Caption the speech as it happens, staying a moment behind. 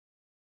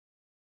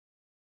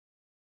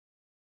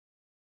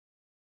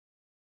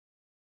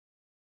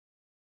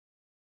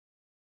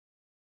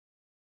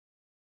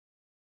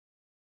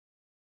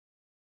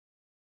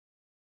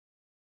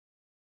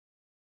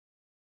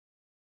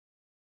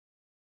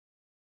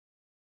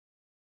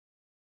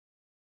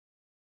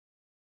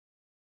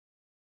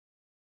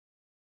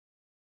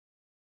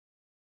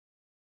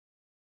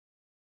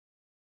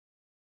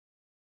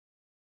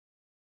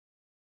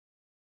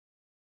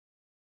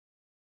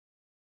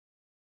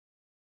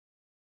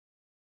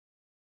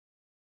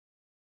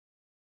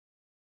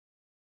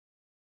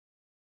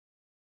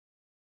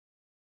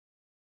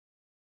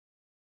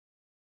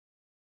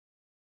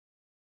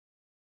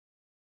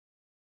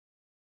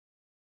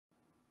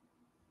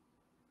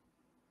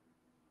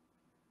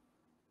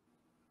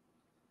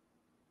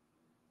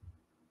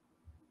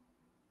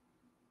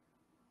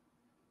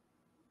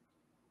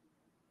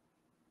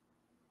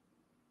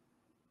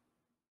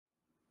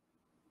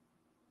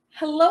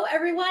Hello,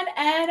 everyone,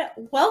 and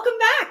welcome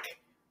back.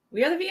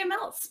 We are the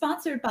VML,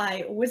 sponsored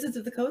by Wizards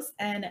of the Coast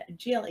and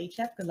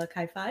GLHF. Good luck,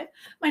 high five.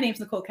 My name is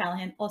Nicole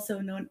Callahan, also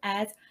known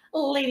as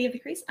Lady of the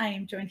Crease. I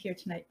am joined here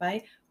tonight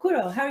by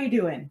Kuro. How are you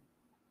doing?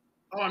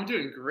 Oh, I'm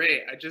doing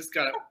great. I just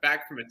got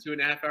back from a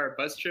 2.5-hour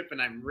bus trip,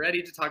 and I'm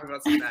ready to talk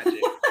about some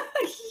magic.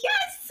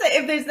 Yes!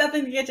 If there's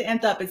nothing to get you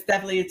amped up, it's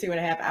definitely a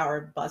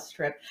 2.5-hour bus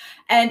trip.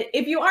 And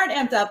if you aren't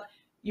amped up,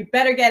 you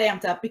better get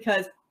amped up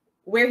because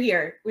we're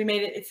here. We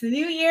made it. It's the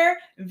new year.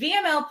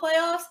 VML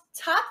playoffs,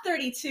 top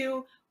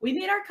 32. We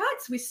made our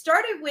cuts. We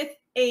started with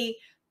a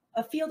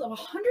field of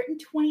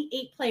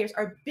 128 players,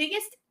 our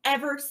biggest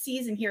ever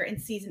season here in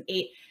season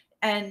 8.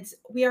 And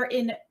we are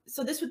in,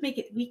 so this would make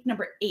it week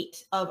number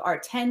 8 of our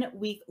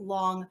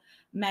 10-week-long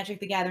Magic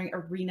the Gathering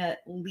Arena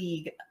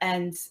League.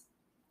 And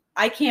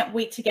I can't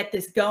wait to get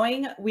this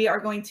going. We are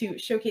going to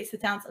showcase the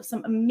talents of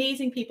some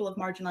amazing people of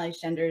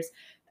marginalized genders.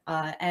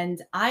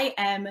 And I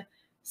am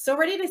so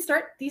ready to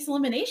start these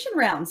elimination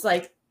rounds.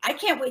 Like, I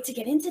can't wait to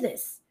get into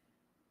this.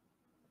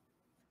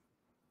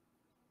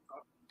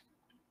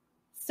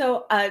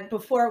 So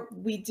before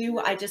we do,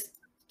 I just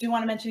do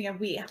want to mention again,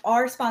 we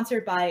are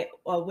sponsored by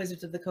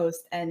Wizards of the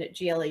Coast and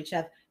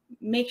GLHF.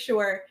 Make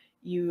sure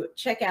you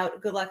check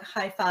out Good Luck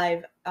High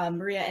Five.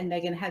 Maria and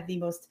Megan have the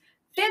most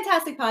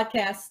fantastic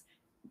podcast.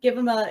 Give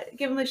them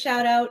a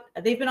shout out.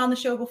 They've been on the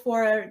show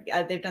before.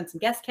 They've done some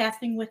guest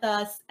casting with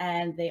us,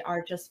 and they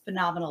are just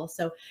phenomenal.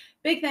 So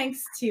big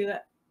thanks to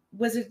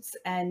Wizards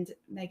and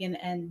Megan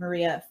and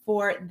Maria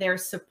for their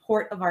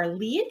support of our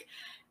league.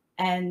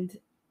 And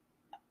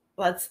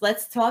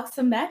let's talk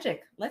some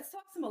magic. Let's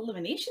talk some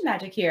elimination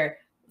magic here.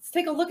 Let's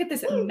take a look at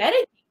this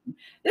metagame.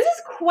 This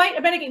is quite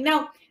a metagame.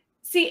 Now,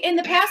 see, in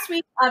the past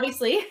week,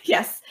 obviously,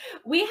 yes,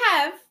 we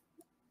have,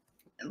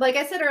 like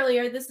I said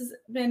earlier, this has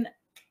been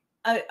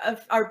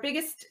our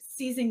biggest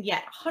season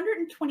yet,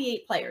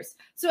 128 players.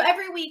 So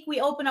every week we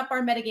open up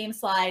our metagame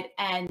slide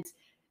and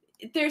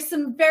there's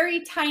some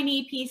very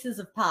tiny pieces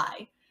of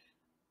pie.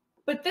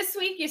 But this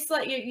week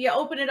you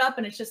open it up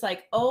and it's just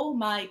like, oh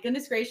my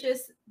goodness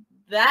gracious,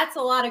 that's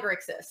a lot of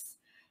Grixis.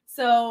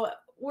 So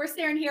we're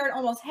staring here at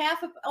almost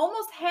half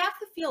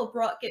the field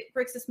brought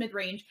Grixis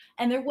mid-range,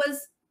 and there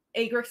was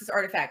a Grixis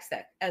artifacts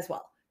deck as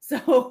well.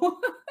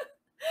 So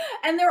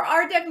and there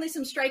are definitely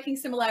some striking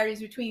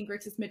similarities between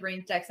Grixis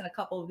mid-range decks and a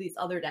couple of these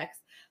other decks,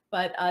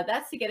 but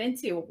that's to get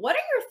into. What are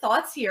your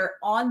thoughts here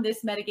on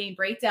this metagame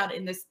breakdown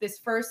in this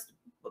first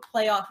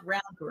playoff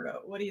round,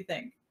 Kuro? What do you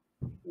think?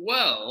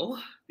 Well,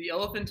 the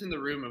elephant in the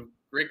room of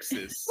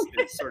Grixis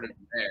is sort of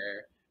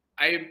there.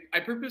 I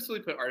purposely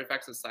put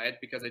artifacts aside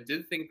because I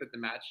did think that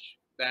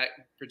that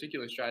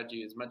particular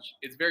strategy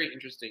is very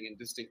interesting and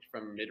distinct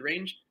from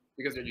mid-range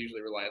because it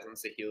usually relies on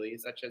Saheeli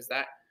such as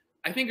that.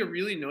 I think a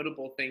really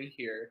notable thing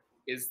here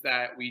is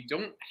that we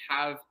don't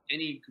have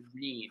any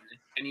green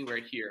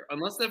anywhere here.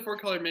 Unless the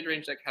 4-color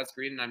mid-range deck has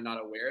green and I'm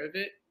not aware of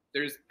it,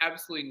 there's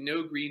absolutely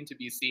no green to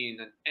be seen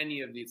on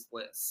any of these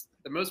lists.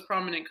 The most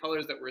prominent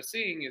colors that we're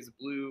seeing is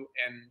blue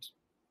and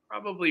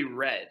probably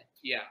red,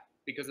 yeah,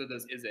 because of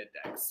those Izzet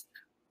decks.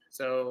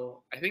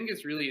 So I think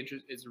it's a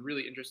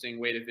really interesting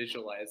way to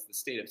visualize the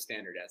state of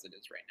Standard as it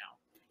is right now.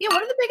 Yeah,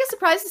 one of the biggest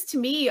surprises to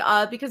me,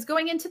 because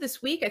going into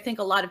this week, I think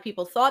a lot of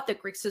people thought that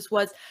Grixis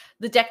was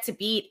the deck to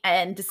beat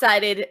and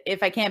decided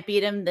if I can't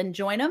beat him, then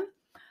join him.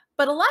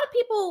 But a lot of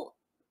people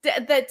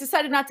that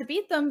decided not to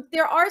beat them,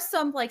 there are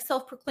some like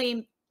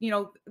self-proclaimed,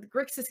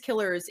 Grixis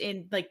killers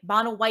in like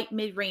mono white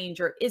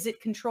mid-range, or is it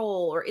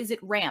control, or is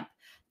it ramp,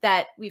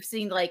 that we've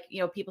seen like,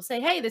 people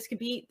say, hey, this can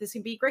be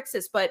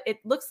Grixis, but it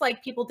looks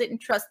like people didn't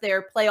trust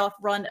their playoff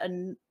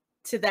run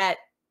to that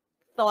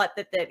thought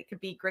that it could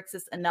be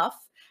Grixis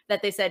enough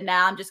that they said,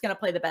 nah, I'm just going to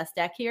play the best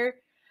deck here.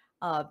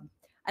 And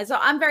so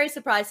I'm very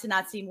surprised to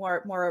not see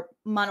more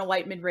mono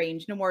white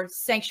mid-range, no more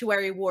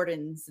Sanctuary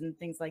Wardens and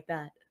things like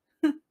that.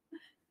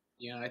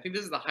 Yeah, I think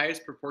this is the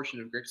highest proportion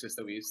of Grixis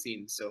that we've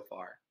seen so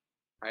far.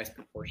 Highest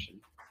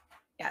proportion.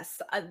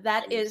 Yes,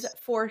 that is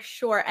for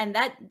sure. And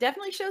that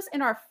definitely shows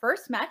in our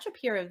first matchup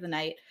here of the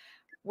night.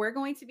 We're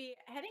going to be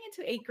heading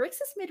into a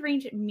Grixis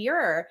mid-range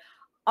mirror.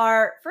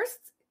 Our first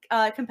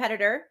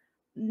competitor,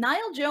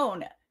 Nile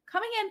Joan,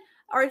 coming in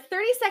our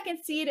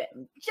 32nd seed,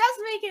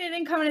 just making it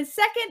in, coming in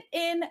second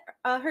in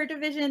her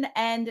division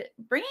and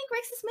bringing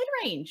Grixis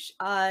mid-range.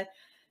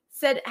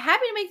 Said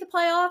happy to make the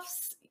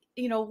playoffs,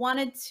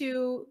 wanted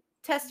to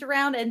test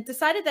around and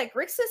decided that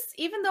Grixis,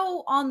 even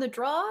though on the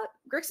draw,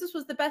 Grixis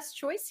was the best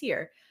choice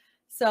here.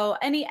 So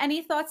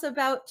any thoughts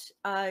about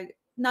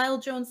Nile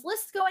Joan's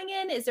list going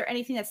in? Is there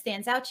anything that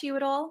stands out to you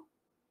at all?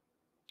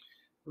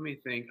 Let me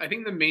think. I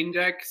think the main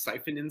deck,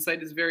 Siphon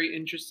Insight, is very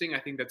interesting. I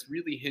think that's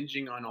really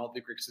hinging on all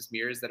the Grixis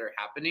mirrors that are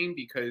happening,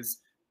 because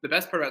the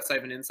best part about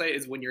Siphon Insight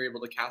is when you're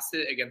able to cast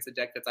it against a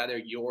deck that's either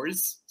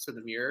yours, so the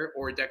mirror,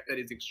 or a deck that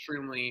is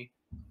extremely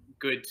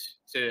good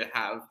to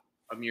have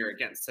a mirror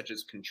against, such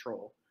as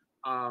Control.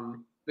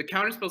 The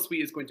counterspell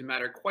suite is going to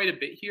matter quite a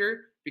bit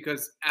here,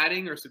 because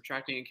adding or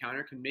subtracting a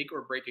counter can make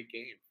or break a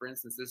game. For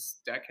instance,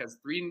 this deck has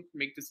 3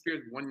 Make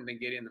Disappears, 1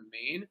 negate in the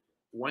main,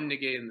 1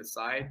 negate in the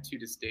side, 2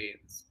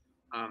 disdains.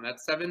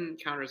 That's 7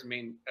 counters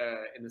main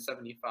in the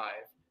 75,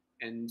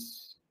 and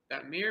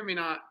that may or may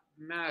not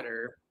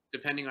matter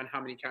depending on how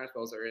many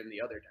counterspells are in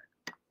the other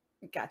deck.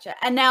 Gotcha.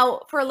 And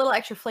now for a little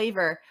extra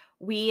flavor,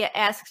 we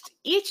asked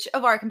each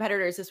of our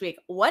competitors this week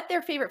what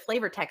their favorite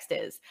flavor text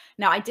is.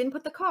 Now, I didn't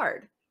put the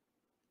card,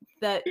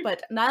 but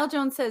Nile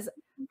Jones says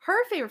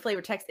her favorite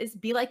flavor text is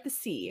 "Be like the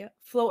sea,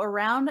 flow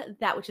around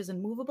that which is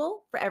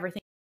immovable for everything."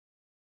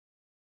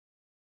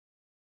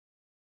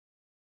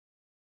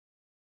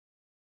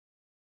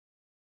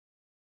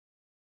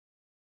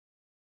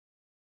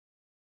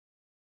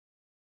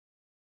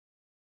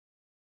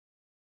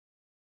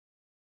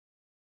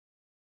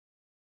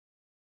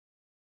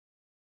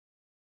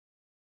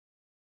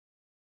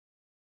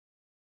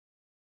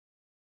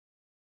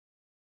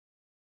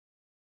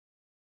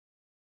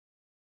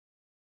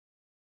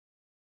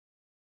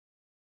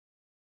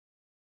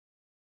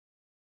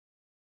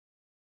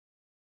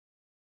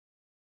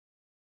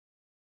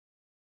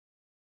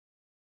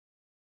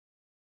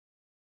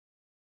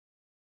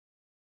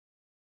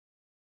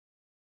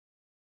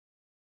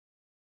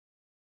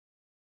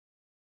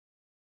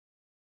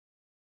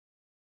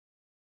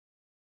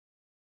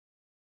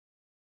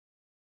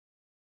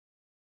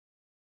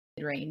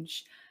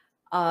 Range.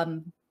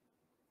 An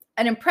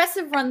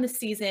impressive run this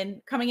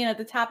season, coming in at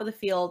the top of the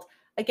field.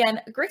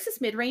 Again, Grixis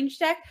mid-range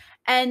deck.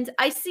 And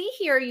I see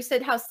here you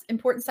said how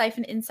important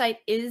Siphon Insight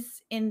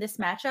is in this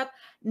matchup.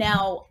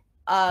 Now,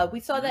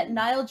 we saw that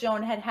Nile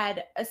Joan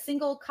had a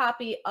single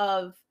copy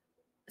of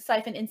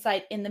Siphon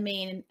Insight in the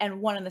main and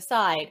 1 in the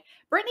side.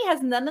 Brittney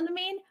has none in the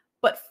main,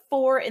 but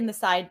 4 in the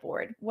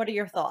sideboard. What are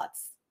your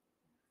thoughts?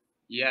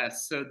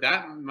 Yes, so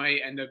that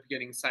might end up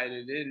getting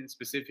sided in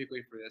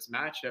specifically for this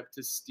matchup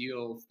to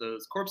steal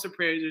those Corpse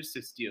Appraisers,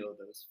 to steal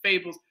those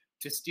Fables,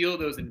 to steal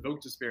those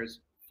Invoke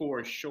Despairs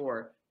for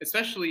sure,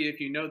 especially if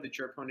you know that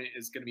your opponent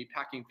is going to be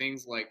packing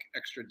things like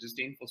extra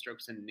Disdainful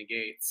Strokes and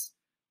Negates.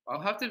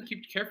 I'll have to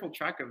keep careful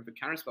track of the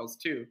counterspells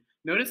too.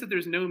 Notice that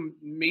there's no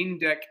main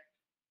deck,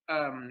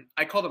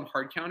 I call them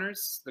hard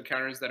counters, the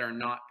counters that are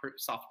not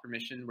soft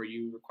permission where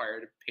you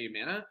require to pay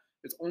mana.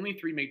 There's only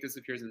 3 Make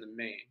Disappears in the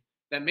main.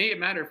 That may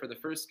matter for the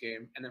first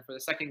game, and then for the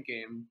second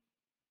game,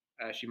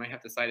 she might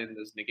have to side in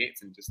those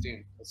Negates and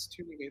Disdain. That's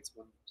 2 Negates,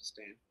 1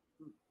 Disdain.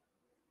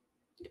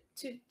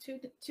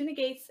 Two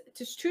Negates,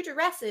 2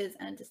 Duresses,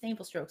 and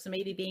Disdainful Strokes. So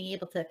maybe being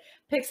able to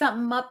pick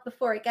something up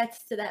before it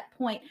gets to that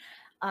point.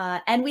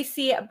 And we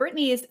see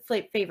Brittney's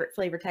favorite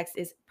flavor text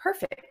is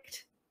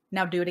 "perfect."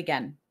 Now do it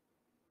again.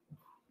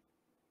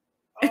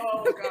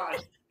 Oh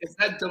gosh, is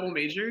that double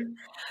major?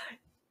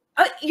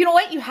 You know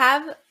what? You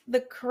have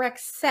the correct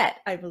set.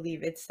 I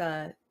believe it's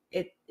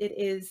it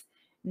is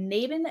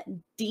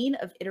Naben, Dean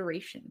of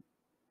Iteration.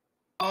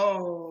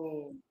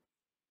 Oh,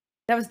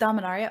 that was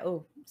Dominaria.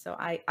 Oh, so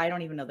I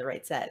don't even know the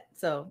right set.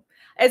 So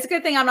it's a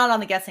good thing I'm not on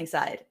the guessing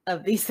side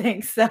of these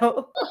things.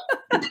 So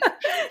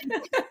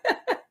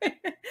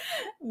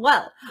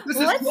well, this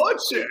is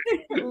bullshit,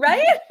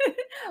 right?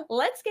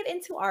 Let's get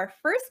into our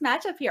first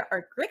matchup here.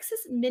 Our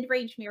Grixis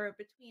mid-range mirror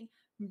between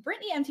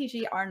Brittney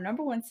MTG, our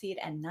 #1 seed,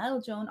 and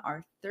Nile Joan,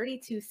 our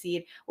 32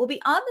 seed, will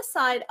be on the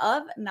side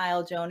of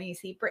Nile Joan. You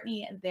see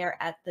Brittney there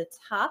at the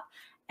top.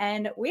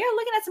 And we are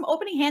looking at some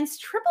opening hands.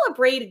 Triple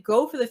Abrade,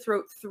 Go for the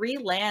Throat, 3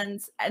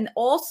 lands, and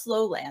all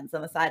slow lands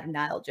on the side of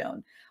Nile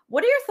Joan.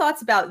 What are your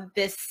thoughts about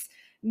this,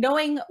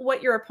 knowing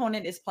what your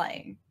opponent is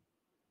playing?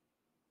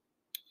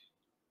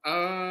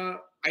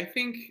 I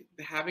think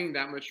having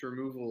that much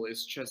removal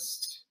is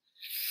just...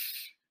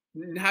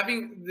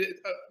 Having the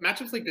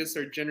matchups like this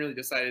are generally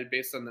decided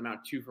based on the amount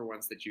of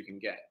 2-for-1s that you can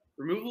get.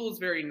 Removal is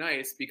very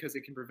nice because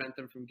it can prevent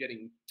them from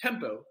getting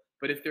tempo,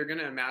 but if they're going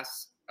to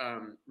amass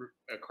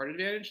a card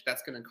advantage,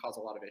 that's going to cause a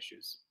lot of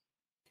issues.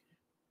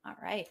 All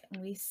right,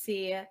 we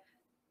see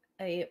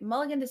a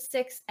mulligan to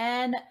 6,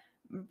 and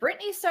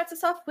Brittney starts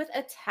us off with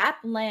a tap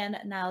land.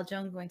 Nile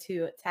Joan going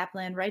to tap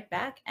land right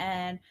back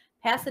and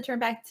pass the turn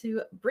back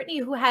to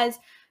Brittney, who has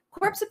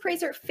Corpse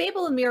Appraiser,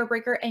 Fable and Mirror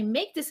Breaker, a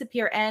Make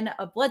Disappear, and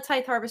a Blood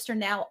Tithe Harvester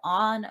now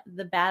on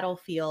the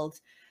battlefield.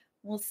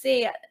 We'll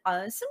see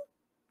some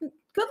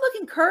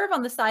good-looking curve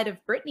on the side of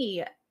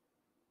Brittney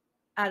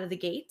out of the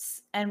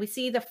gates. And we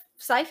see the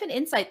Siphon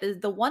Insight.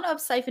 The one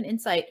of Siphon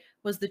Insight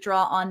was the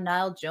draw on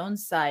Nile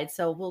Joan's side.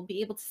 So we'll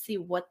be able to see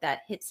what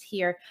that hits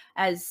here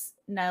as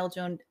Nile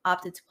Joan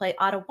opted to play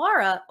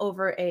Otawara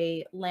over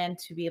a land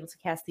to be able to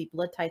cast the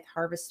Blood Tithe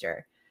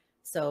Harvester.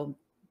 So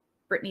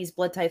Brittney's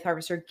Blood Tithe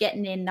Harvester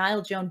getting in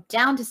Nile Joan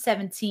down to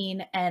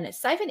 17, and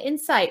Siphon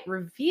Insight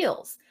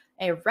reveals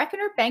a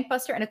Reckoner,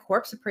 Bankbuster, and a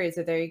Corpse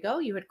Appraiser. There you go.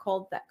 You had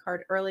called that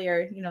card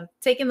earlier, you know,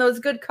 taking those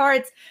good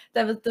cards,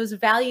 those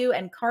value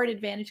and card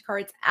advantage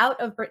cards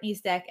out of Brittney's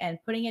deck and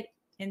putting it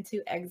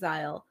into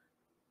exile.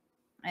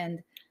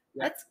 And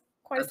yeah, that's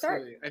quite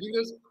absolutely. a start.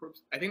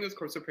 I think those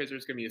Corpse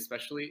Appraisers are going to be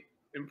especially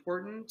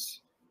important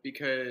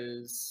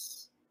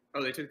because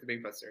they took the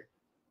Bankbuster.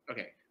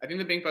 Okay, I think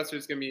the Bankbuster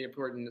is going to be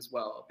important as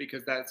well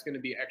because that's going to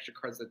be extra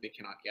cards that they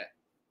cannot get.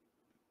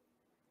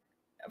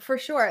 For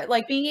sure.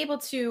 Like being able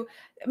to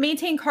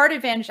maintain card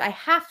advantage, I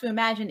have to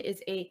imagine,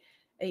 is a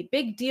a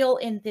big deal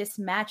in this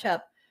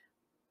matchup.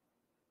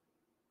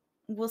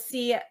 We'll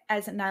see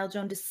as Nile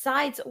Joan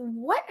decides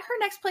what her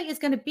next play is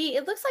going to be.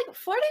 It looks like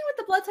flirting with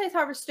the Blood Tithe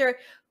Harvester,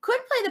 could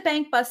play the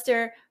Bank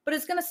Buster, but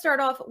it's going to start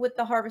off with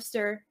the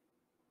Harvester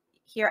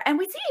here. And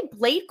we see a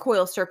Blade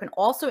Coil Serpent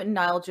also in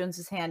Nile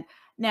Jones's hand.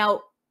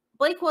 Now,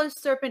 Blade Coil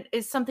Serpent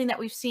is something that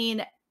we've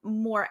seen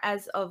more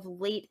as of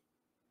late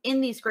in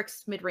these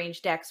Grixis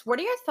mid-range decks. What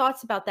are your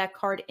thoughts about that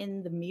card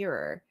in the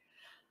mirror?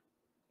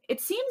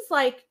 It seems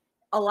like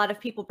a lot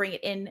of people bring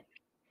it in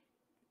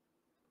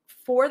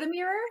for the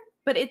mirror,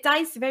 but it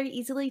dies very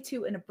easily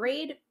to an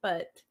Abrade.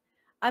 But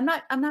I'm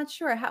not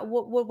sure.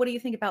 What do you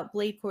think about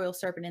Blade Coil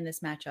Serpent in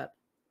this matchup?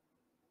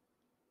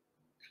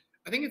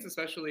 I think it's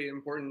especially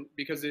important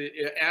because it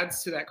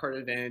adds to that card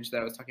advantage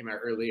that I was talking about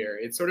earlier.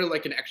 It's sort of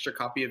like an extra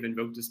copy of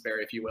Invoke Despair,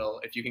 if you will.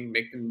 If you can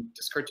make them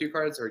discard 2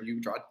 cards or you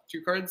draw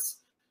 2 cards,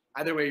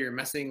 either way, you're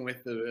messing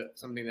with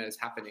something that is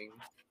happening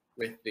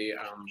with the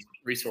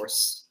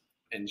resource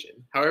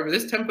engine. However,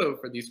 this tempo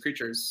for these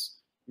creatures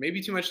may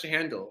be too much to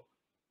handle.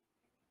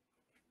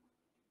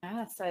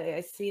 Yes,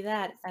 I see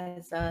that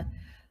as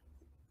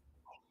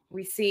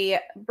we see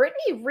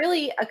Brittney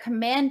really a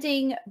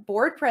commanding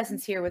board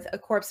presence here with a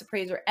Corpse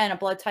Appraiser and a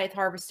Blood Tithe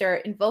Harvester,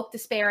 Invoke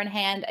Despair in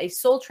hand, a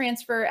Soul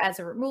Transfer as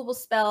a removal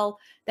spell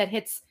that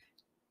hits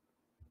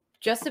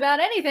just about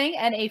anything,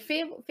 and a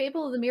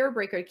Fable of the Mirror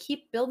Breaker to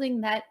keep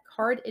building that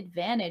card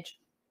advantage.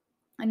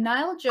 And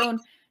Nile Joan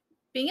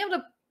being able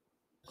to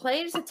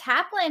play just a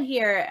tap land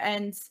here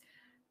and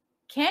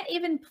can't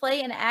even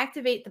play and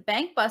activate the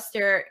Bank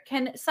Buster,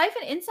 can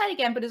Siphon Insight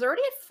again, but is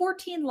already at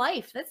 14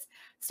 life. That's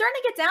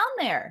starting to get down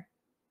there.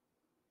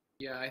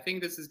 Yeah, I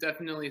think this is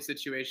definitely a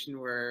situation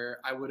where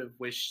I would have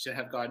wished to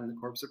have gotten the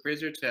Corpse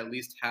Appraiser to at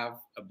least have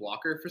a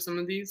blocker for some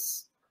of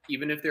these,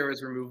 even if there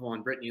was removal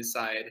on Brittney's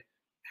side,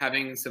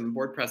 having some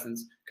board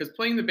presence. Because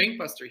playing the Bank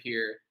Buster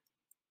here,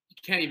 you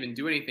can't even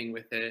do anything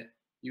with it.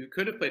 You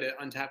could have played an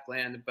untapped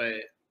land, but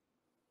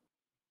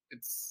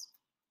it's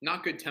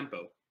not good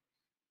tempo.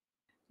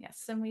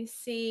 Yes, and we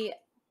see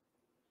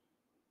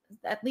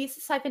at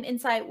least Siphon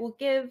Insight will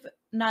give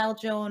Nile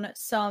Joan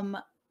some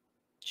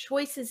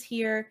choices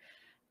here.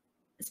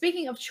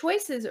 Speaking of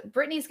choices,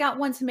 Brittney's got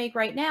one to make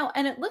right now,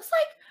 and it looks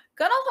like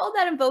gonna hold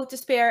that Invoke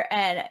Despair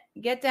and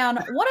get down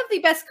one of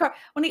the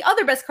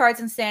other best cards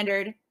in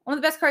Standard, one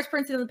of the best cards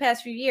printed in the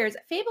past few years.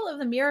 Fable of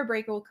the Mirror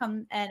Breaker will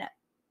come and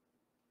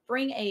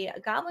bring a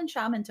Goblin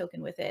Shaman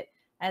token with it,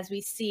 as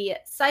we see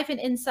Siphon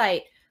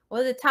Insight,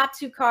 one of the top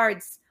 2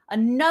 cards,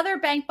 another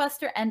Bank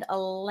Buster, and a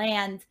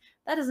land.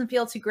 That doesn't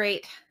feel too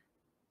great.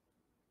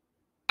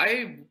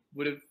 I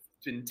would have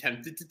been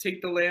tempted to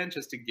take the land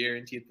just to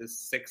guarantee the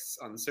 6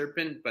 on the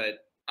Serpent,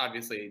 but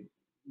obviously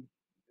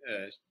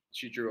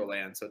she drew a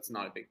land, so it's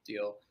not a big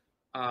deal.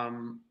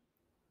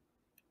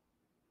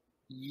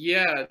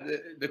 Yeah,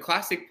 the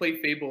classic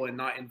play Fable and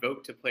not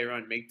Invoke to play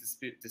around make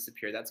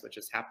disappear. That's what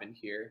just happened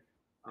here.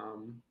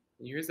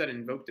 Here's that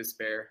Invoke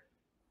Despair.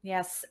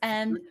 Yes,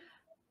 and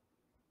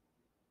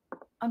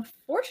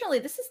unfortunately,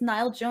 this is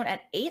Nile Joan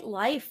at 8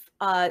 life.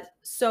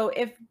 So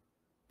if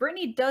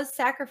Brittney does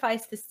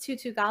sacrifice this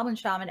 2/2 Goblin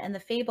Shaman and the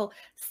Fable,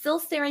 still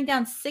staring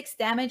down 6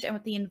 damage, and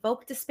with the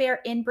Invoke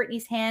Despair in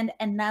Brittney's hand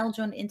and Nile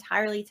Joan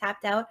entirely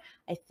tapped out,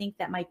 I think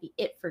that might be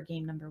it for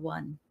game number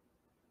 1.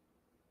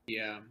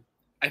 Yeah,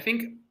 I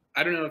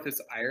don't know if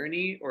it's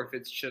irony or if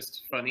it's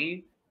just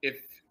funny.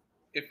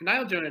 If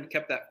Nile Joan had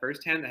kept that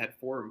first hand that had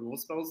 4 removal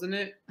spells in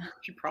it,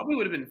 she probably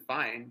would have been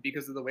fine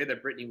because of the way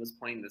that Brittney was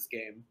playing this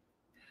game.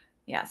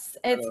 Yes,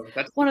 it's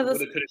that's one of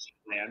those.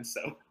 Land,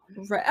 so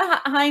right,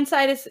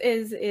 hindsight is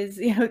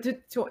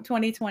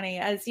 2020.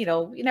 As you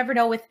know, you never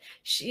know with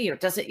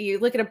does it? You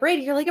look at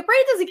Abrade, you're like,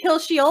 Abrade doesn't kill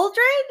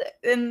Shieldred,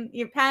 and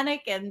you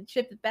panic and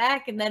chip it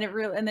back, and then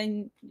and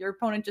then your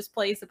opponent just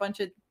plays a bunch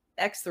of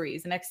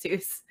X3s and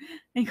X2s,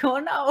 and you go, oh,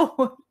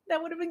 no,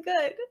 that would have been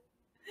good.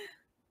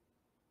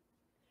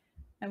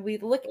 And we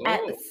look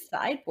at the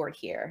sideboard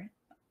here.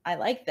 I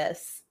like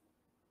this.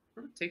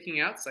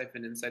 Taking out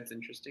Siphon Insight's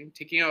interesting.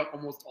 Taking out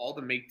almost all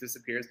the make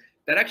disappears.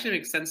 That actually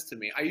makes sense to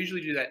me. I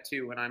usually do that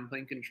too when I'm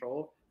playing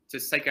control, to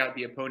psych out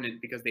the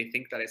opponent because they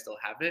think that I still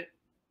have it.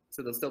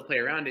 So they'll still play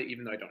around it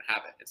even though I don't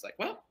have it. It's like,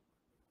 well,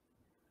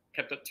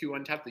 kept up 2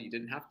 untapped that you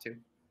didn't have to.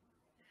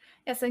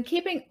 Yes, and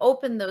keeping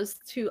open those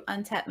 2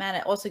 untapped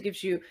mana also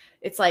gives you,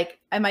 it's like,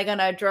 am I going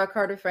to draw a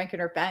card with Franken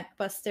or Bank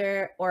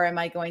Buster, or am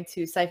I going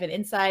to Siphon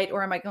Insight,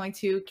 or am I going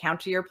to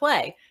counter your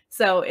play?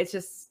 So it's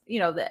just,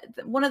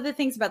 one of the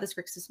things about this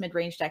Grixis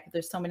mid-range deck,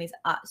 there's so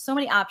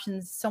many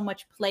options, so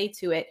much play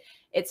to it.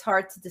 It's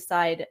hard to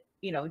decide,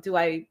 do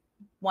I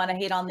want to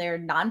hate on their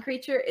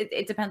non-creature?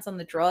 It depends on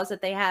the draws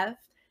that they have.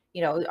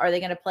 Are they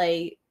going to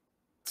play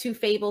 2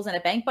 Fables and a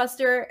Bank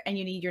Buster and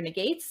you need your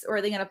negates, or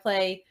are they going to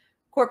play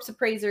Corpse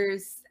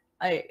Appraisers,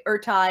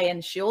 Urtai,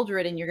 and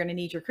Shieldred, and you're going to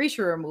need your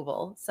creature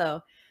removal?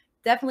 So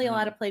definitely a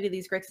lot of play to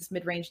these Grixis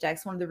mid-range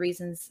decks. One of the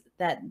reasons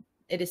that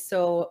it is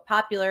so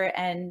popular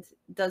and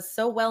does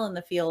so well in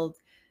the field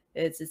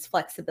is its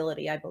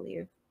flexibility, I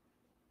believe.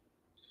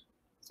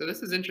 So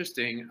this is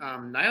interesting.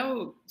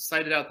 Nile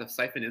cited out the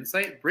Siphon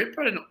Insight. Britt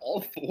brought in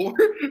all 4.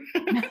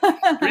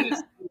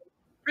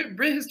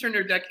 Britt has turned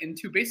her deck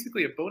into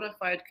basically a bona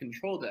fide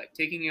control deck,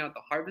 taking out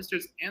the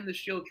Harvesters and the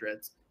Shield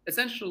Dreads,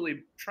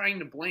 essentially trying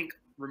to blank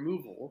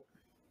removal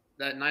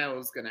that Nile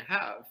is going to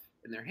have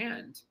in their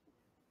hand,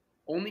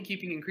 only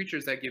keeping in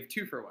creatures that give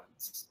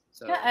 2-for-1s.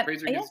 So Yeah,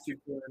 Fraser yes.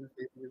 gets 2-for-1,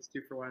 Fraser gets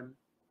 2-for-1.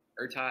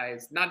 Urtai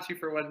is not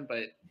 2-for-1,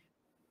 but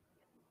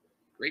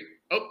great.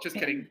 Oh, just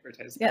kidding.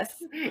 Urtai.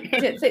 Yes.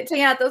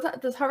 Taking out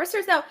those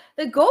Harvesters. Now,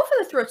 the go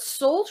for the throat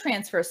soul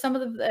transfer, some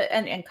of the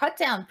and cut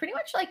down pretty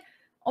much like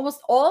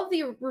almost all of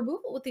the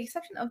removal with the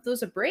exception of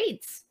those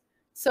abrades.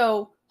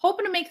 So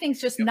hoping to make things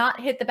just not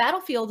hit the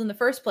battlefield in the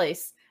first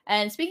place.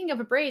 And speaking of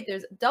abrade,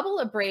 there's double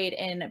abrade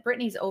in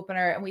Brittney's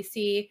opener, and we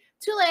see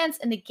 2 lands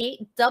and negate,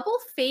 double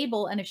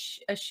Fable, and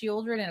a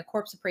Shieldred and a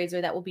Corpse Appraiser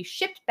that will be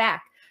shipped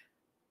back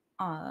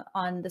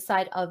on the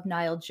side of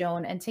Nile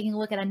Joan. And taking a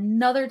look at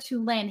another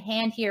 2-land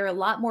hand here, a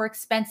lot more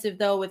expensive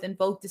though, with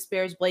Invoke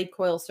Despair's Blade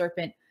Coil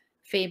Serpent,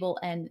 Fable,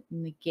 and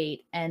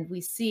negate. And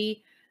we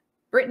see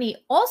Brittney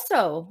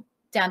also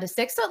down to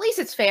 6, so at least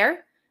it's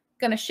fair.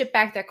 Gonna ship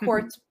back that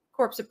Corpse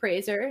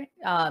Appraiser.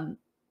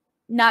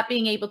 Not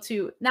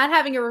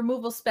having a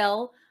removal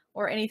spell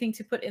or anything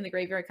to put in the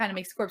graveyard kind of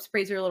makes Corpse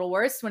Appraiser a little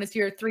worse when it's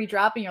your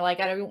 3-drop and you're like,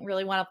 I don't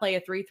really want to play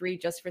a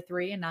 3/3 just for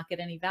 3 and not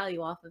get any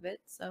value off of it.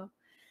 So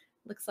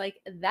looks like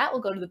that will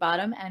go to the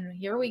bottom. And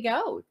here we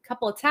go. A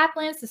couple of tap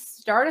lands to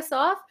start us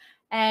off.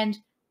 And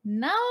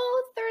no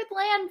 3rd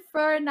land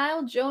for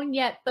Nile Joan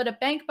yet, but a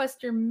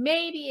Bankbuster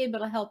may be able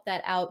to help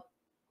that out.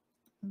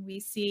 We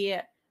see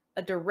a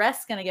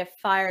Duress going to get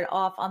fired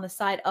off on the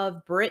side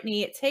of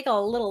Brittney. Take a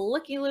little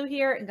looky-loo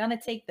here. And going to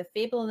take the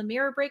Fable and the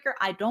Mirror Breaker.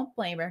 I don't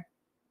blame her.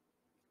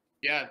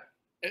 Yeah,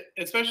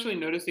 especially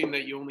noticing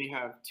that you only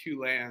have 2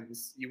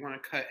 lands. You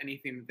want to cut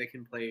anything that they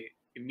can play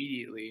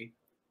immediately.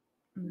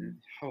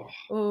 Oh,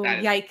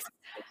 yikes.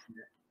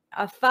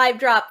 A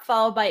 5-drop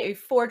followed by a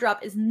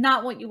 4-drop is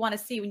not what you want to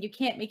see when you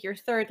can't make your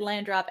 3rd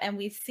land drop. And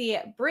we see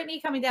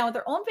Brittney coming down with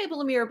her own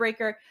Fable and Mirror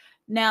Breaker.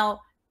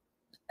 Now,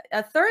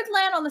 a 3rd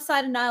land on the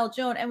side of Nile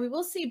Joan, and we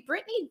will see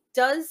Brittney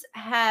does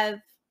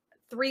have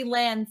 3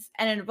 lands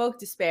and an Invoke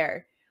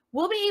Despair.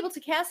 We'll be able to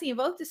cast the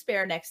Invoke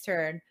Despair next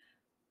turn,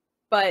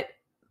 but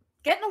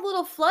getting a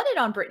little flooded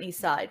on Brittney's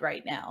side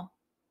right now.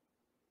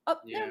 Oh,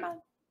 yeah. Never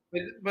mind.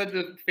 But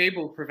the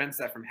Fable prevents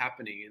that from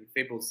happening, and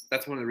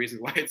that's one of the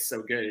reasons why it's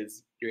so good,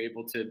 is you're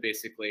able to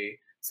basically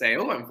say,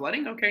 oh, I'm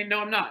flooding? Okay, no,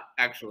 I'm not,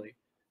 actually.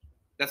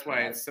 That's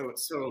why it's so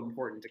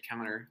important to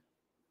counter.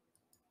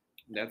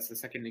 That's the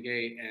 2nd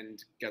negate,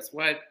 and guess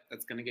what?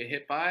 That's going to get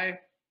hit by...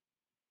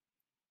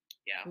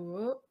 Yeah.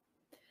 Ooh.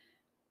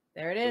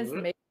 There it is.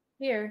 Maybe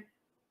here.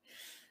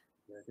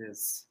 There it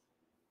is.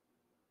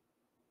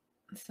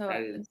 So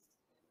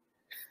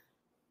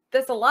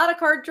that's a lot of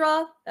card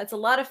draw. That's a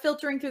lot of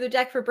filtering through the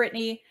deck for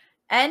Brittney.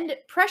 And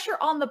pressure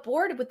on the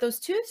board with those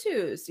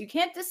 2/2s. You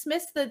can't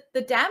dismiss the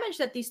damage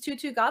that these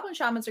 2/2 Goblin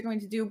Shamans are going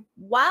to do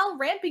while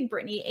ramping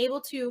Brittney,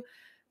 able to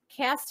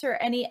cast her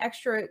any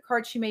extra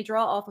cards she may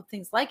draw off of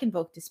things like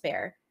Invoke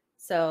Despair.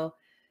 So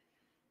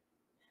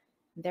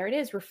there it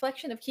is.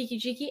 Reflection of Kiki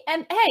Jiki.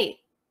 And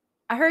hey,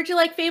 I heard you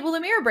like Fable the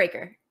Mirror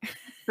Breaker.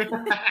 There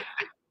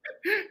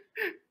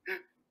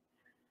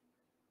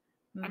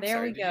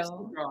we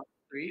go.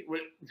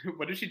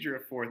 What if she drew a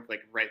 4th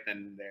like right then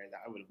and there? That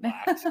I would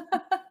have laughed.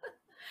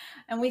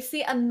 And we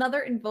see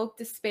another Invoke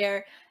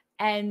Despair.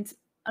 And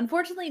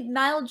unfortunately,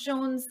 Nile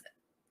Jones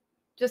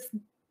just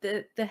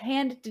the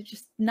hand did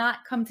just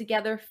not come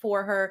together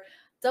for her.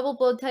 Double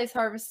Blood Ties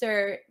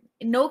Harvester,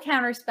 no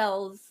counter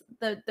spells.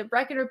 The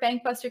Reckoner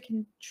Bankbuster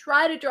can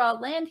try to draw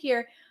a land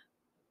here,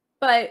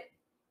 but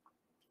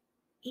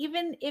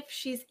even if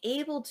she's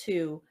able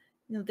to,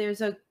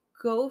 there's a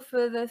go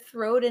for the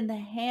throat in the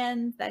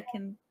hand that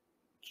can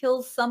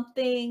kill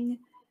something.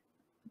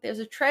 There's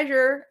a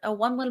treasure, a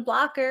 1/1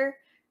 blocker.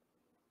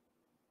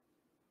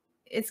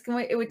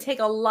 It would take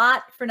a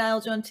lot for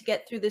Nile Joan to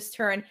get through this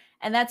turn,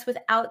 and that's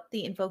without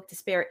the Invoke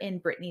Despair in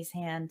Brittney's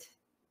hand.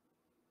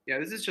 Yeah,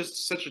 this is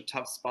just such a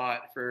tough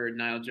spot for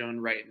Nile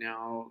Joan right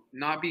now.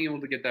 Not being able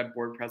to get that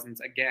board presence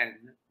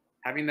again,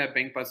 having that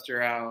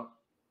Bankbuster out,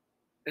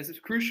 as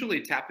if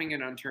crucially tapping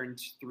it on turn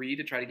 3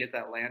 to try to get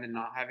that land and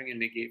not having a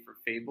negate for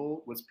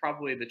Fable was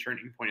probably the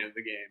turning point of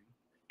the game.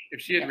 If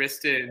she had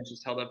risked it and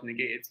just held up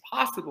negate, it's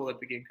possible that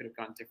the game could have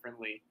gone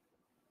differently.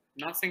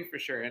 I'm not saying for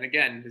sure. And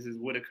again, this is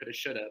woulda, coulda,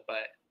 shoulda,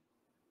 but...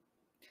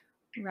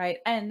 Right.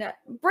 And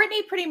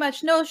Brittney pretty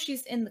much knows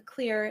she's in the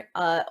clear.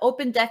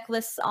 Open deck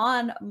lists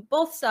on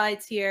both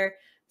sides here.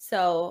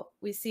 So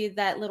we see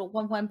that little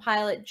 1/1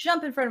 pilot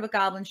jump in front of a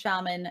Goblin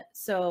Shaman.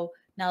 So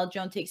Nile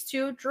Joan takes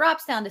 2,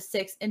 drops down to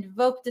 6.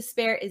 Invoke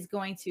Despair is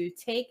going to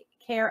take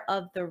care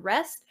of the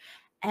rest.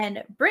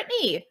 And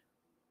Brittney,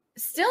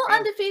 still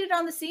undefeated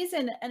on the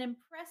season. An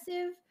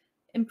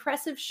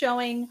impressive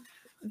showing.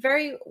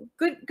 Very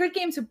good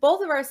game to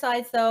both of our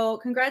sides, though.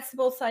 Congrats to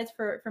both sides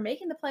for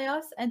making the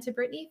playoffs, and to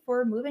Brittney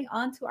for moving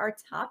on to our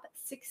top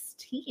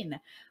 16.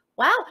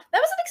 Wow, that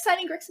was an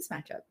exciting Grixis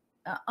matchup.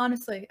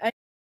 Honestly,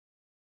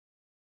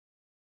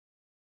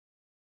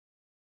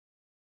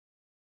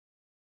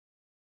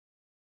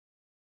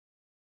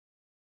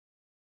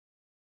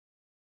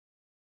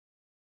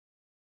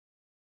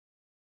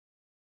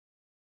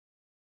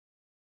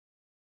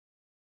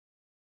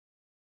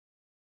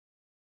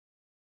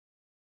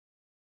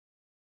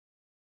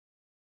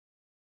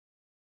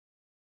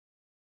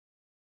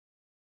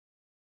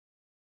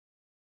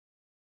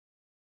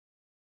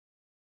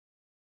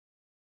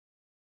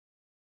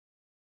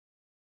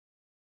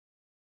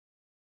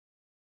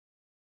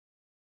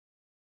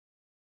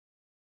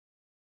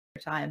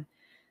 time.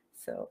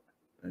 So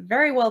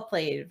very well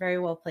played, very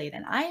well played.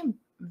 And I am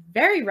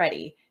very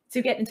ready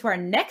to get into our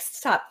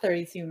next top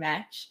 32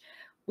 match.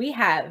 We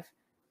have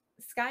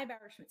Sky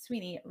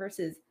Sweeney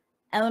versus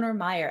Eleanor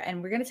Meyer.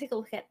 And we're going to take a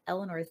look at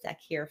Eleanor's deck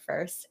here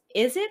first.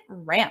 Is it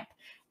Ramp?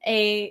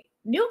 A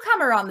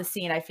newcomer on the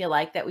scene, I feel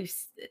like, that we've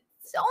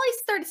only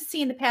started to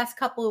see in the past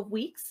couple of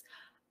weeks.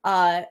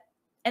 And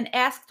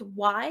asked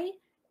why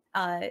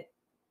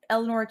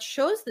Eleanor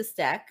chose this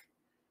deck.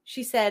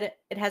 She said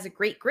it has a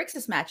great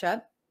Grixis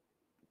matchup.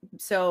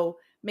 So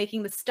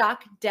making the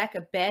stock deck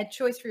a bad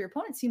choice for your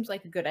opponent seems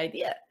like a good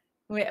idea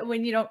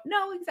when you don't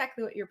know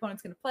exactly what your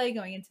opponent's going to play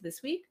going into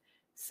this week.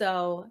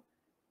 So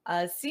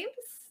seems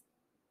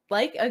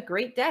like a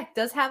great deck.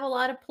 Does have a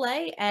lot of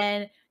play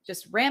and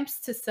just ramps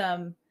to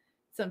some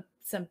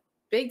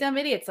big dumb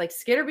idiots like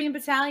Skitterbeam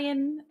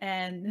Battalion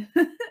and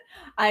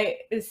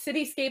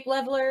Cityscape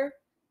Leveler.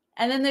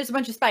 And then there's a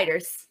bunch of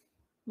spiders.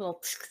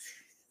 Little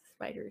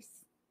spiders.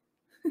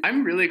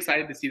 I'm really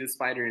excited to see the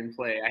spider in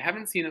play. I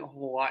haven't seen it a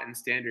whole lot in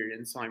Standard,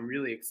 and so I'm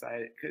really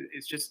excited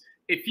because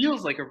it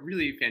feels like a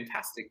really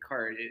fantastic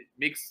card. It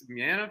makes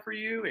mana for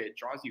you. It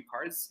draws you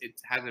cards. It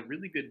has a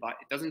really good bot.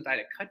 It doesn't die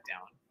to cut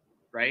down,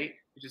 right?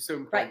 Which is so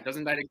important. Right. It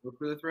doesn't die to go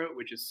for the throat,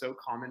 which is so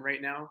common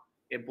right now.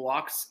 It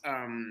blocks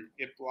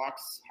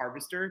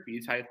Harvester,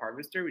 B-type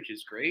Harvester, which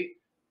is great.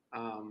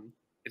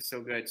 It's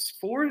so good.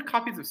 4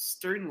 copies of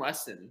Stern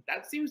Lesson.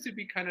 That seems to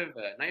be kind of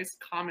a nice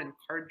common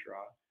card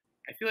draw.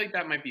 I feel like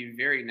that might be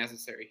very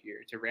necessary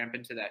here to ramp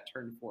into that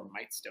turn 4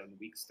 Might Stone,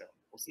 Weak Stone.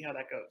 We'll see how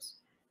that goes.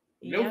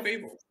 No yes.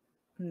 Fables.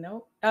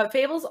 No.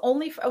 Fables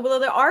only, well,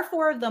 there are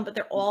 4 of them, but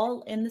they're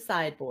all in the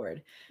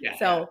sideboard. Yeah,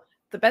 so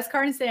the best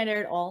card in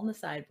Standard, all in the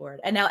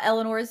sideboard. And now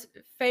Eleanor's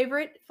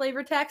favorite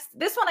flavor text.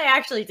 This one I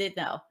actually did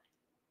know.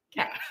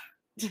 Okay.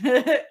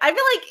 Yeah.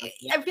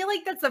 I feel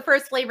like that's the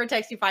first flavor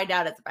text you find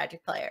out as a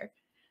Magic player.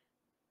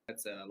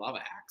 That's a Lava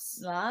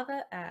Axe.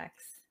 Lava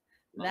Axe.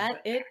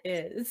 That it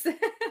is.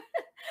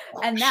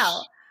 And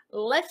now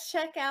let's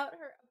check out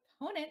her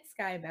opponent,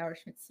 Sky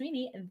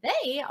Sweeney.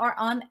 They are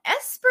on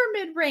Esper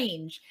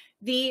Midrange,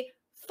 the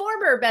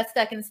former best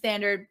deck in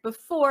Standard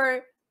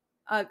before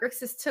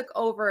Grixis took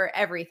over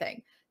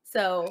everything.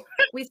 So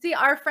we see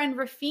our friend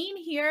Rafine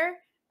here,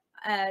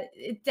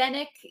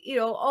 Denick,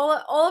 all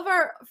of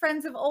our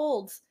friends of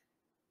old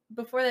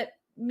before that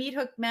Meat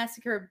Hook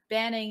Massacre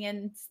banning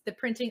and the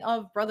printing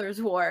of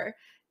Brothers War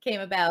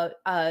came about.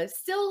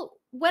 Still,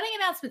 wedding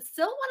announcement,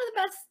 still one of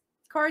the best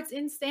cards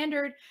in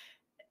Standard.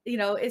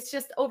 It's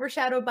just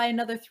overshadowed by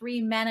another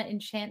 3 mana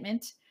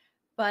enchantment,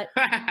 but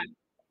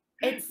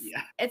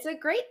it's a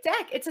great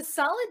deck. It's a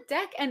solid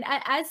deck, and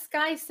as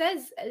Sky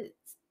says,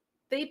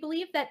 they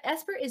believe that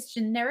Esper is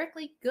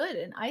generically good,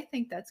 and I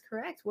think that's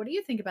correct. What do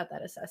you think about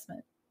that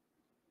assessment?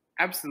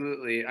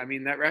 Absolutely. I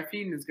mean, that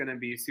Rafine is going to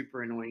be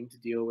super annoying to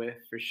deal with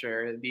for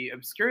sure. The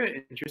Obscura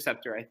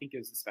Interceptor, I think,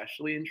 is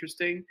especially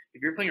interesting.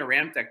 If you're playing a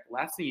ramp deck, the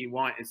last thing you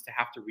want is to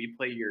have to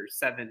replay your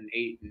 7,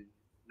 8, and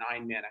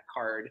 9 mana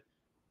card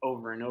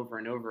over and over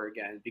and over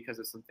again because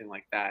of something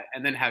like that,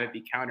 and then have it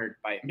be countered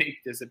by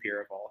Make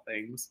Disappear of all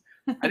things.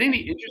 I think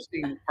the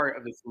interesting part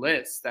of this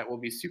list that will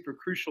be super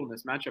crucial in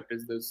this matchup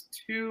is those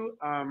 2,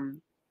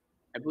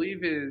 I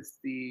believe is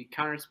the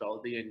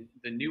counterspell,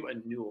 the new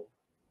Annul.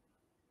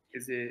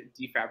 Is it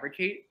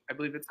Defabricate? I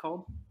believe it's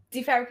called.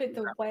 Defabricate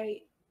the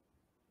white.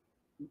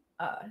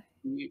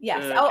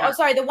 Yes.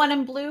 Sorry. The one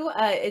in blue.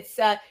 It's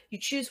you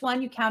choose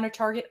one. You counter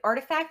target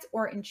artifact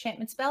or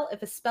enchantment spell.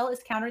 If a spell is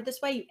countered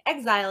this way, you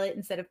exile it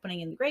instead of putting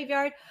it in the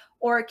graveyard,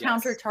 or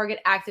counter target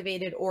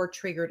activated or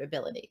triggered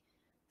ability.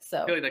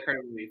 So I feel like that card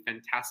would be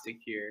fantastic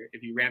here.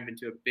 If you ramp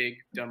into a big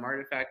dumb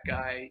artifact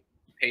guy,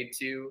 you pay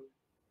 2,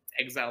 it's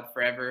exiled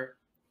forever.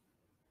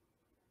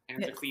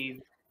 Hands are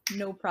clean.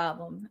 No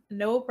problem.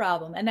 No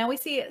problem. And now we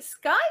see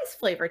Sky's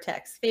favorite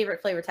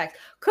flavor text.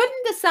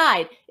 Couldn't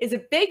decide. Is a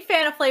big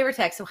fan of flavor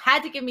text, so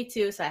had to give me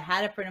 2, so I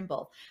had to print them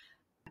both.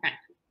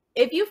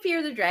 If you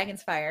fear the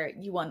dragon's fire,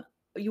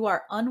 you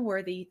are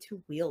unworthy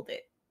to wield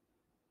it.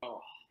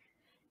 Oh.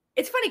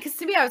 It's funny because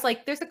to me, I was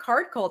like, there's a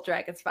card called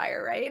Dragon's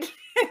Fire, right?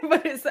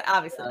 But it's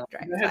obviously not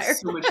Dragon's Fire.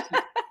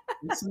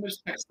 So much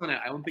text on it.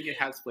 I don't think it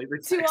has flavor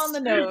text. 2 on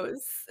the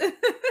nose. Is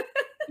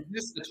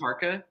this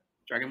Atarka?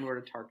 Dragon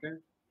Lord Atarka?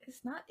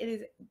 It's not. It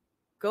is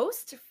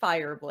Ghost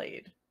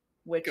Fireblade.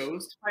 Which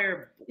Ghost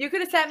Fireblade. You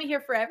could have sat me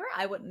here forever.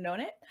 I wouldn't have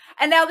known it.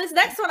 And now this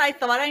next one, I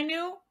thought I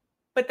knew,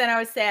 but then I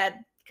was sad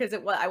because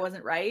I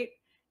wasn't right.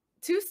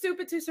 Too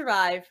stupid to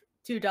survive.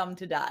 Too dumb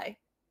to die.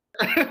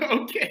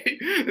 Okay.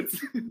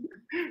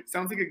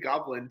 Sounds like a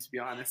goblin, to be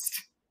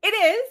honest. It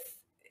is.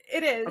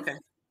 It is. Okay.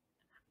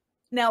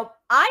 Now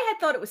I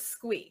had thought it was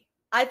Squee.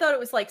 I thought it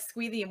was like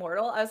Squee the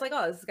Immortal. I was like,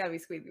 oh, this has got to be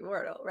Squee the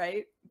Immortal,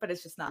 right? But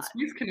it's just not.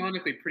 Squee's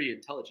canonically pretty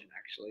intelligent,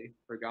 actually,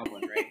 for a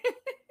goblin, right?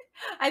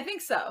 I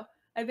think so.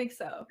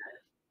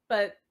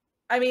 But,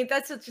 I mean,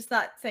 that's just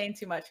not saying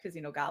too much because,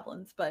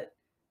 goblins. But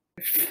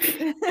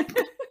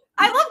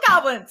I love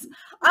goblins.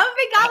 I'm a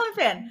big goblin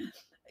fan.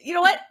 You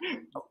know what?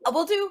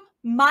 We'll do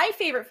my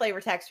favorite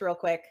flavor text real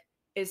quick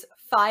is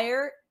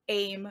Fire,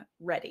 Aim,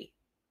 Ready.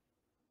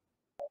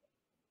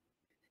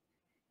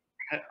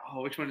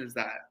 Oh, which one is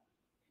that?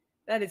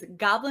 That is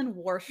Goblin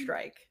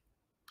Warstrike.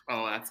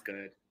 Oh, that's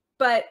good.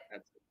 But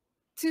That's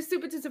too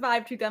stupid to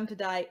survive, too dumb to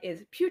die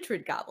is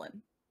Putrid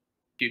Goblin.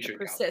 Putrid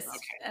Persist. Goblin.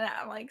 Okay. And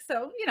I'm like,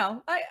 so, you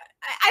know, I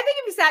think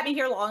if you sat me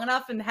here long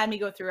enough and had me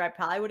go through, I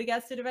probably would have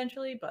guessed it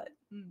eventually, but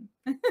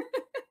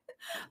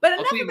but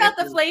enough about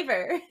the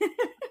flavor.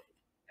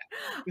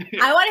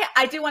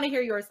 I do want to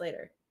hear yours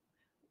later.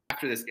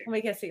 After this game.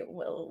 We can see.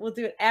 We'll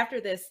do it after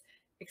this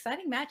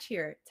exciting match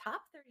here.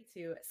 Top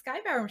 32,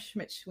 Skybound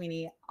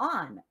Sweeney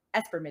on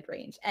Esper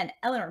Midrange and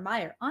Eleanor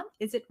Meyer on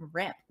Is It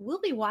Ramp. We'll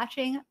be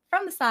watching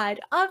from the side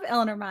of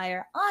Eleanor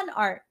Meyer on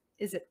our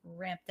Is It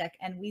Ramp deck,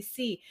 and we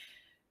see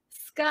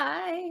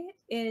Sky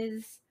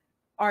is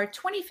our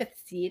 25th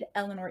seed.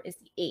 Eleanor is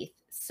the 8th.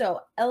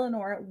 So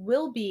Eleanor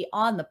will be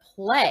on the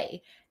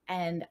play,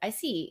 and I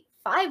see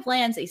 5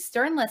 lands, a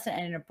Stern Lesson,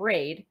 and an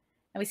Abrade,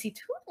 and we see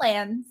 2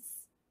 lands.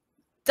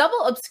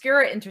 Double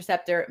Obscura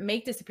Interceptor,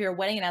 Make Disappear,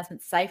 Wedding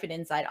Announcement, Siphon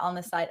Insight on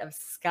the side of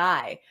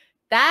Sky.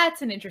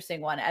 That's an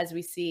interesting one as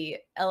we see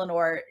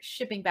Eleanor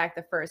shipping back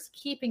the first,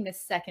 keeping the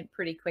second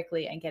pretty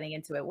quickly and getting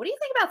into it. What do you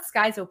think about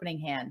Sky's opening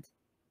hand?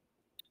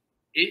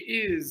 It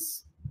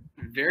is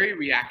very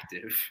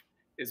reactive,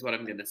 is what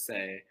I'm going to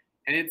say.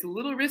 And it's a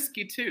little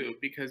risky, too,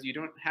 because you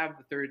don't have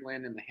the 3rd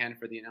land in the hand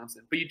for the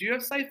announcement. But you do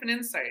have Siphon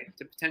Insight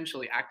to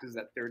potentially act as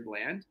that 3rd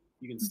land.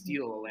 You can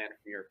steal a land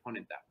from your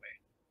opponent that way.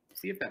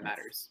 See if that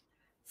matters.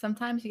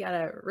 Sometimes you got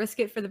to risk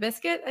it for the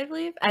biscuit, I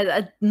believe.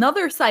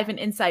 Another Siphon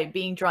Insight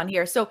being drawn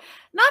here. So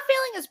not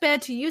feeling as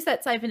bad to use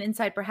that Siphon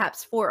Insight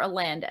perhaps for a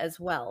land as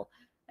well.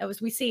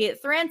 As we see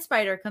Thran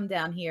Spider come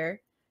down here.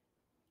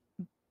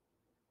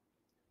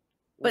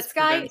 But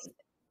Sky...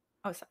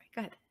 Oh, sorry.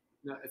 Go ahead.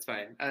 No, it's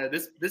fine.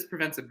 This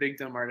prevents a big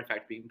dumb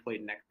artifact being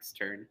played next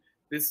turn.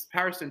 This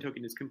Power Stone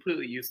token is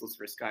completely useless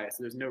for Sky,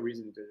 so there's no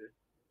reason to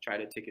try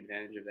to take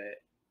advantage of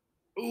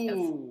it.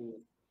 Ooh.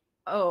 Yes.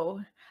 Oh,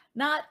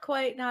 not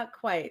quite, not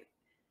quite.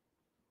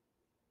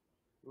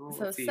 Well,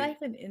 so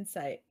Siphon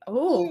Insight.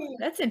 Oh,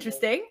 that's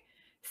interesting.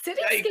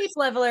 Cityscape Yikes.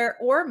 Leveler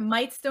or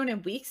Mightstone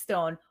and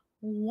Weakstone.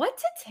 What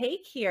to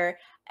take here?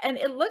 And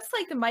it looks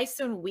like the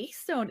Mightstone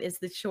Weakstone is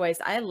the choice.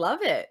 I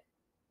love it.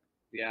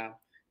 Yeah.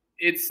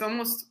 It's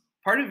almost,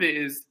 part of it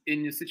is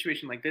in a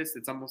situation like this,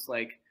 it's almost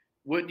like,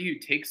 what do you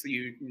take so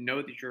you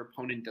know that your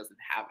opponent doesn't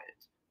have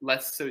it?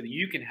 Less so that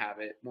you can have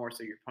it, more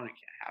so your opponent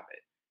can't have it.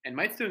 And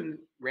Mightstone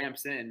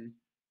ramps in.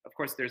 Of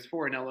course, there's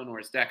 4 in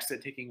Eleanor's deck, so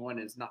taking 1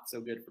 is not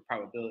so good for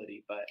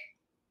probability, but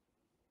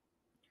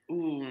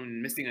ooh,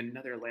 missing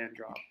another land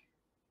drop.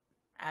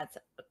 That's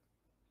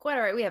quite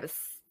all right. We have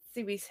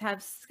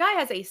Sky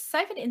has a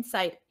Siphon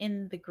Insight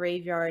in the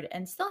graveyard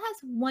and still has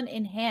 1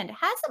 in hand.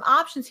 Has some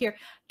options here.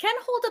 Can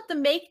hold up the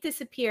Make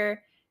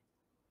Disappear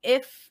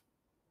if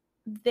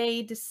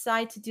they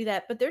decide to do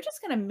that, but they're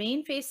just going to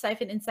main phase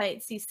Siphon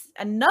Insight, see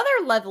another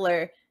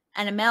Leveler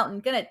and a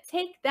Mountain. Gonna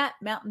take that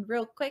Mountain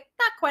real quick.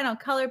 Not quite on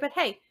color, but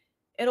hey,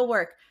 it'll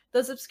work.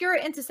 Those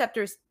Obscura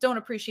Interceptors don't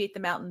appreciate the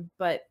Mountain,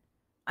 but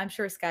I'm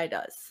sure Sky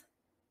does.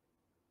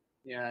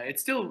 Yeah,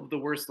 it's still the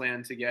worst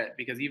land to get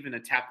because even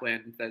a tap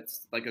land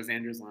that's like a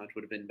Xander's Lounge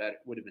would have been better,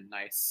 would have been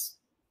nice.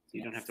 So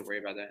you don't have to worry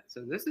about that.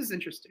 So this is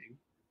interesting.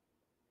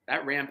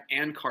 That ramp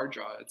and card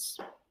draw, it's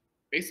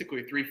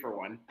basically 3 for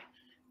 1.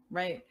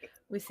 Right.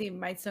 We see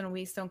Mightstone and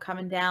Weakstone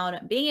coming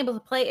down, being able to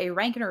play a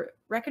Reckoner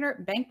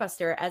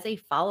Bankbuster as a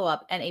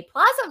follow-up and a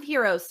Plaza of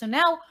Heroes. So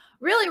now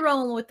really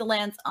rolling with the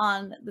lands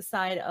on the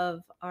side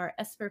of our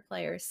Esper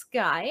player,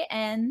 Sky.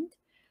 And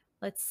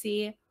let's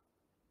see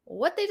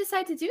what they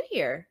decide to do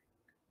here.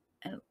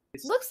 And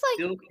it looks like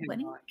still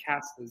cannot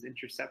cast those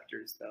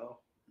Interceptors, though.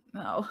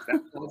 No.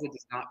 That Plaza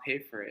does not pay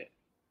for it.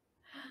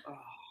 Oh,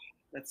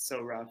 that's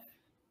so rough.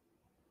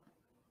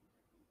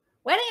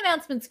 Wedding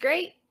Announcement's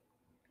great.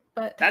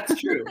 But that's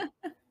true.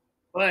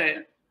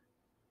 But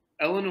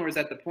Eleanor is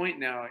at the point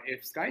now,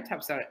 if Sky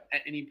taps out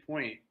at any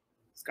point,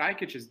 Sky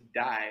could just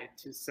die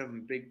to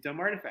some big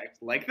dumb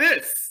artifact like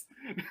this.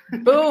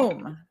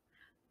 Boom.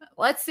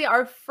 Let's see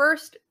our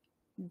first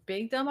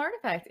big dumb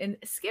artifact in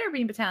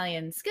Skitterbeam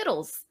Battalion,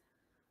 Skittles.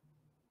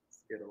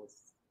 Skittles.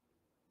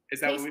 Is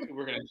that what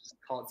we're going to just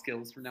call it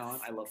Skittles from now on?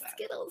 I love that.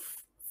 Skittles.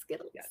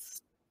 Skittles. Yes.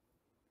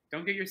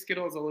 Don't get your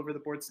Skittles all over the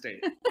board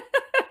state.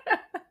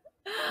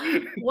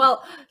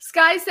 Well,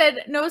 Sky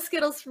said, no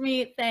Skittles for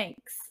me,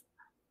 thanks.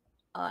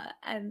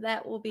 And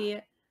that will be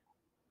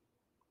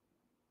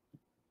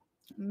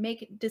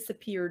Make It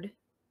Disappeared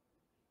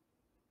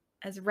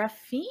as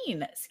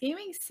Raffine,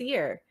 Scheming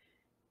Seer,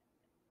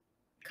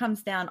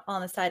 comes down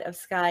on the side of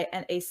Sky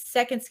and a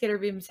second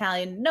Skitterbeam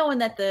Battalion, knowing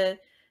that the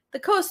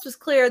coast was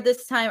clear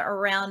this time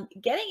around,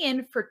 getting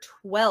in for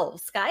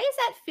 12. Sky is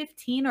at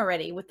 15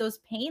 already with those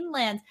pain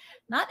lands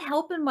not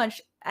helping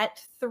much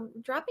at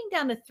dropping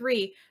down to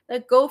 3.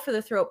 That Go for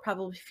the Throat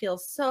probably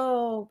feels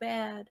so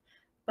bad,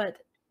 but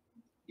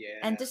yeah,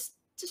 and just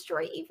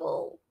destroy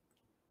evil.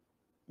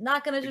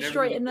 Not going to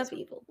destroy enough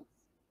evil.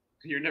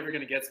 You're never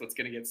going to guess what's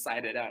going to get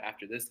sided out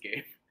after this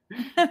game.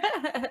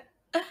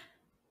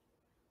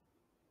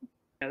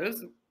 Yeah,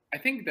 I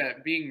think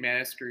that being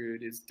mana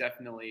screwed is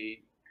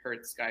definitely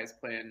hurt Sky's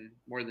plan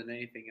more than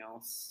anything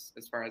else,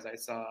 as far as I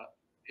saw.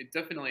 It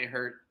definitely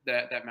hurt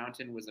that that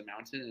mountain was a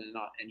mountain and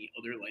not any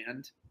other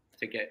land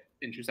to get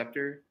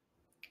Interceptor.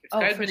 If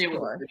Sky had for been able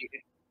sure. to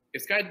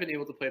if Sky had been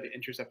able to play the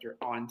Interceptor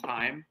on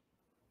time,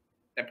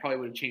 that probably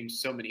would have changed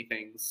so many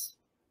things.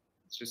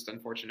 It's just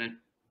unfortunate.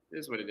 It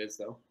is what it is,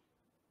 though.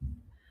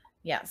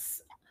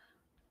 Yes.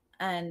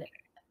 And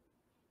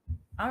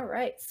all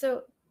right,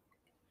 so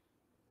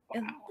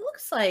it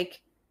looks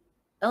like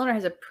Eleanor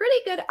has a pretty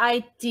good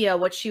idea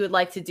what she would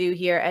like to do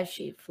here as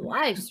she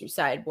flies through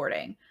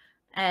sideboarding.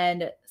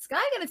 And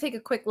Sky going to take a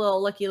quick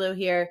little looky-loo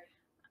here,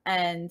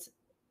 and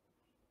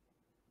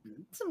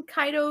some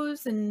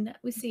Kaidos, and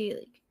we see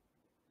like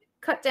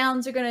cut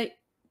downs are going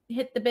to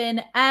hit the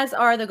bin, as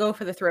are the go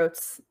for the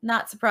throats.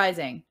 Not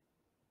surprising.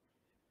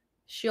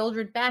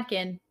 Shieldred back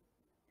in.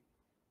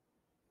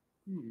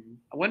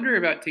 I wonder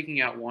about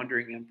taking out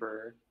Wandering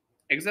Emperor.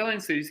 Exiling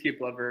Cityscape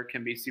Lover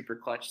can be super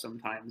clutch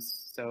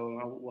sometimes,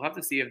 so we'll have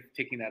to see if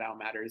taking that out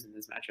matters in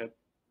this matchup.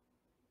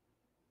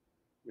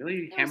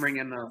 Really hammering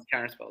in those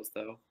counterspells,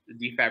 though. The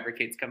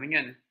Defabricate's coming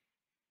in.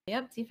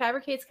 Yep,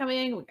 Defabricate's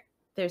coming in.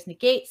 There's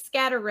Negate,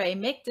 Scatter Ray,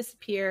 Make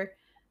Disappear.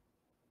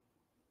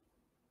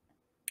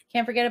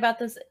 Can't forget about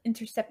those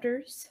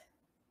Interceptors.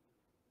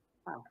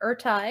 Wow.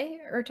 Urtai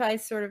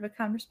is sort of a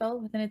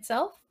counterspell within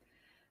itself.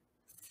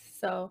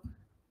 So,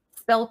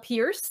 Spell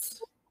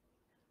Pierce.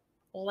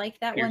 Like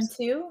that Pierce.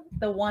 One too.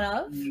 The one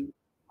of.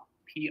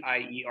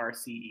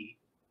 Pierce.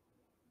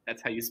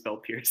 That's how you spell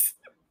Pierce.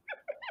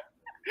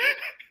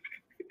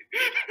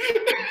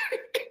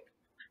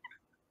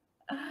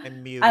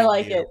 I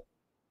like it.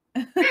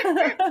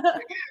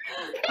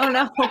 Oh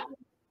no.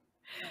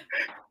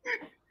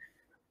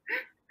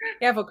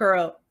 Careful,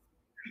 Kuro.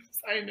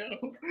 I know.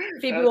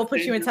 Phoebe will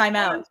put you in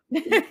timeout.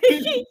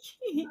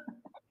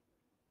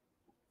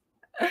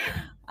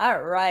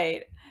 All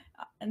right.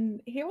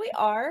 And here we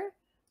are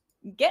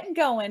getting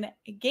going.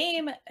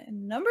 Game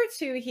number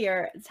 2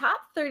 here. Top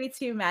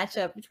 32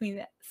 matchup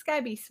between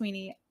Sky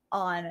Sweeney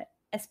on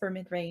Esper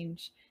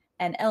Midrange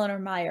and Eleanor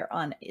Meyer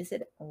on Is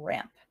It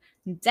Ramp.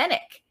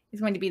 Denick is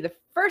going to be the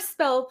first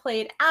spell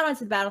played out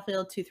onto the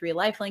battlefield, 2/3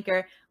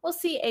 lifelinker. We'll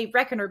see a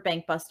Reckoner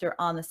Bankbuster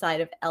on the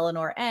side of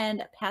Eleanor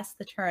and pass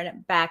the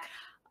turn back.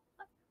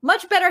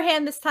 Much better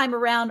hand this time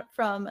around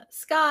from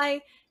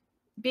Sky.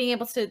 Being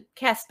able to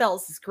cast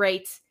spells is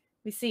great.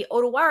 We see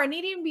Otawara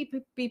needing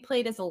to be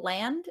played as a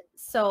land,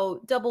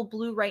 so double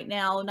blue right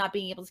now, not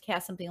being able to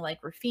cast something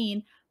like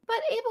Rafine, but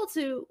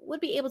would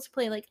be able to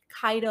play like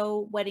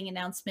Kaido, Wedding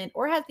Announcement,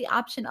 or have the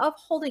option of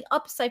holding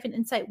up Siphon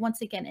Insight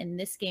once again in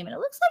this game. And it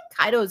looks like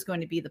Kaido is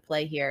going to be the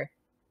play here.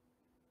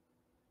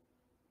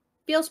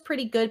 Feels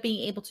pretty good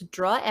being able to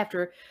draw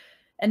after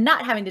and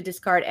not having to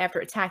discard after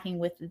attacking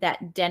with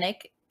that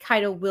Denick.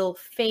 Kaido will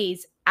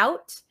phase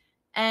out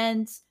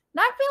and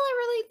not feeling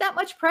really that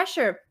much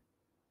pressure.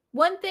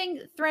 One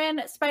thing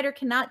Thran Spider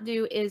cannot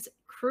do is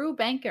crew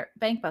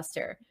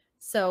Bankbuster.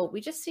 So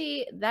we just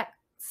see that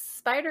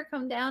Spider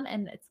come down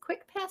and it's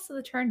quick pass of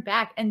the turn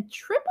back and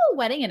triple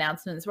Wedding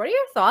Announcements. What are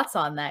your thoughts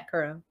on that,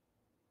 Kuro?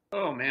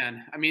 Oh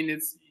man, I mean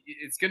it's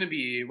going to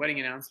be Wedding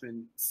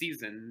Announcement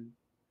season.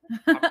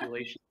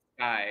 Population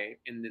Sky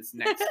in this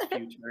next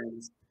few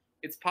turns.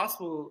 It's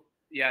possible,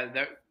 yeah,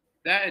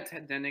 that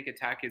Denick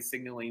attack is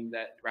signaling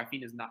that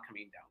Rafine is not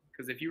coming down.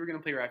 Because if you were going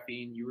to play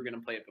Rafine, you were going to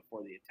play it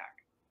before the attack.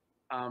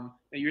 Now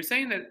you're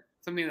saying that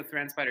something that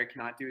Thran Spider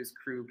cannot do is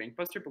crew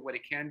Bankbuster, but what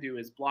it can do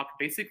is block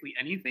basically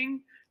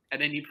anything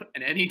at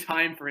any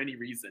time for any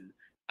reason.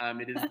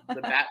 It is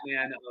the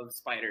Batman of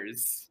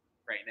spiders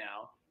right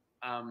now.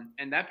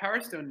 And that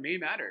Power Stone may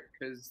matter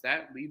because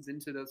that leads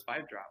into those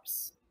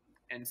 5-drops.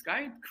 And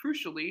Sky,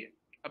 crucially,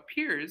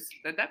 appears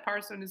that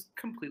Power Stone is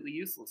completely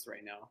useless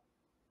right now.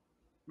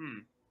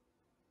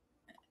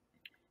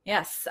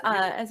 Yes,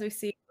 as we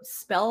see,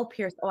 Spell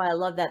Pierce. Oh, I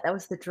love that. That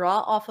was the draw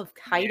off of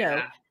Kaido.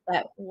 Yeah.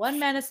 That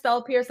 1-mana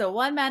Spell Pierce, a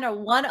 1-mana,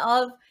 one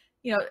of,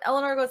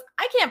 Eleanor goes,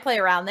 I can't play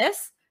around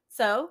this.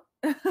 So,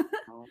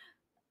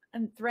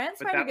 and Thran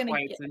Spider going to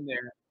get. That's why it's in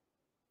there.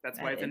 That's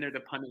why it's in there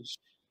to punish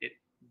it.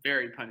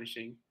 Very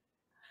punishing.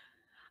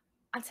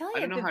 I'll tell you. I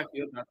don't know how I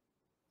feel about.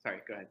 Sorry,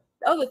 go ahead.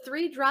 Oh, the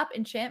 3-drop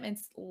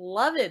enchantments.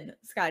 Loving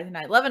Sky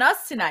tonight. Loving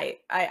us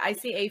tonight. I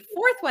see a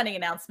 4th Wedding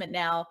Announcement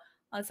now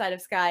on the side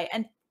of Sky.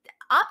 And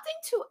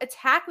opting to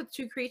attack with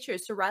 2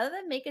 creatures. So rather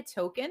than make a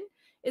token,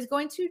 is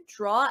going to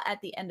draw at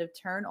the end of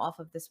turn off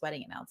of this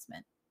Wedding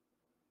Announcement.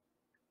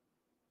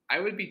 I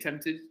would be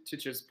tempted to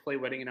just play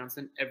Wedding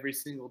Announcement every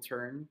single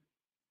turn,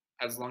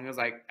 as long as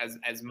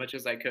as much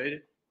as I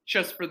could,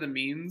 just for the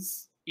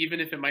means, even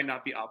if it might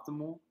not be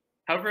optimal.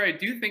 However, I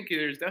do think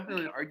there's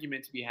definitely an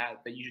argument to be had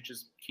that you should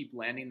just keep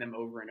landing them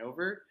over and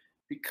over,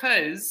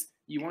 because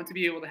you want to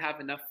be able to have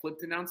enough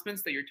flipped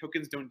announcements that your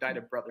tokens don't die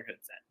to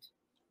Brotherhood's end.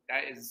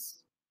 That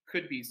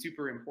could be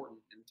super important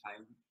in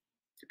time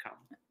to come.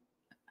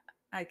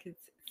 I could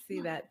see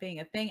that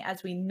being a thing.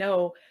 As we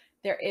know,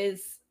 there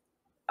is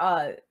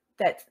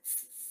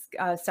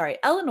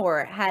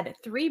Eleanor had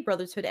 3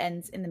 Brotherhood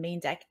ends in the main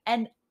deck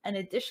and an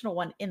additional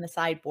one in the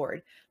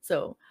sideboard.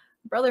 So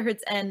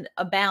Brotherhood's End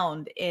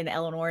abound in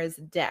Eleanor's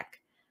deck.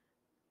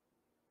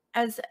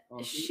 As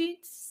she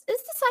is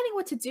deciding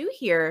what to do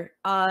here,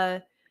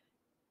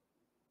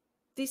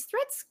 these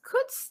threats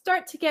could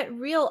start to get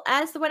real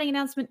as the wedding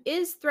announcement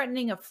is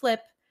threatening a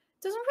flip.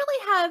 Doesn't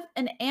really have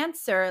an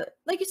answer.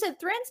 Like you said,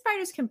 Thran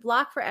Spiders can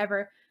block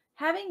forever.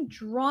 Having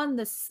drawn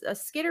this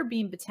Skitter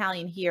Beam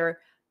Battalion here,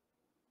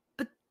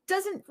 but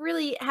doesn't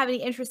really have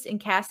any interest in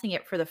casting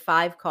it for the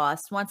 5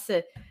 cost. Wants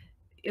to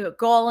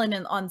go all in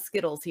on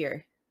Skittles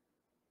here.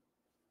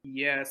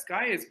 Yeah,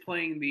 Sky is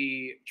playing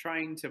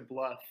trying to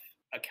bluff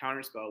a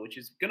counterspell, which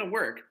is gonna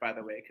work, by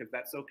the way, because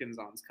that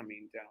Sokinzon's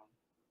coming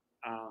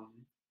down.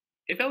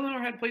 If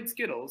Eleanor had played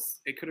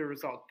Skittles, it could have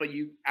resolved. But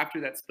after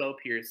that spell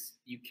pierce,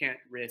 you can't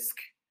risk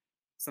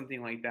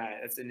something like that.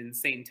 That's an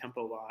insane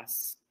tempo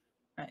loss.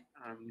 Right.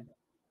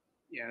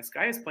 Yeah,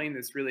 Sky is playing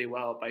this really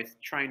well by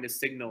trying to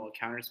signal a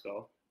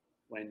counterspell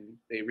when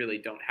they really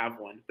don't have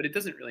one. But it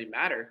doesn't really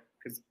matter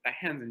because that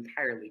hand's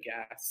entirely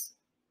gas.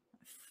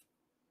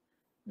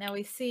 Now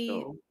we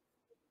see,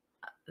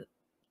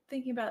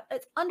 thinking about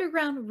it's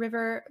Underground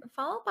River,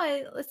 followed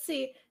by, let's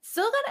see,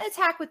 still going to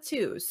attack with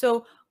 2.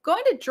 So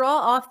going to draw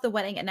off the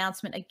wedding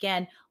announcement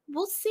again.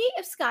 We'll see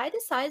if Sky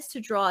decides to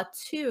draw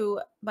 2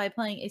 by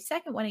playing a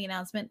second wedding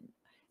announcement.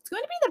 It's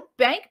going to be the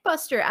Bank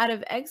Buster out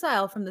of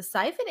exile from the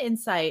Siphon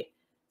Insight.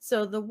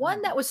 So the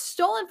one that was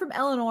stolen from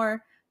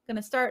Eleanor, going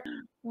to start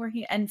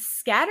working. And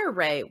Scatter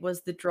Ray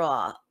was the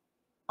draw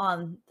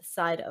on the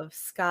side of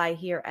Sky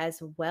here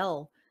as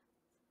well.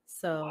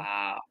 So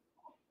wow.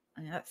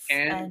 Yes.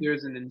 And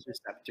there's an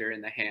interceptor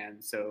in the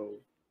hand, so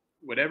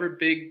whatever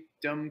big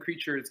dumb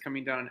creature is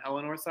coming down on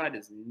Eleanor's side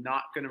is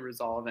not going to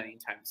resolve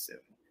anytime soon.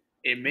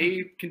 It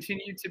may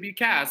continue to be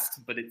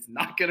cast, but it's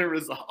not going to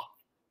resolve.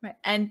 Right.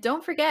 And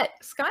don't forget,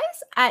 Sky's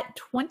at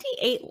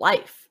 28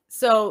 life.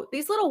 So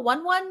these little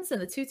 1/1s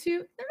and the 2/2, they're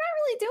not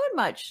really doing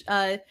much.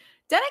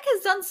 Denik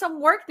has done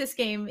some work this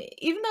game,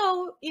 even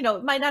though,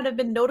 it might not have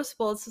been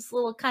noticeable. It's just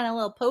little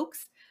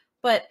pokes.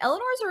 But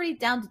Eleanor's already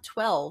down to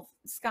 12.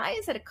 Sky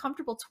is at a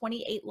comfortable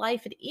 28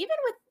 life. And even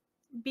with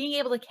being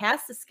able to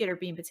cast the Skitter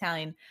Beam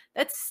Battalion,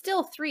 that's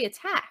still 3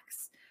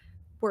 attacks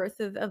worth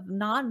of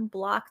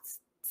non-blocked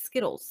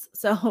Skittles.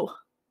 So,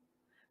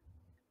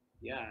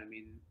 yeah, I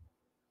mean,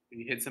 when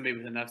you hit somebody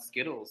with enough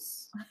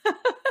Skittles,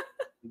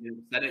 they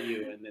set at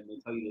you and then they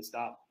tell you to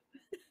stop.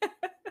 But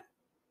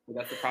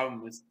that's the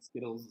problem with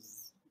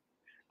Skittles.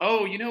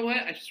 Oh, you know what?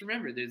 I just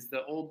remembered. There's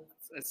the old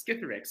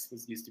Skitherix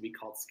used to be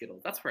called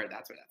Skittles. That's where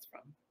that's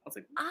from. I was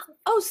like,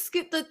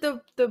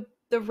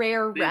 the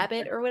rare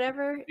rabbit or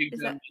whatever. Is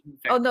that?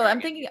 Oh no,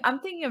 I'm thinking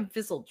of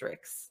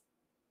Vizzledrix.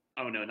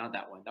 Oh no, not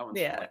that one. That one's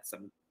from like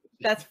some.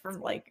 That's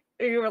from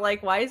you were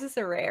like, why is this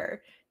a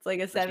rare? It's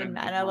like a 7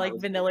 mana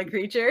vanilla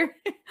creature.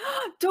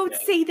 Don't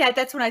say that.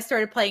 That's when I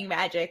started playing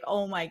Magic.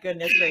 Oh my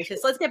goodness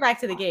gracious. Let's get back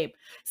to the game.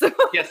 So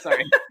yes,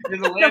 sorry.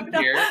 There's a land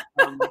here.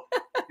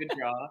 Good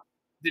draw.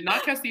 Did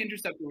not cast the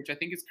Interceptor, which I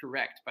think is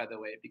correct, by the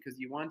way, because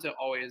you want to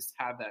always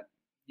have that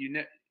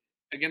unit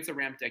against a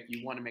ramp deck.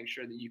 You want to make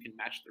sure that you can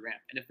match the ramp.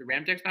 And if the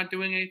ramp deck's not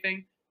doing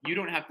anything, you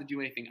don't have to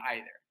do anything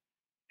either.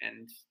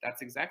 And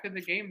that's exactly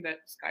the game that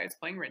Sky is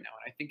playing right now.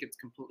 And I think it's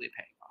completely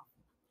paying off.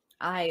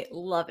 I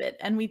love it.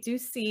 And we do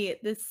see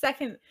the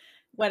second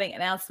wedding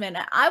announcement.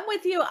 I'm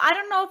with you. I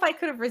don't know if I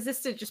could have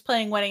resisted just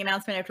playing wedding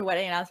announcement after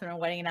wedding announcement or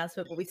wedding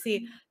announcement, but we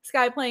see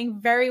Sky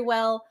playing very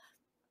well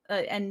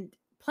and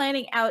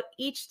planning out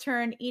each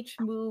turn, each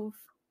move,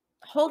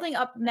 holding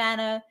up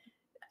mana.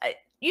 It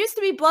used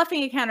to be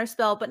bluffing a counter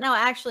spell, but now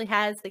actually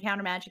has the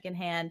counter magic in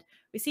hand.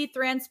 We see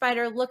Thran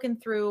Spider looking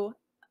through,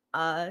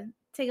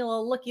 taking a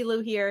little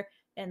looky-loo here,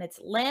 and it's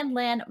land,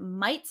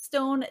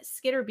 Mightstone,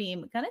 Skitter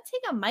Beam. Gonna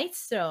take a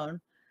Mightstone.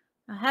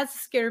 Has a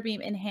Skitter Beam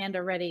in hand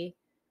already,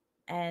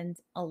 and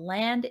a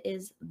land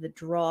is the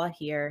draw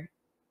here.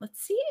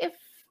 Let's see if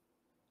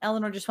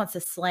Eleanor just wants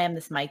to slam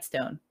this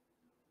Mightstone.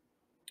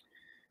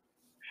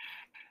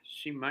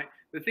 She might.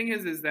 The thing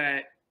is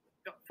that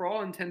for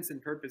all intents and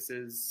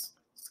purposes,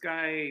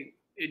 Sky,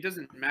 it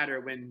doesn't matter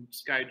when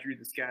Sky drew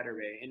the Scatter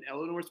Ray. In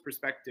Eleanor's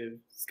perspective,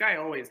 Sky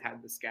always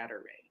had the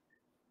Scatter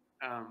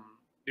Ray.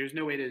 There's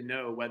no way to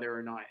know whether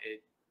or not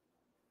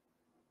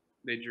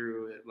they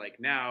drew it like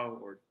now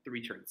or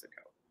 3 turns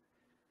ago.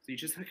 So you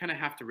just kind of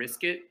have to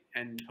risk it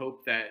and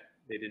hope that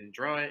they didn't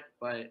draw it.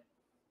 But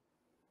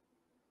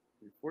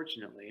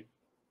unfortunately.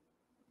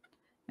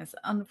 Yes,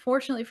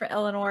 unfortunately for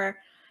Eleanor,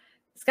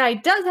 Sky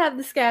does have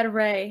the Scatter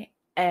Ray,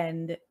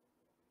 and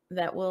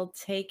that will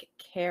take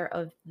care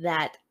of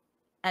that,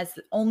 as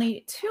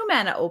only 2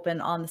 mana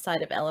open on the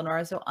side of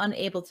Eleanor, so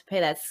unable to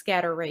pay that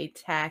Scatter Ray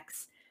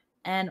tax,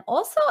 and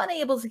also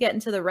unable to get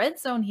into the red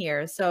zone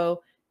here.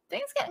 So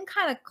things getting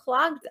kind of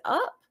clogged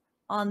up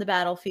on the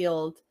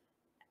battlefield.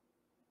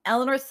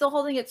 Eleanor's still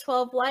holding at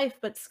 12 life,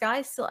 but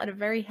Sky's still at a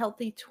very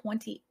healthy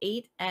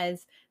 28,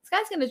 as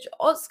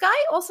Sky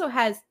also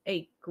has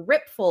a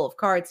grip full of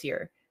cards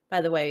here. By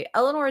the way,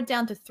 Eleanor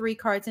down to 3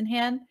 cards in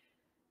hand.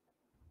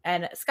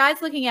 And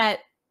Sky's looking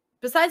at,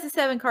 besides the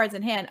 7 cards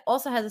in hand,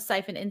 also has a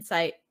Siphon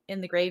Insight in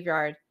the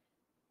graveyard.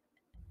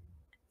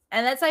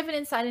 And that siphon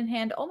inside in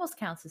hand almost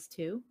counts as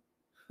 2.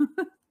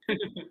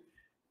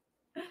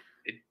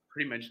 It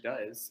pretty much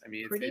does. I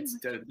mean, it's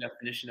the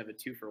definition of a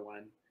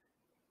 2-for-1.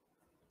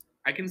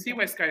 I can see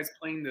why Sky is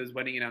playing those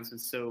wedding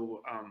announcements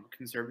so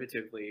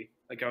conservatively.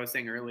 Like I was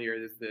saying earlier,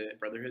 there's the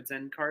Brotherhood's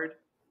End card.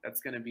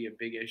 That's going to be a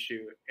big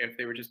issue. If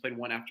they were just playing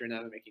one after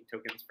another, making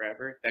tokens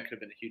forever, that could have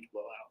been a huge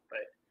blowout. But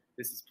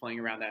this is playing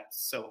around that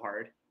so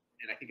hard,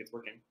 and I think it's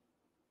working.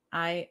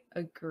 I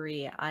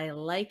agree. I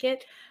like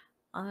it.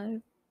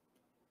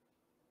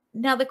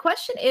 Now the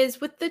question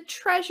is, with the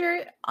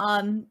treasure,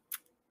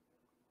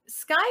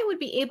 Sky would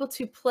be able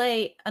to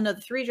play another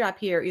 3-drop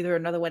here, either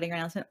another wedding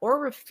announcement or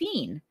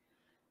Rafine,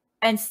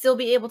 and still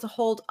be able to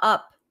hold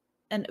up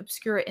an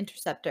Obscura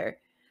Interceptor.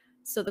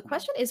 So the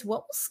question is,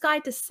 what will Sky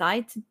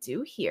decide to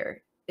do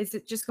here? Is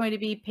it just going to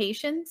be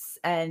patience,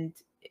 and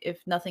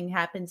if nothing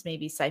happens,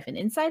 maybe siphon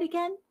inside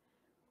again?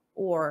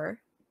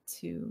 Or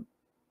to...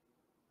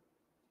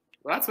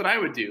 Well, that's what I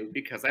would do,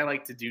 because I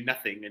like to do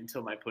nothing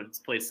until my opponents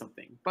play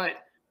something. But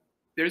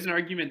there's an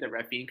argument that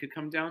Rafine could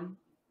come down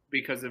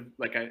because of,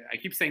 like, I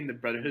keep saying the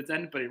Brotherhood's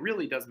End, but it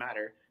really does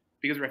matter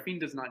because Rafine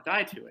does not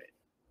die to it.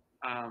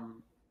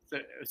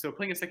 So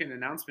playing a second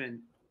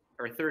announcement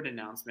or a third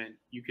announcement,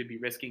 you could be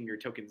risking your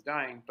tokens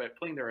dying, but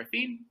playing the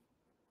Rafine,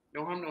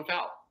 no harm, no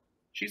foul.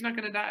 She's not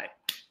going to die.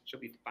 She'll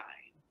be fine.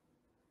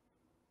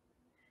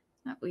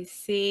 We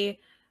see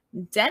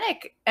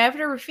Dennick,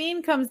 after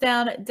Rafine comes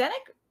down,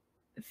 Dennick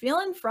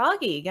feeling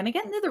froggy. Going to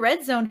get into the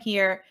red zone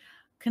here.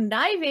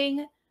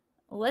 Conniving.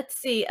 Let's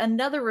see,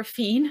 another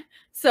Rafine.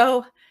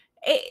 So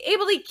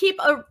able to keep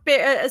a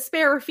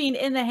spare Rafine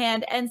in the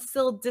hand and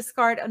still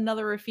discard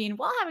another Rafine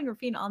while having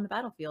Rafine on the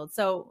battlefield.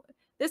 So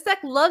this deck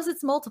loves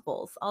its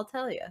multiples, I'll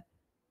tell you.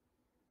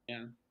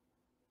 Yeah.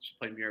 Should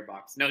play Mirror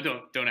Box. No,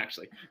 don't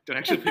actually. Don't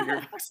actually play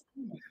Mirror Box.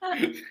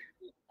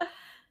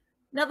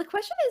 Now the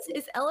question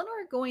is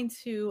Eleanor going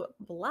to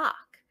block?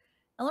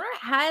 Eleanor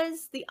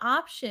has the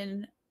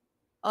option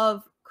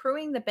of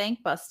crewing the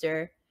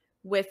Bankbuster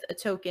with a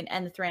token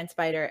and the Thran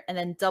Spider, and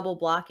then double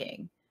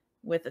blocking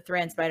with a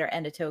Thran Spider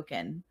and a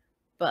token.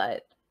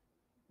 But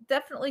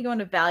definitely going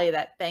to value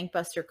that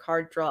Bankbuster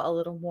card draw a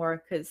little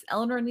more, because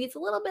Eleanor needs a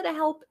little bit of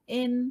help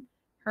in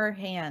her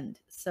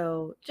hand.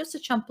 So just a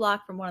chump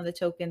block from one of the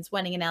tokens.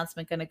 Wedding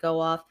announcement going to go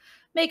off.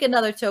 Make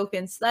another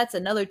token. So that's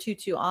another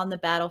 2/2 on the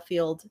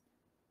battlefield.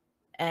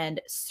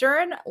 And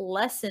Stern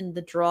lessened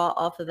the draw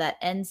off of that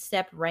end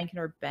step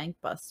Rankener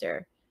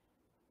Bankbuster.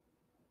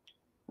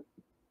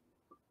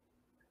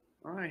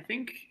 Well, I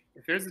think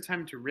if there's a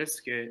time to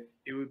risk it,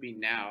 it would be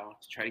now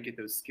to try to get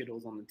those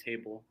Skittles on the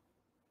table.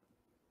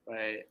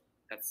 But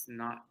that's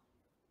not...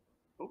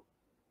 Oh.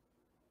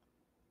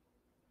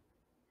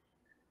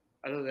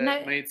 Although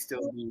that might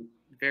still be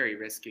very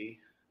risky.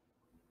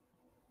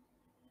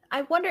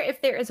 I wonder if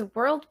there is a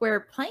world where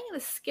playing the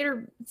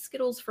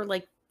Skittles for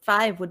like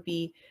 5 would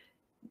be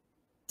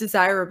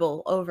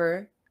desirable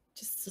over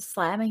just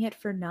slamming it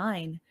for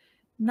 9.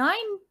 9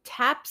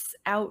 taps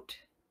out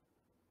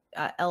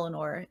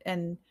Eleanor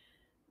and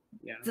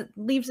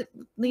leaves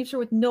her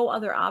with no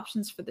other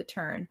options for the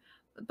turn.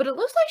 But it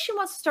looks like she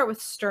wants to start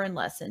with Stern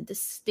Lesson.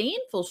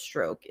 Disdainful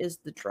Stroke is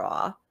the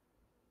draw.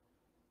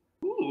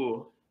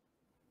 Ooh,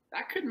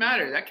 that could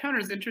matter. That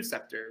counters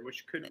Interceptor,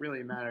 which could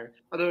really matter.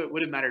 Although it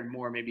would have mattered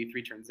more maybe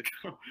 3 turns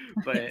ago.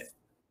 But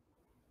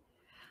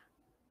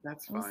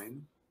that's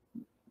fine.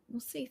 We'll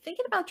see.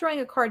 Thinking about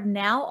drawing a card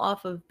now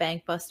off of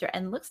Bankbuster,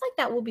 and looks like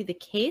that will be the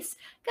case.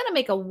 Gonna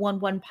make a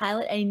 1/1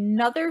 pilot.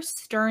 Another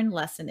Stern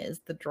Lesson is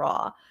the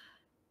draw.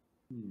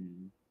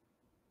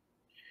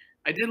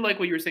 I did like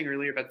what you were saying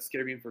earlier about the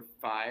Skitter Beam for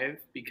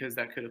 5, because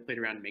that could have played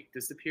around and make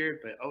disappear,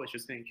 but it's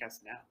just going to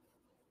cast now.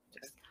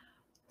 Just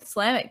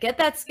slam it. Get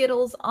that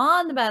Skittles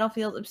on the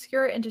battlefield.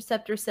 Obscura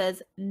Interceptor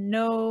says,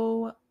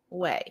 no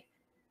way.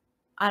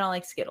 I don't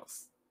like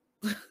Skittles.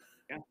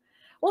 Yeah.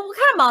 Well, what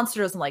kind of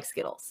monster doesn't like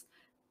Skittles?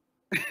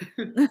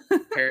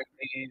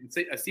 Apparently,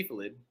 a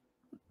cephalid,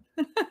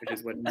 which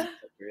is what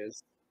Interceptor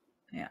is.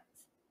 Yeah.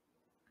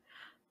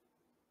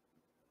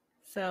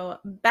 So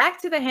back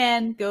to the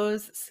hand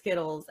goes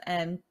Skittles,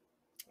 and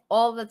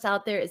all that's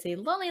out there is a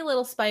lonely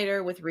little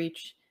spider with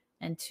reach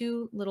and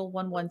 2 little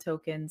 1/1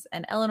 tokens.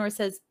 And Eleanor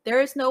says,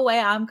 there is no way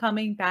I'm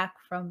coming back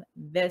from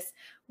this.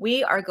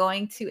 We are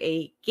going to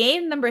a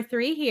game number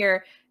 3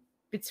 here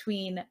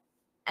between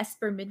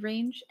Esper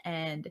Midrange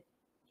and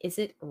Is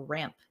It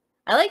Ramp.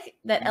 I like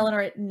that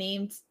Eleanor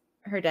named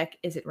her deck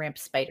Is It Ramp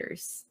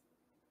Spiders.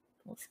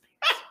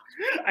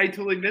 I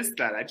totally missed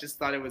that. I just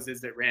thought it was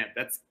Is It Ramp.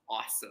 That's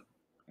awesome.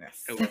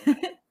 Yes.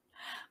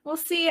 We'll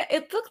see.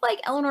 It looked like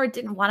Eleanor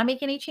didn't want to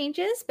make any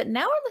changes, but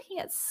now we're looking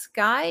at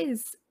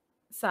Sky's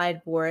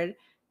sideboard,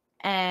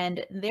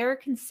 and they're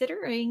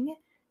considering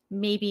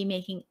maybe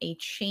making a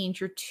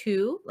change or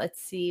 2.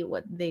 Let's see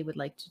what they would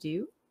like to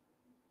do.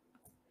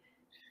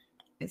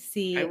 Let's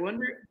see. I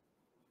wonder...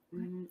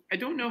 I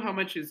don't know how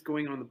much is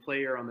going on the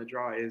play or on the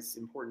draw is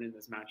important in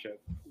this matchup.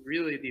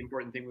 Really, the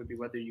important thing would be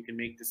whether you can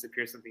make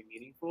disappear something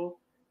meaningful.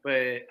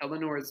 But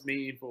Eleanor's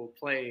meaningful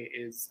play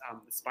is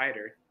the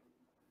spider.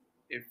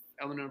 If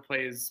Eleanor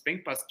plays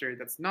Bankbuster,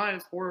 that's not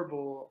as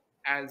horrible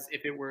as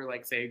if it were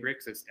like, say, a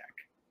Grixis deck.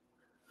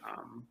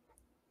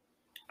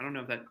 I don't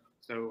know if that,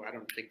 so I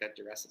don't think that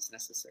duress is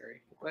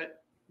necessary,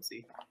 but we'll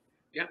see.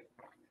 Yeah.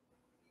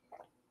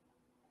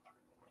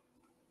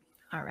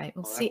 All right,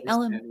 we'll Well, see.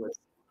 Ellen.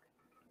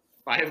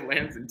 5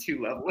 lands and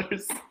 2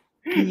 levelers.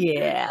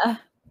 Yeah.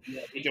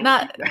 Yeah,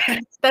 not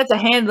that's a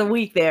hand of the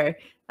week there.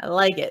 I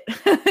like it.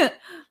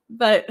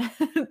 But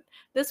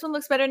this one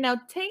looks better now.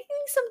 Taking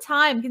some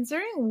time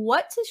considering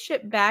what to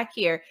ship back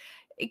here.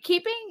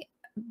 Keeping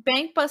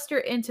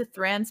Bankbuster into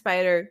Thran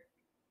Spider,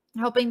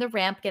 helping the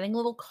ramp, getting a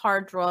little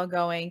card draw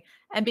going,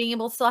 and being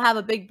able to still have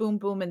a big boom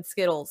boom and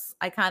Skittles.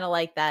 I kind of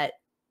like that.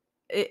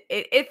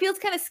 It feels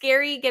kind of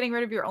scary getting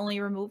rid of your only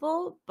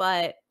removal,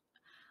 but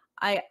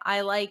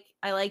I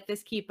like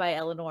this keep by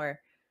Eleanor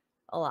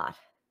a lot.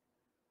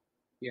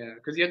 Yeah,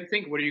 because you have to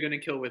think, what are you going to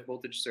kill with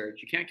Voltage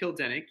Surge? You can't kill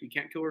Denick, you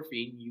can't kill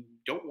Rafine, you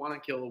don't want to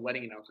kill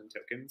Wedding Announcement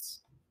tokens.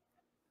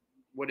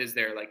 What is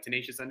there, like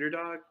Tenacious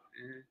Underdog?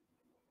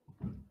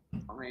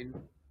 Fine.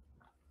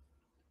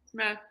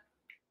 Meh.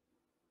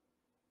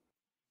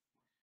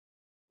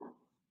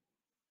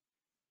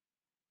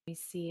 We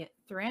see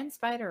Thran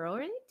Spider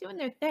already doing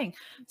their thing.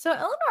 So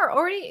Eleanor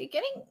already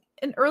getting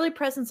an early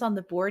presence on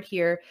the board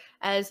here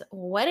as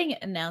Wedding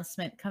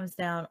Announcement comes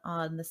down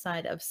on the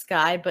side of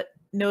Sky, but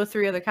no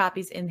 3 other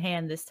copies in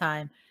hand this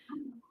time.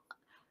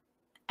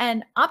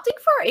 And opting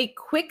for a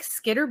quick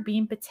Skitter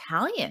Beam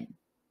Battalion.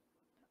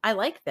 I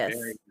like this.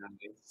 Very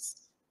nice.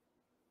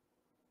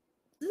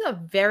 This is a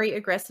very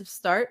aggressive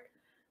start,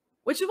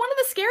 which is one of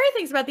the scary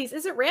things about these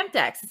isn't ramp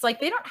decks. It's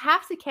like they don't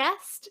have to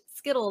cast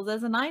Skittles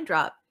as a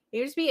 9-drop.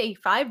 It just be a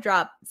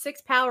 5-drop,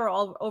 6 power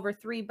all over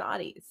 3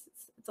 bodies.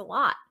 It's a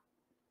lot.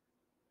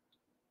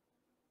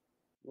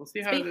 We'll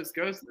see how this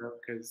goes though,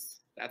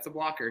 because that's a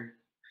blocker.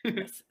 You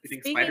think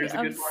Speaking Spider's a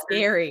of good blocker?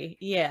 scary,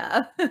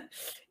 yeah.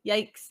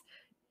 Yikes.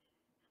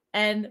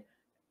 And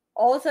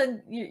all of a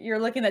sudden you're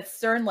looking at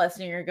Stern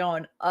Lesson and you're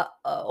going,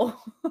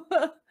 uh-oh.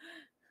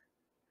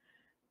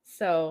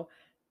 So,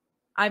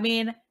 I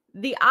mean,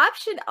 the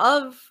option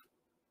of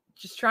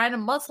just trying to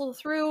muscle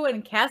through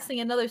and casting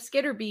another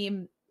Skitter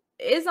Beam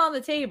is on the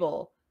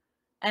table.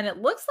 And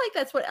it looks like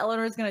that's what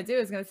Eleanor is going to do,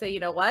 is going to say, you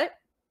know what?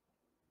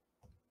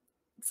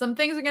 Some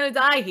things are going to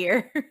die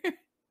here.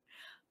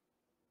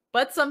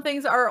 But some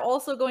things are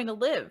also going to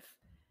live.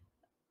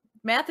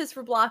 Math is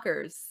for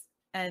blockers.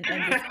 And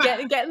just get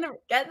in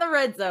the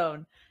red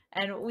zone.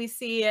 And we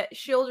see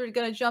Shieldred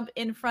going to jump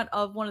in front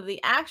of one of the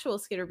actual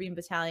Skitter Beam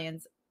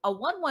battalions. A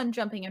 1/1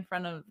 jumping in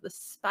front of the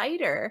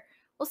Spider.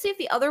 We'll see if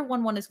the other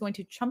 1/1 is going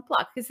to chump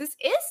block, because this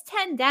is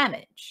 10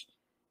 damage.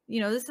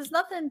 You know, this is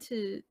nothing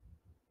to...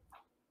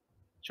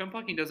 Chump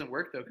blocking doesn't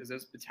work though, because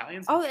those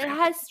battalions. Oh, it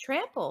has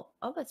trample.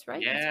 Oh, that's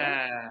right. Yeah. That's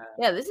right.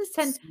 Yeah, this is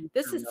 10.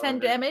 This is 10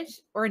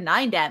 damage or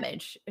 9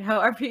 damage.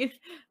 However you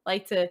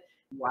like to.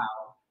 Wow.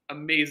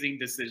 Amazing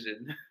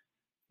decision.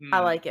 I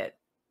like it.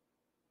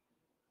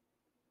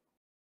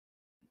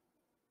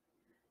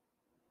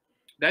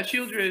 That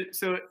Shieldred,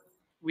 so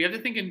we have to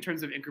think in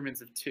terms of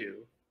increments of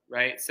 2,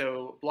 right?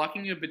 So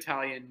blocking a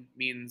battalion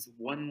means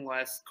 1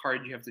 less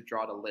card you have to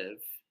draw to live.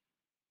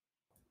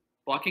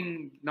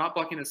 Not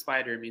blocking a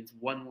Spider means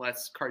 1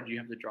 less card you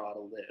have to draw to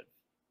live.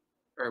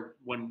 Or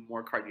 1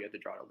 more card you have to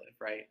draw to live,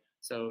 right?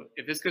 So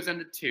if this goes down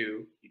to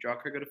 2, you draw a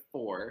card, go to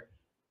 4.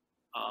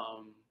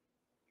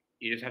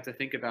 You just have to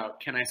think about,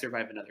 can I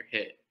survive another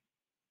hit?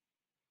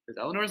 Because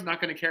Eleanor's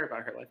not going to care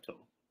about her life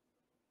total.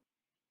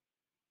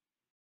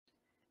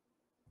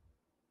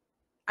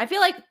 I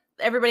feel like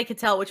everybody could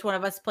tell which one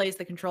of us plays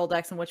the control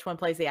decks and which one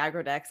plays the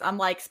aggro decks. I'm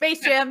like,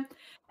 Space Jam,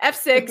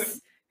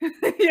 F6.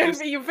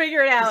 You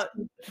figure it out.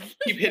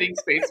 Keep hitting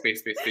space.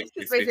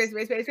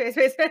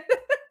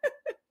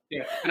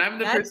 Yeah, and I'm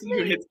the person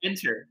who hits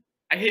enter.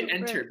 I hit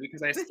enter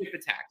because I skip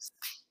attacks.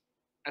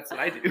 That's what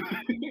I do.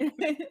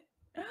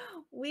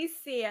 We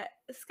see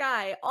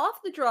Sky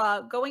off the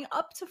draw going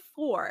up to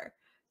 4.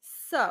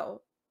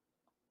 So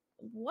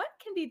what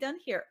can be done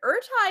here?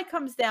 Urtai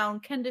comes down,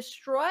 can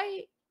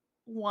destroy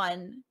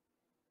 1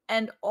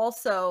 and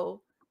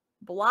also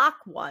block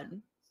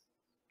 1.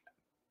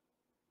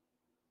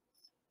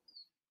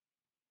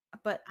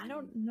 But I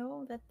don't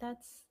know that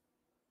that's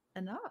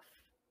enough.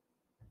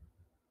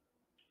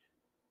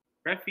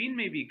 Rafine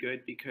may be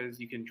good because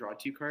you can draw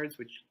 2 cards,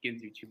 which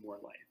gives you 2 more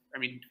life. I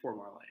mean, 4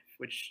 more life,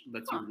 which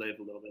lets you live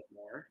a little bit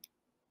more.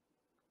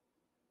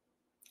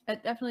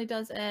 It definitely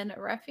does. And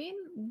Rafine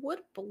would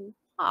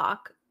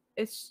block.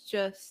 It's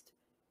just,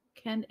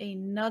 can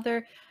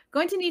another...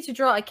 Going to need to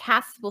draw a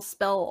castable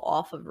spell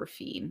off of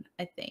Rafine,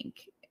 I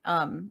think.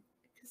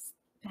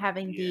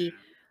 Having the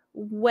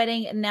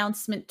Wedding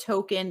Announcement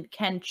token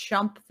can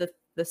chump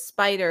the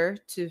Spider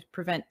to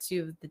prevent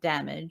 2 of the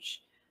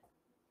damage.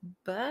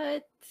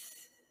 But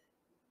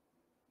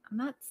I'm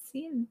not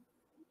seeing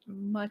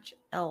much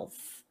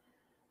else.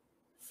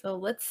 So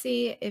let's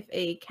see if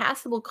a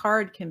castable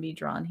card can be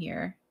drawn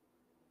here.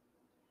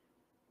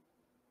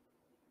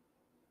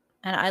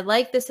 And I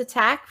like this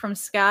attack from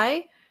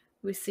Sky.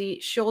 We see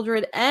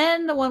Shieldred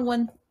and the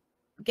 1/1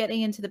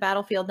 getting into the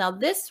battlefield. Now,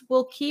 this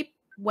will keep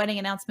wedding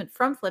announcement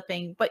from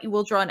flipping, but you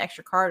will draw an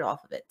extra card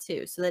off of it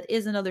too. So that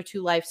is another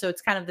 2 life. So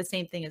it's kind of the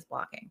same thing as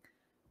blocking.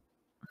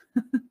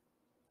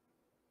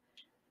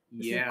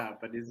 Yeah,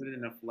 but is it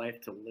enough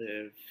life to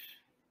live?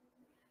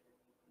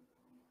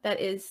 That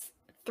is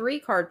 3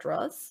 card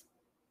draws.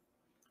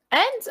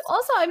 And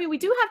also, I mean, we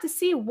do have to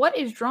see what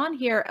is drawn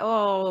here.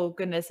 Oh,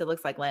 goodness, it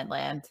looks like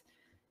land.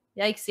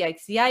 Yikes,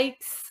 yikes,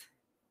 yikes.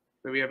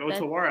 So we have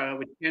Otawara,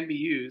 which can be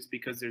used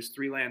because there's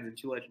 3 lands and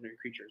 2 legendary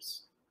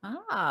creatures.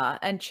 Ah,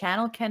 and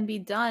channel can be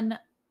done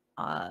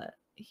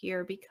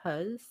here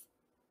because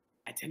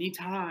at any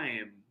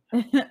time.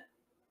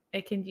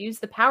 It can use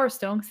the Power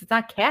Stone because it's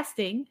not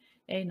casting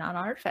a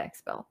non-artifact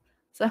spell.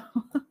 So,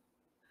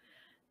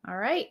 all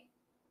right.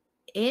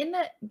 In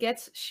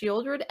gets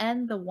Shieldred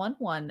and the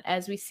 1/1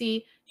 as we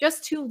see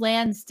just 2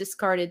 lands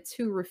discarded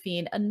to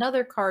Rafine,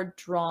 another card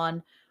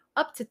drawn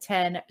up to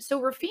 10. So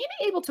Rafine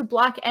able to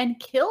block and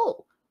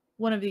kill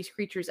one of these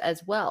creatures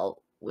as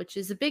well, which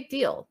is a big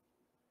deal.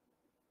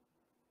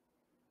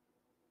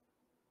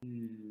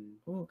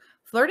 Ooh,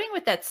 flirting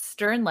with that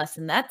stern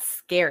lesson, that's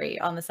scary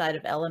on the side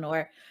of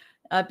Eleanor.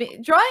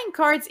 Drawing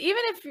cards,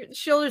 even if your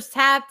shoulder's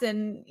tapped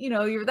and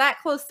you're that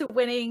close to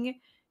winning,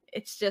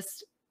 it's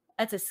just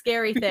that's a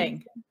scary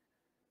thing.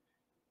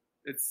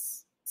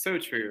 It's so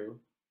true.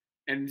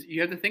 And you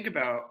have to think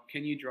about,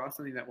 can you draw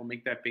something that will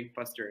make that Bink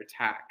Buster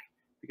attack?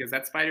 Because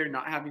that spider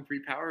not having 3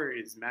 power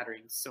is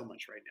mattering so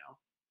much right now.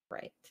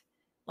 Right.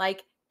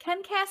 Like,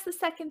 can cast the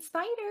second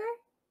spider,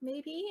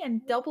 maybe,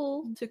 and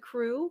double to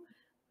crew,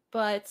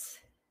 but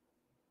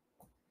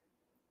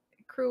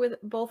crew with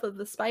both of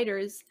the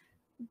spiders.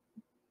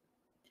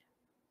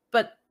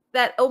 But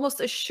that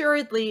almost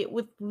assuredly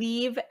would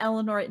leave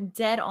Eleanor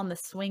dead on the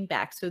swing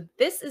back. So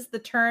this is the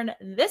turn.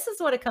 This is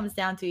what it comes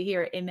down to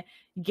here in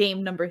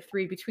game number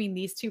 3 between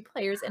these 2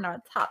 players in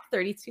our top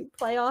 32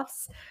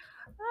 playoffs.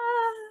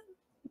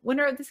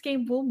 Winner of this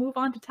game will move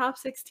on to top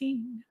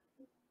 16.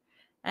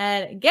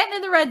 And getting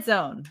in the red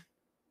zone.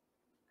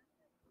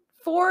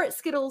 4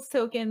 Skittles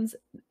tokens,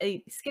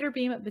 a Skitter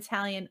Beam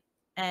Battalion,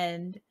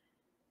 and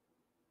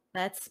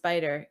that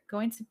spider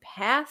going to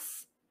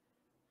pass.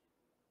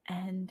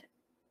 And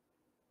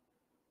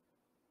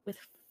with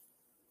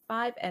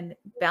 5 and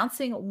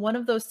bouncing one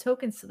of those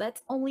tokens. So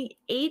that's only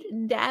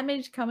 8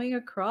 damage coming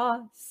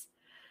across.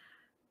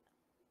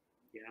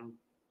 Yeah.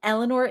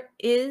 Eleanor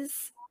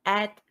is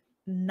at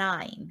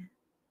 9.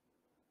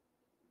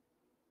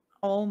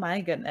 Oh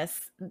my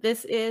goodness.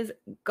 This is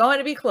going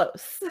to be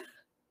close.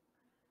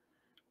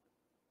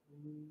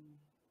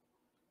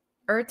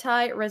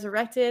 Urtai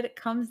resurrected,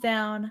 comes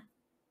down,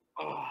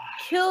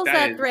 kills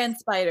that Thran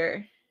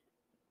spider.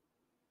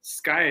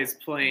 Sky is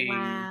playing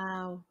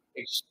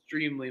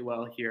extremely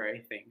well here, I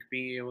think.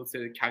 Being able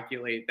to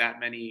calculate that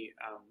many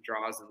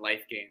draws and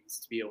life gains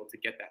to be able to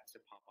get that to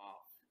pop off.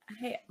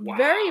 Hey,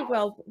 very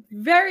well,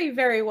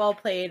 very well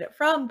played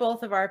from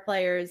both of our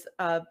players.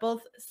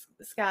 Both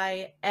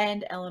Sky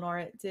and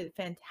Eleanor did a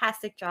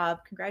fantastic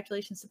job.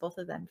 Congratulations to both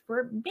of them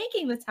for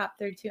making the top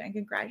 32, and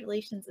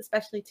congratulations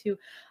especially to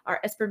our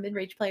Esper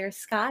mid-range player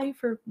Sky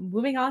for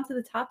moving on to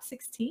the top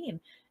 16.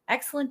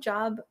 Excellent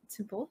job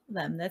to both of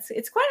them.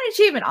 It's quite an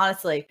achievement,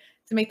 honestly,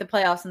 to make the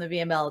playoffs in the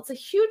VML. It's a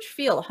huge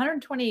field.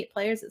 128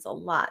 players is a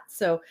lot.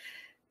 So,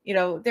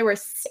 there were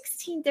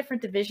 16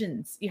 different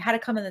divisions. You had to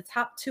come in the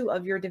top 2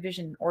 of your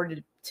division in order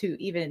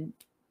to even,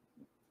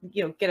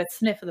 get a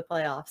sniff of the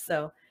playoffs.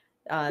 So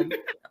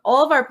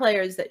all of our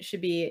players that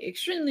should be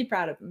extremely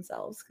proud of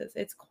themselves because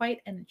it's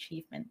quite an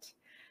achievement.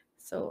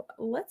 So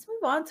let's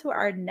move on to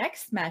our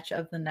next match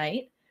of the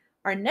night.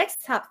 Our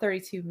next top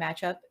 32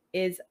 matchup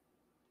is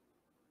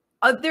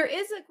there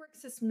is a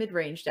Grixis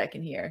mid-range deck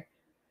in here.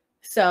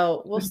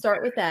 So we'll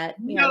start with that.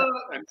 We have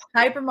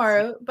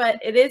Pipermaru,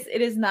 but it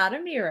is not a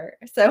mirror.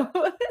 So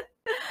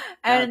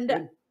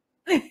and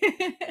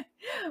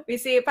we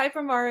see a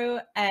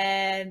Pipermaru,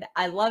 and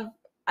I love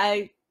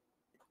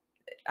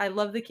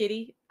the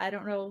kitty. I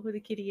don't know who the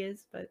kitty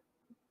is, but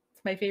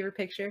it's my favorite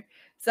picture.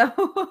 So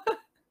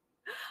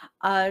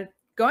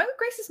going with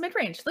Grixis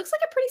midrange. Looks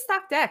like a pretty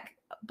stocked deck.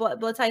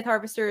 Blood Tithe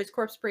Harvesters,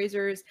 Corpse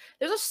Praisers.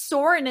 There's a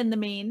Sorin in the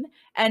main,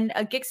 and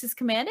a Grixis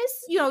Command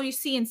is, you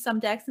see in some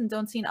decks and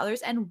don't see in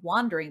others, and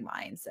Wandering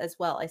Minds as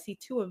well. I see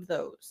 2 of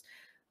those,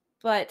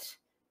 but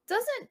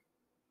doesn't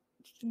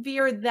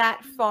veer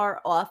that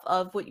far off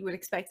of what you would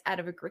expect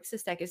out of a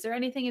Grixis deck. Is there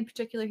anything in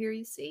particular here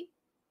you see?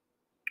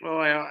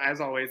 Well,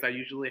 as always, I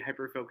usually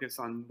hyper-focus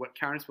on what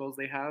counterspells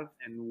they have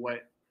and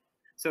what...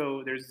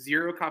 So there's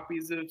 0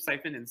 copies of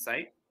Siphon in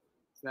sight,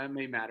 so that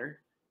may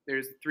matter.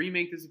 There's 3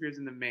 Make Disappears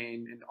in the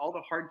main, and all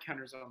the hard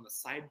counters on the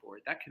sideboard.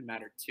 That can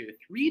matter too.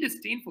 3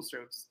 Disdainful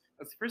Strokes.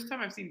 That's the first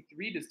time I've seen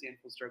 3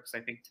 Disdainful Strokes, I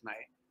think,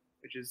 tonight,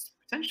 which is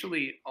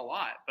potentially a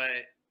lot, but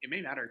it may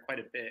matter quite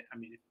a bit. I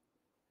mean,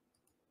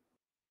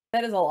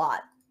 that is a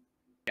lot.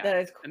 Yeah. That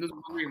is, and those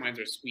Wandering Minds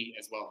are sweet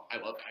as well. I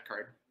love that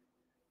card.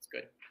 It's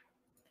good.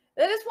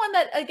 That is one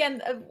that,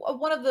 again,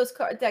 one of those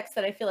decks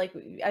that I feel like,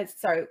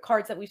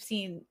 cards that we've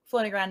seen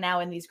floating around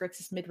now in these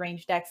Grixis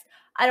mid-range decks.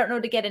 I don't know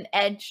to get an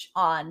edge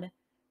on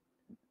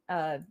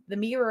the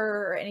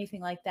mirror or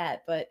anything like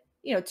that. But,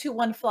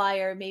 2/1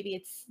 flyer, maybe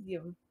it's,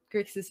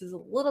 Grixis is a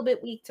little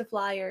bit weak to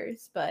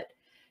flyers, but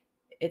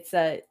it's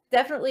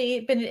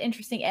definitely been an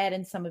interesting add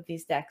in some of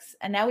these decks.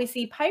 And now we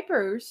see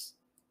Piper's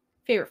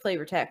favorite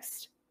flavor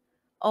text.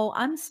 Oh,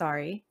 I'm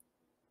sorry.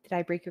 Did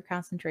I break your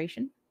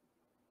concentration?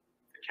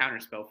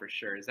 Counterspell for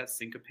sure. Is that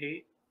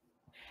Syncopate?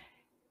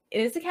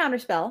 It is a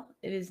counterspell.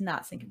 It is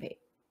not Syncopate.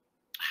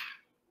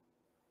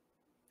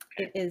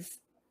 Okay. It is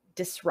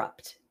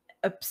Disrupt.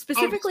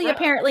 Specifically,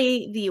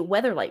 apparently, the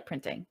Weatherlight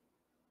printing.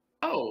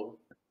 Oh,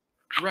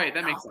 right.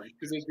 That makes sense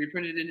because it was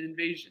reprinted in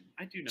Invasion.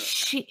 I do know.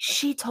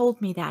 She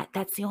told me that.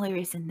 That's the only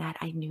reason that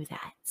I knew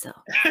that. So.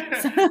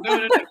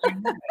 No.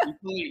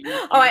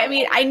 I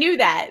mean, I knew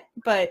that,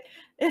 but.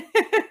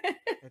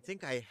 I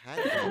think I had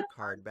that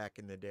card back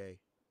in the day.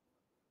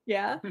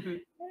 Yeah,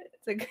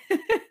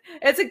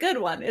 it's a good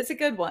one. It's a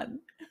good one.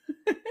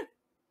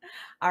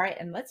 All right,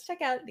 and let's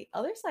check out the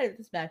other side of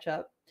this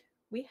matchup.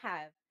 We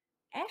have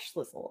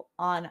Ashlizzle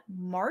on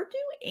Mardu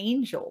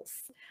Angels.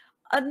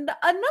 Another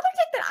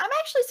deck that I'm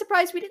actually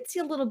surprised we didn't see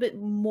a little bit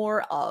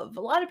more of.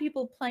 A lot of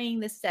people playing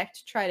this deck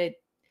to try to,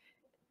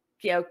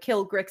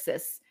 kill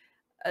Grixis.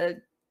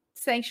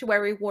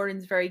 Sanctuary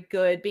Warden's very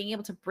good. Being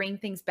able to bring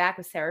things back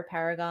with Sarah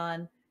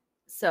Paragon.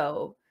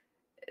 So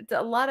it's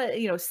a lot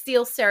of,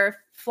 Steel Seraph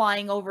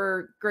flying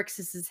over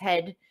Grixis's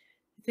head,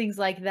 things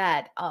like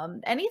that.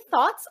 Any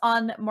thoughts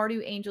on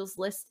Mardu Angel's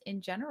list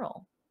in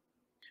general?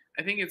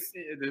 I think it's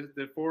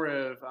the 4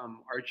 of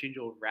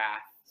Archangel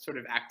Wrath sort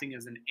of acting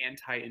as an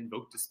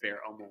anti-Invoke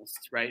Despair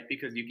almost, right?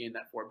 Because you gain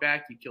that 4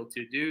 back, you kill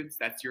 2 dudes,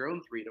 that's your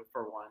own 3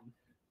 for 1.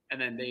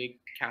 And then they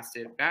cast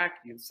it back,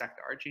 you sack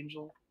the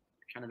Archangel,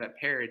 kind of that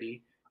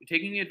parody. You're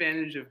taking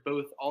advantage of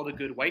both all the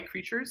good white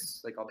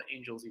creatures, like all the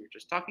angels you were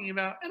just talking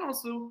about, and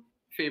also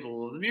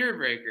Fable of the Mirror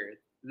Breaker,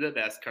 the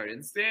best card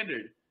in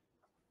Standard.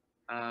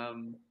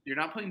 You're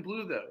not playing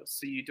blue though,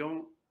 so you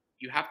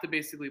have to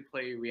basically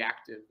play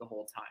reactive the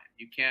whole time.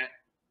 You can't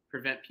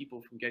prevent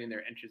people from getting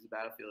their entries of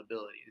battlefield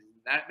abilities.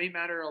 That may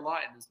matter a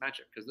lot in this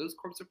matchup because those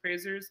Corpse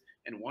Appraisers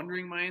and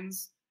Wandering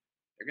Minds,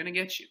 they're going to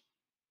get you.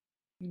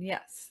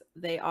 Yes,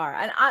 they are.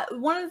 And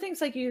one of the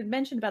things, like you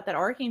mentioned about that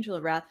Archangel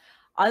of Wrath,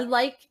 I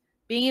like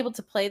being able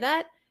to play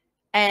that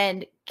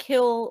and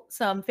kill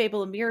some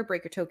Fable of Mirror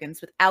Breaker tokens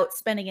without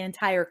spending an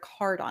entire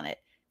card on it.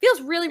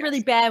 Feels really,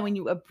 really bad when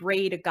you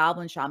abrade a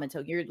Goblin Shaman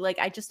token. You're like,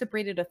 I just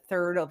abraded a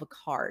third of a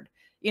card.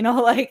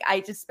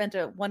 I just spent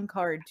 1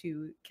 card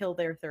to kill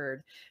their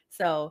third.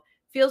 So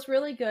feels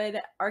really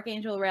good.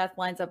 Archangel Wrath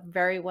lines up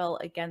very well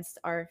against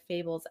our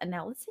Fables. And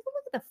now let's take a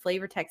look at the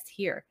flavor text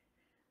here.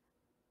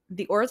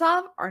 The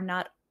Orzhov are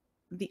not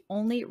the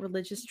only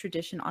religious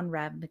tradition on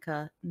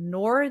Ravnica,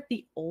 nor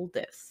the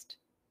oldest.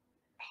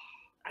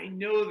 I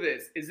know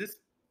this. Is this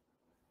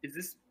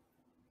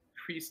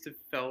Priest of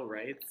Fell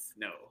Rites?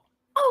 No.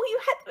 Oh, you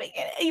had to make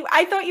it.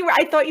 I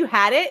thought you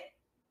had it.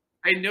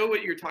 I know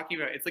what you're talking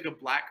about. It's like a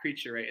black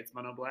creature, right? It's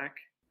mono black.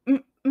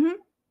 Mm-hmm.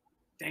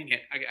 Dang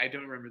it. I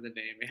don't remember the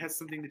name. It has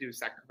something to do with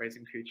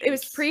sacrificing creatures. It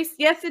was priest.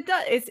 Yes, it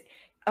does. It's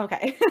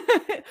okay.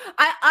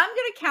 I'm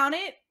gonna count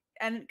it,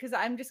 and because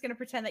I'm just gonna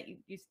pretend that you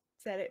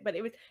said it, but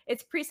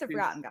it's Priest of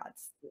Forgotten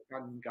Gods.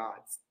 Forgotten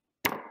Gods.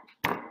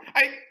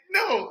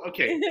 No.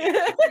 Okay.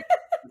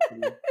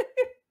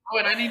 Oh,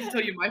 and I need to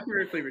tell you my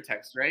favorite flavor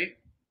text, right?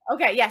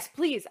 Okay. Yes,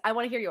 please. I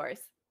want to hear yours.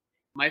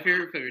 My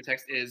favorite flavor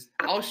text is,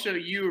 I'll show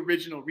you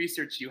original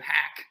research, you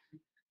hack.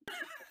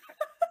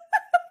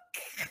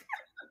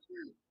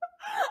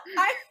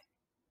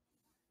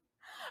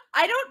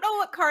 I don't know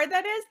what card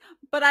that is,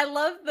 but I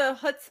love the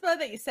chutzpah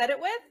that you said it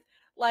with.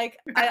 Like,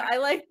 I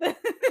like the...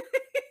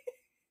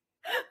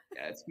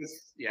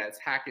 it's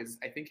hack is,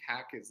 I think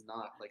hack is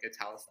not like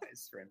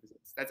italicized for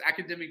emphasis. That's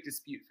academic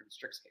dispute from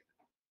Strixhaven.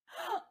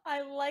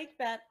 I like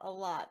that a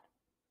lot.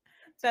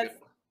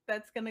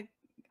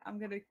 I'm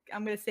gonna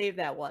save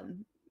that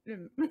one.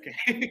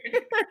 Okay.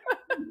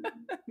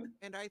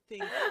 And I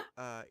think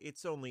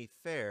it's only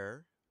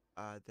fair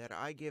that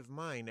I give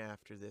mine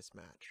after this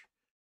match.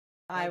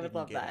 I would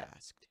love that.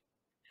 Asked.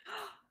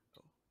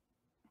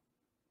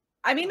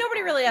 I mean,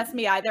 nobody really asked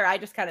me either. I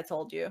just kind of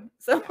told you.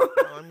 So well,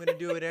 I'm going to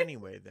do it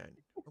anyway then.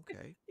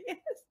 Okay. Yes.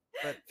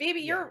 But Phoebe,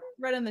 you're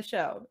running the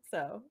show,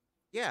 so.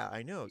 Yeah,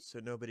 I know. So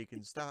nobody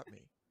can stop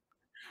me.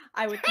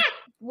 I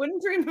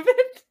wouldn't dream of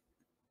it.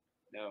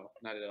 No,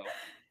 not at all.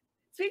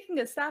 Speaking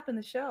of stopping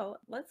the show,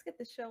 let's get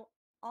the show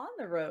on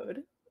the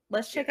road.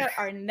 Let's check out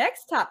our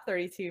next top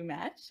 32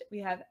 match. We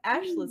have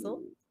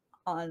Ashlizzle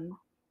on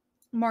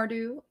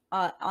Mardu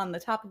on the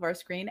top of our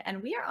screen,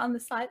 and we are on the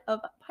side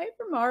of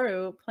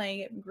Pipermaru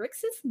playing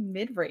Grixis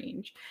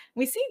Midrange.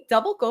 We see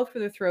double Go for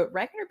the Throat,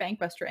 Reckoner,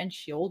 Bankbuster, and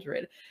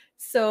Shieldred.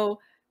 So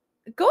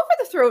Go for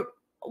the Throat,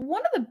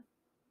 one of the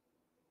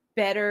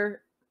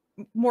better,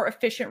 more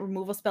efficient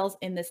removal spells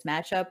in this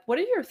matchup. What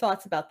are your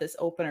thoughts about this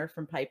opener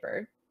from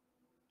Piper?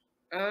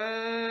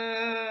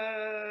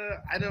 I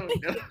don't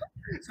know.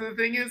 So the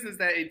thing is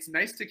that it's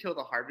nice to kill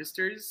the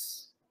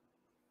harvesters,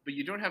 but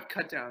you don't have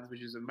cut downs,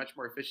 which is a much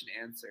more efficient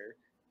answer.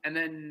 And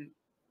then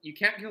you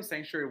can't kill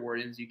Sanctuary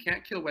Wardens. You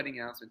can't kill Wedding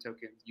Announcement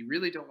tokens. You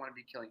really don't want to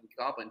be killing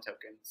Goblin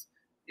tokens.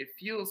 It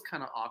feels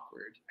kind of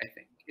awkward, I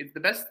think. The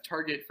best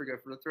target for Go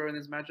for the Throw in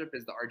this matchup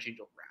is the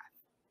Archangel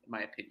Wrath, in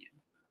my opinion.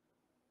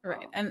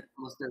 Right. And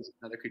unless there's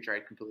another creature I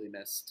completely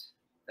missed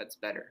that's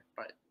better.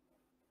 But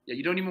yeah,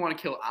 you don't even want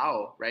to kill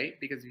Owl, right?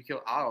 Because if you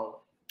kill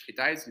Owl, it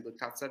dies, you look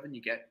top 7,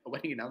 you get a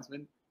Wedding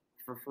Announcement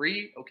for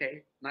free.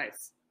 Okay,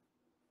 nice.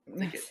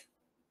 Take it.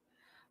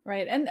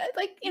 Right. And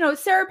like,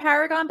 Sarah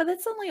Paragon, but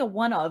that's only a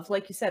one of,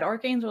 like you said,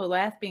 Archangel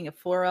Wrath being a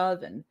 4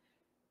 of, and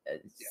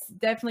it's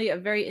definitely a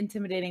very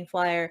intimidating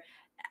flyer.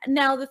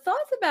 Now, the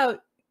thoughts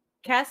about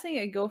casting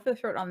a Go for the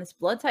Throat on this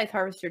Blood Tithe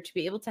Harvester to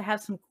be able to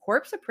have some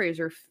Corpse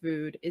Appraiser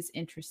food is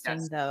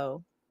interesting,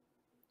 though.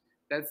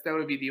 That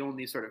would be the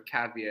only sort of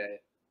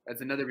caveat.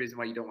 That's another reason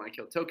why you don't want to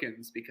kill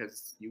tokens,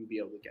 because you would be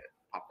able to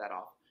pop that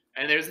off.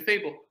 And there's a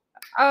Fable.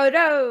 Oh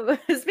no!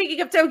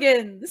 Speaking of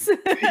tokens,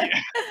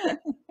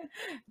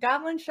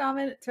 Goblin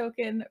Shaman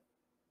token.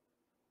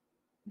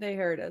 They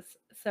heard us.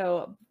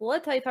 So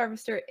Blood Tithe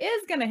Harvester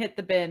is gonna hit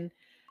the bin.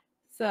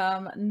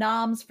 Some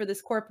noms for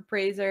this Corp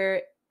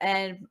Appraiser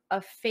and a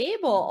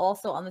Fable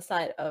also on the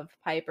side of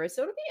Piper.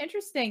 So it'll be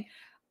interesting.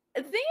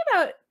 The thing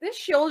about this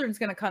Shieldred's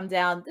going to come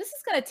down. This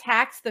is going to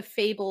tax the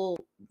Fable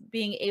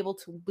being able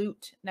to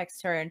loot next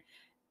turn.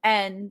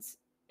 And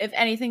if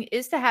anything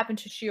is to happen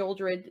to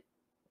Shieldred,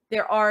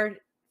 there are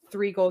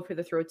 3 gold for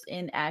the throats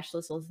in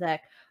Ashlizzle's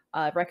deck.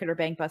 Record or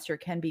Bankbuster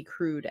can be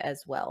crewed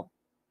as well.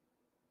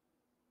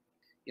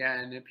 Yeah,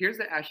 and it appears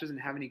that Ash doesn't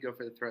have any Go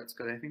for the Throats,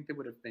 because I think they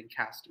would have been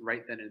cast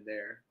right then and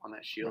there on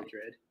that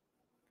Shieldred.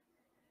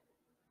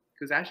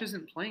 Because Ash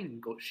isn't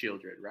playing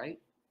Shieldred, right?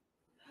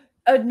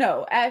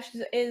 No, Ash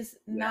is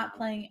not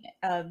playing.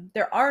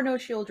 There are no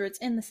Shieldreds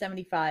in the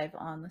 75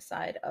 on the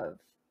side of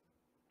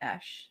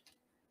Ash.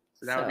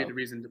 So that would be the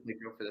reason to play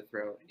Go for the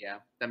Throat. Yeah,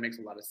 that makes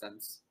a lot of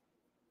sense.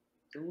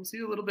 So we'll see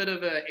a little bit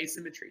of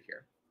asymmetry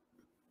here.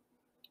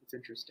 It's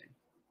interesting.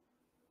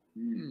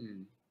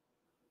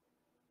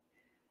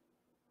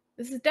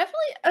 This is definitely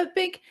a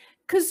big,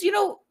 because,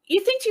 you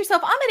think to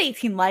yourself, I'm at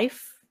 18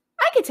 life.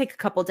 I could take a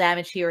couple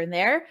damage here and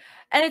there.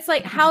 And it's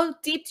like, how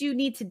deep do you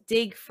need to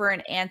dig for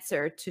an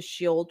answer to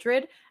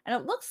Shieldred? And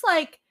it looks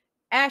like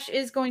Ash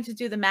is going to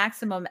do the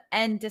maximum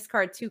and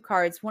discard 2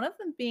 cards, one of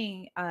them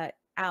being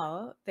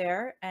out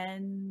there.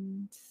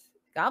 And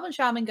Goblin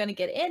Shaman going to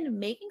get in,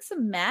 making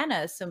some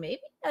mana. So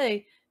maybe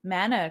a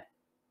mana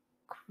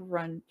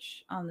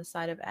crunch on the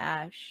side of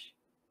Ash.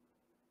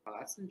 Oh,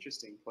 that's an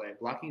interesting play.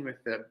 Blocking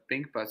with the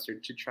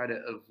Bankbuster to try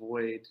to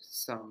avoid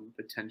some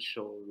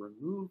potential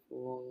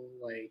removal,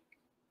 like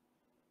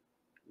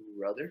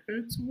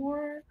Brotherhood's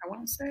War, I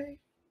want to say,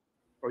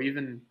 or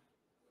even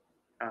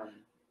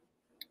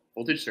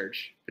Voltage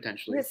Surge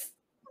potentially. Yes,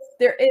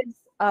 there is.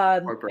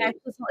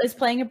 Ashlizzle is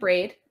playing a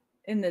Braid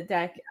in the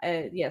deck.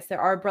 Yes,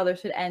 there are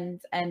Brotherhood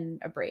ends and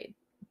a Braid,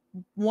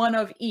 one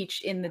of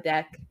each in the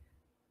deck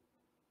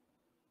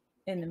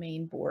in the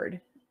main board.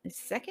 The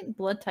second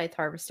Blood Tithe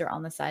Harvester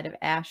on the side of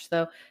Ash,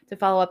 though, to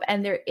follow up.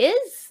 And there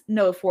is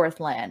no 4th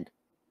land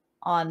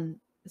on,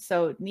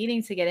 so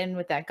needing to get in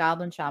with that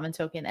Goblin Shaman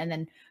token and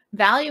then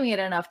valuing it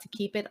enough to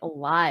keep it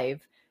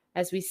alive,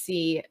 as we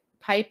see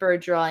Piper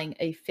drawing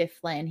a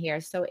 5th land here.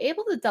 So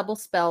able to double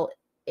spell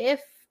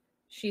if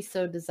she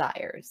so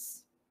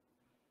desires.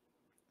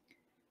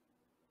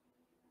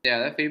 Yeah,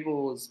 that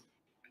Fable is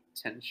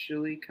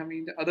potentially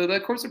coming to, although the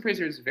Corpse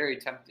Appraiser is very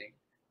tempting.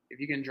 If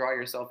you can draw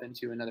yourself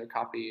into another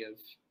copy of,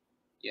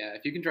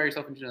 if you can draw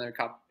yourself into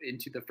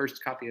into the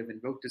first copy of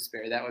Invoke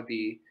Despair, that would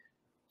be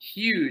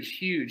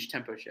huge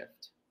tempo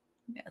shift.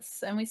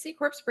 Yes, and we see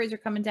Corpse Appraiser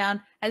coming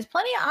down. Has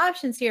plenty of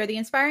options here. The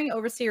Inspiring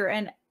Overseer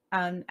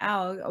and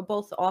Owl,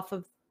 both off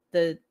of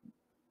the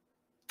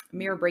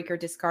Mirror Breaker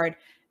discard.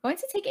 Going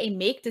to take a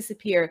Make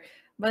Disappear,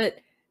 but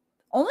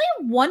only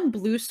 1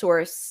 blue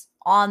source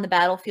on the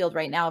battlefield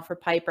right now for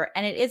Piper,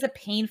 and it is a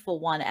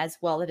painful one as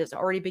well that has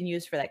already been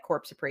used for that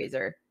Corpse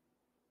Appraiser.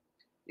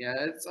 Yeah,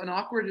 it's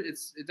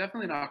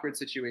definitely an awkward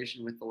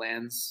situation with the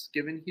lands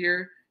given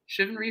here.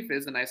 Shivan Reef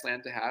is a nice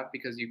land to have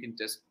because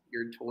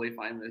you're totally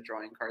fine with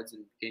drawing cards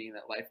and gaining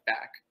that life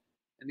back.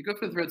 And the Go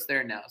for the Throat's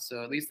there now,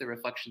 so at least the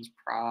Reflection's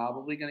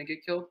probably going to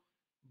get killed.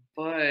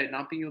 But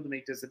not being able to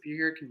make Disappear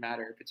here can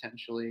matter,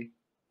 potentially.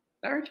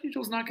 That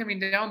Archangel's not coming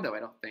down, though, I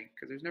don't think,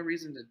 because there's no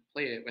reason to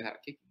play it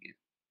without kicking it.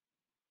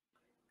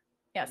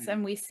 Yes,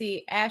 and we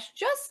see Ash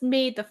just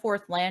made the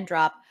 4th land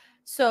drop.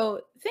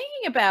 So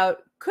thinking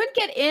about, could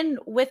get in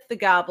with the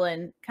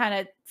Goblin, kind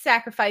of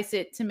sacrifice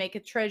it to make a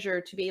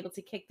treasure to be able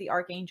to kick the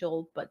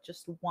Archangel, but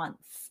just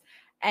once.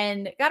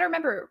 And got to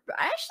remember,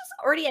 Ash is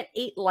already at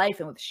 8 life,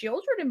 and with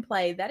Shieldred in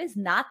play, that is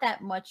not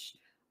that much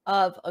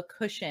of a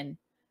cushion.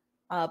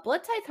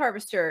 Blood Tithe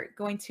Harvester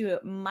going to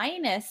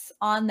minus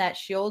on that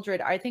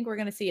Shieldred. I think we're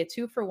going to see a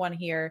 2-for-1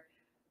 here.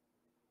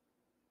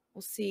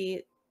 We'll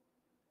see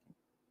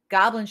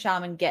Goblin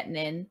Shaman getting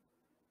in.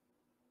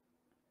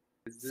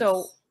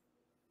 So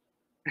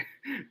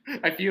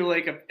I feel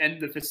like an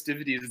end of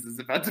festivities is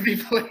about to be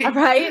played. All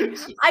right.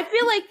 I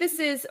feel like this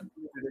is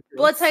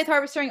Blood Tithe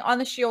Harvestering on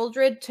the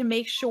Shieldred to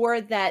make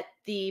sure that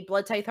the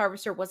Blood Tithe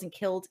Harvester wasn't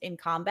killed in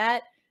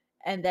combat,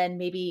 and then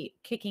maybe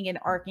kicking in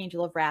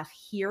Archangel of Wrath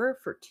here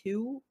for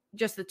 2,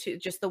 just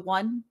the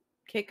 1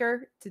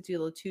 kicker to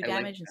do the 2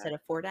 damage instead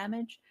of 4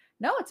 damage.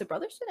 No, it's a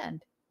Brotherhood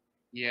end.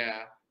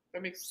 Yeah,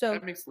 that makes a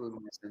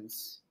little more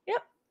sense.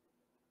 Yep.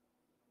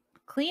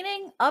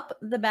 Cleaning up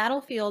the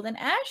battlefield, and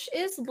Ash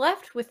is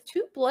left with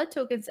 2 blood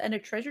tokens and a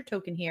treasure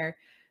token here.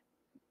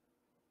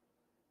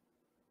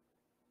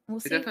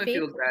 It definitely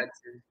feels bad.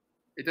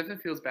 It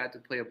definitely feels bad to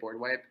play a board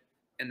wipe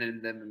and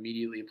then them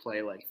immediately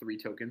play like 3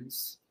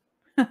 tokens.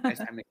 I'm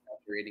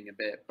exaggerating a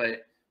bit,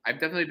 but I've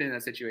definitely been in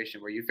that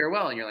situation where you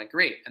farewell and you're like,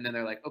 great, and then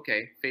they're like,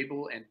 okay,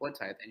 Fable and Blood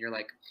Tithe, and you're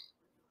like,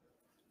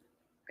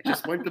 I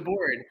just wiped the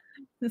board.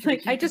 It's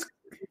like I just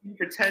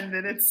for 10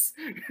 minutes.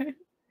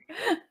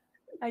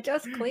 I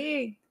just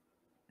cleaned.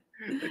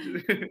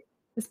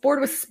 This board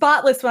was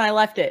spotless when I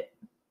left it.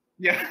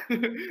 Yeah.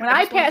 When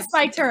I passed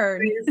my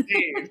turn.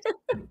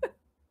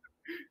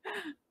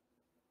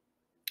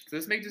 So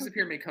this Make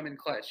Disappear may come in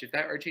clutch if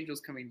that Archangel's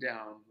coming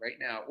down right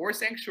now, or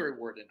Sanctuary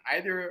Warden,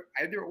 either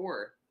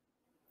or.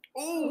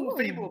 Oh,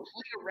 Fable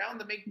playing around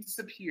the Make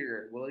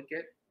Disappear. Will it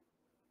get?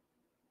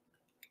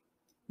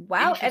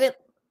 Wow, and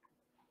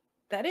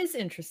that is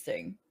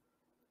interesting.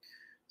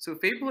 So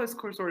Fable has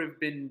sort of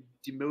been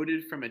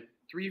demoted from a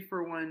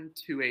 3-for-1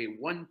 to a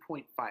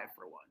 1.5-for-1,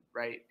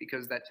 right?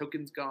 Because that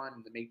token's gone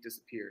and the Make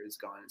Disappear is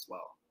gone as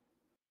well.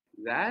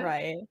 That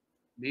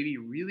may be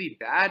really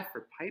bad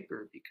for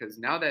Piper, because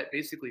now that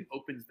basically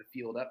opens the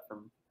field up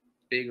from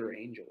bigger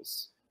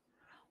angels.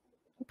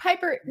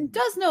 Piper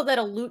does know that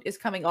a loot is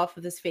coming off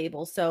of this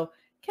Fable, so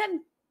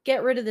can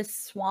get rid of this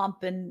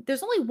swamp. And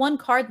there's only 1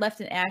 card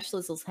left in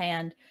Ashlizzle's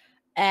hand,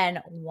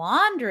 and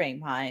Wandering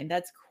Mind.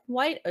 That's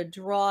quite a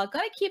draw.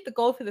 Going to keep the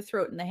Go for the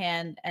Throat in the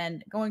hand,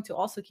 and going to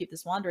also keep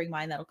this Wandering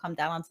Mind that'll come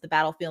down onto the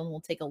battlefield. And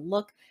we'll take a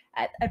look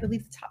at, I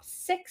believe, the top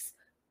 6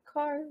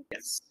 cards.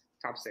 Yes,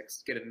 top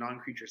 6. Get a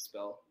non-creature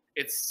spell.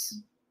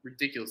 It's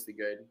ridiculously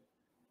good.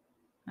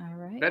 All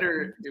right.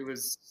 Better. It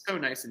was so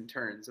nice in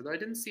turns, although I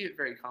didn't see it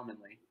very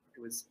commonly.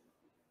 It was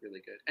really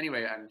good.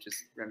 Anyway, I'm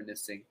just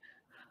reminiscing.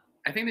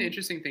 I think the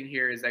interesting thing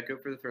here is that Go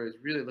for the Throat is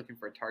really looking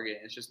for a target,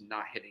 and it's just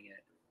not hitting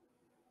it.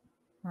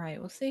 Right,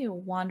 we'll see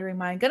Wandering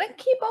Mind. Gonna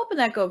keep open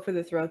that Go for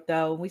the Throat,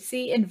 though. We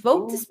see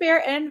Invoke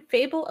Despair and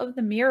Fable of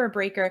the Mirror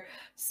Breaker.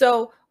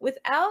 So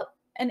without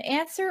an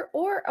answer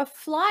or a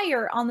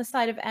flyer on the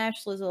side of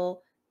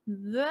Ashlizzle,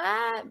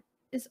 that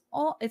is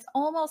all. It's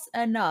almost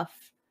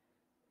enough.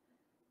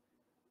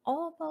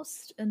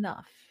 Almost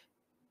enough.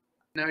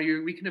 Now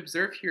we can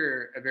observe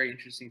here a very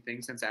interesting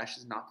thing. Since Ash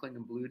is not playing a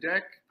blue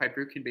deck,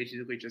 Piper can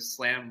basically just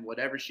slam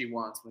whatever she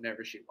wants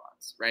whenever she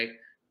wants, right?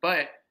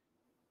 But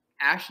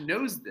Ash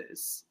knows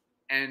this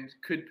and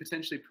could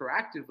potentially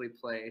proactively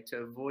play to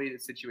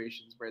avoid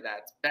situations where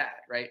that's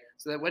bad, right?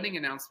 So that Wedding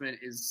Announcement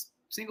is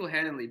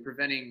single-handedly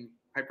preventing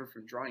Piper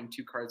from drawing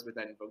 2 cards with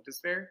that Invoke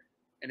Despair.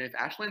 And if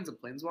Ash lands a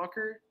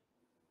Planeswalker,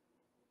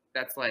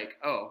 that's like,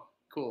 oh,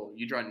 cool,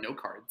 you draw no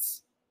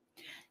cards.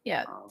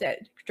 Yeah,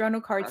 draw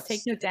no cards,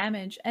 take no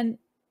damage, and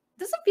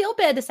doesn't feel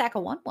bad to sack a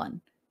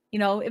 1/1. You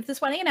know, if this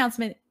Wedding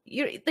Announcement,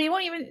 they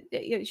won't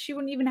even. She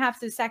wouldn't even have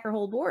to sack her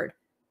whole board.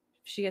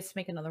 She gets to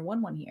make another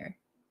 1/1 here.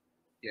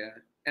 Yeah,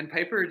 and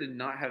Piper does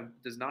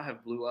not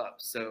have blue up,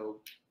 so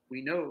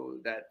we know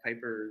that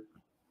Piper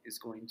is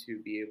going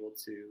to be able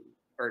to,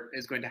 or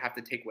is going to have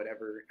to take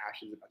whatever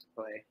Ash is about to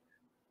play.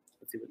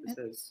 Let's see what this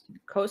is.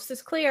 Coast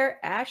is clear.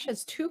 Ash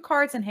has 2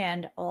 cards in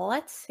hand.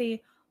 Let's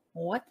see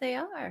what they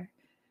are.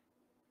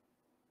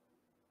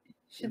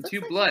 And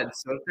 2 blood.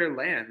 So if they're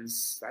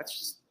lands, that's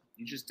just,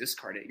 you just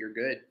discard it. You're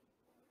good.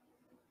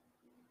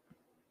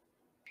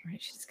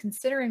 Right, she's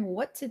considering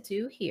what to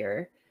do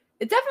here.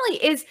 It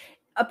definitely is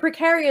a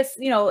precarious,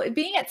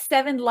 being at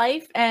 7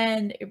 life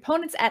and your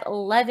opponent's at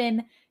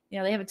 11.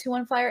 They have a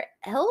 2/1 flyer,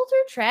 Elder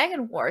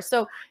Dragon War.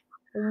 So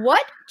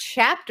what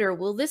chapter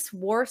will this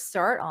war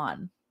start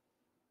on?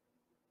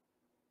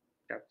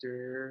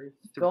 Chapter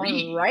 3.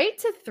 Going right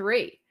to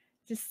 3.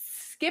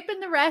 Just skipping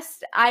the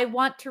rest. I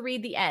want to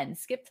read the end.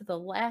 Skip to the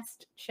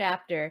last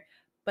chapter.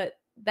 But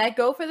that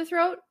Go for the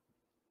Throat,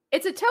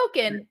 it's a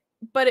token,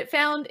 but it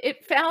found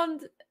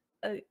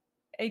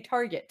a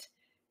target.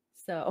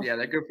 So yeah,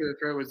 that Go for the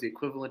Throat was the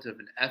equivalent of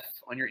an F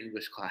on your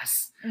English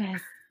class.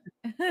 Yes.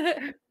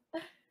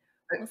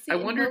 I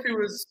wonder if it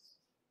was.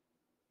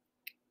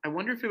 I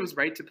wonder if it was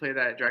right to play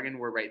that Dragon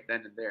War right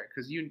then and there,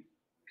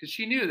 because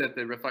she knew that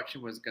the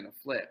reflection was going to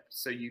flip,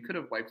 so you could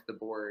have wiped the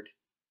board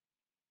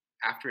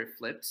after it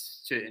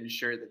flipped to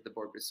ensure that the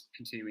board was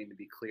continuing to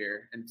be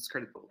clear, and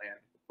discarded the land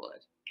with the blood.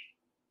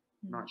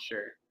 I'm not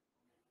sure.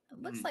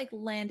 It looks like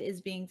land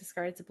is being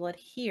discarded to blood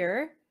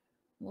here.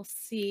 We'll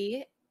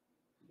see.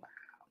 Wow.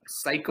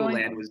 Psycho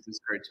land was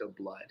discarded to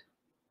blood.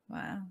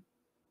 Wow.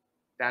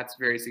 That's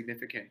very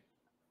significant.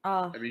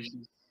 Oh. I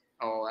mean,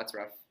 that's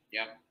rough.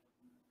 Yeah.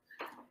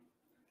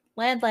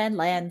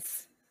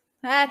 Lands.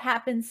 That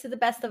happens to the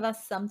best of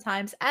us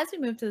sometimes. As we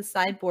move to the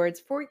sideboards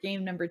for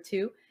game number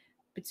 2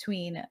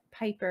 between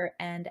Piper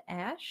and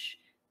Ash,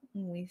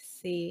 we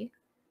see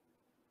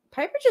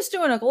Piper just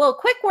doing a little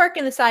quick work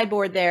in the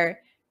sideboard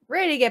there,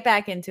 ready to get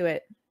back into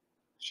it.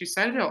 She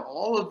cited out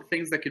all of the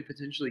things that could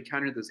potentially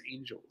counter those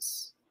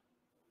angels.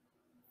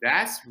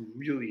 That's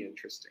really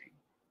interesting.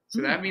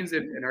 So that means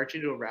if an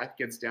Archangel Wrath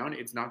gets down,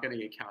 it's not going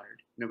to get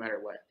countered, no matter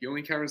what. The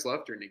only counters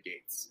left are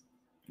negates.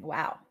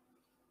 Wow.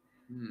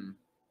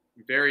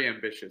 Very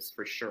ambitious,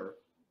 for sure.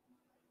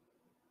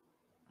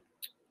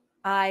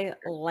 I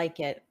like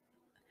it.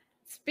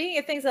 Speaking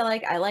of things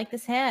I like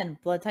this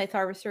hand. Blood Tithe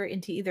Harvester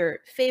into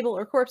either Fable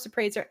or Corpse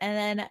Appraiser, and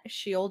then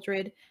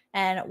Shieldred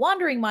and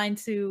Wandering Mind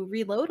to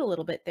reload a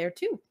little bit there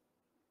too.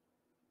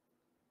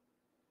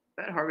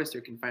 That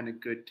Harvester can find a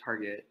good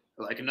target,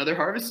 like another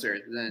Harvester.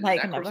 Then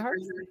like that another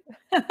Corpse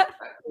Harvester.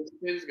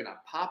 is going to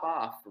pop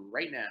off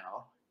right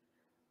now.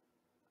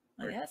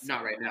 Yes.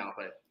 Not right now,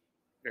 but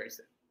very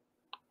soon.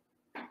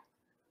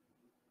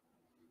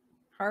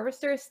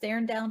 Harvester,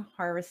 staring down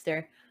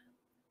Harvester.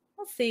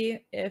 We'll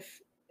see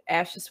if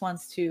Ash just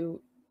wants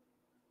to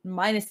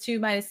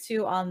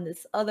 -2/-2 on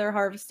this other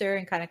Harvester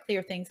and kind of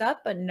clear things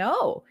up. But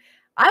no,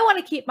 I want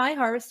to keep my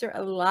Harvester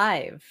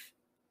alive,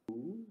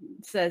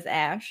 says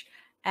Ash,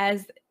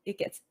 as it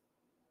gets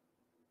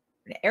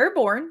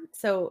airborne.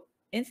 So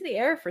into the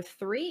air for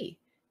 3.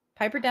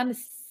 Piper down to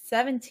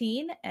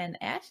 17,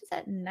 and Ash is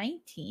at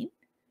 19.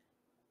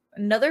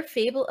 Another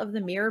Fable of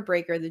the Mirror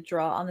Breaker, the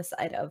draw on the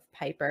side of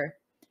Piper.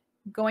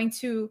 Going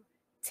to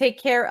take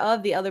care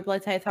of the other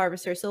Blood Tithe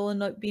Harvester, so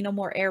there will be no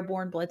more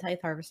airborne Blood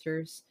Tithe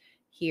Harvesters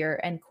here.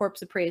 And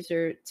Corpse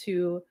Appraiser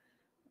to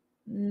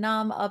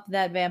numb up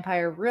that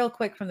vampire real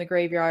quick from the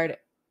graveyard.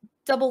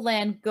 Double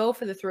land, go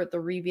for the throat. The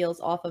reveals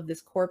off of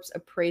this Corpse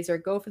Appraiser.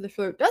 Go for the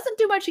throat. Doesn't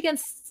do much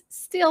against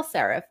Steel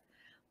Seraph,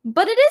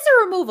 but it is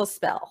a removal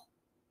spell.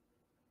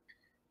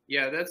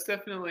 Yeah, that's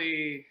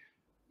definitely...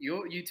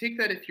 You take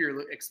that if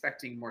you're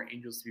expecting more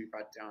angels to be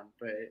brought down,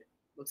 but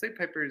looks like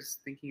Piper's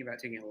thinking about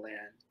taking a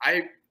land.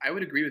 I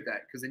would agree with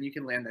that, because then you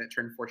can land that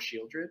turn 4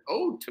 Shieldred.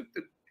 Oh, took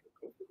the...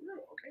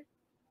 Okay.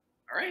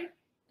 All right.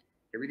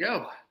 Here we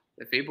go.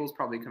 The Fable's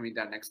probably coming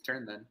down next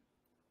turn then.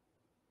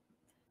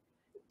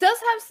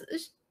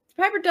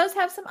 Piper does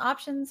have some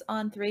options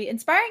on 3.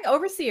 Inspiring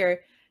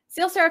Overseer.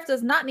 Steel Seraph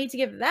does not need to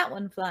give that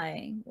one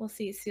flying. We'll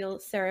see Steel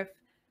Seraph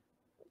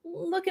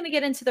looking to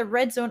get into the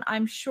red zone,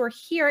 I'm sure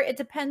here. It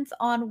depends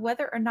on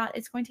whether or not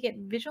it's going to get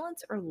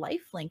Vigilance or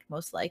Lifelink,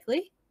 most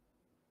likely.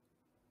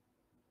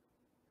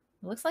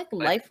 It looks like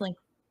Lifelink.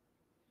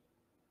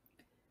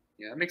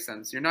 Yeah, that makes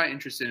sense. You're not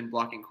interested in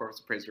blocking Corpse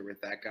Appraiser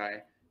with that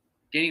guy.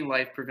 Gaining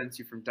life prevents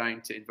you from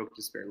dying to Invoke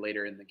Despair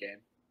later in the game.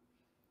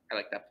 I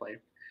like that play.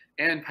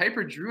 And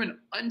Piper drew an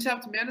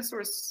untapped mana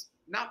source,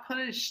 not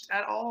punished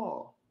at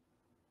all.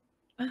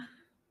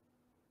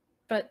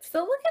 But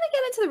still looking to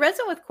get into the red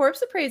zone with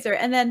Corpse Appraiser,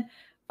 and then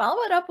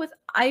follow it up with,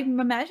 I'm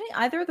imagining,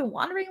 either the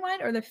Wandering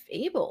Mind or the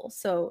Fable.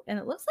 So, and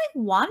it looks like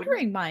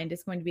Wandering Mind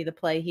is going to be the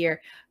play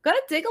here.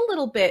 Gotta dig a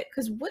little bit,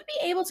 because would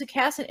be able to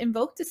cast an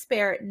Invoke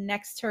Despair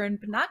next turn,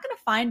 but not going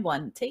to find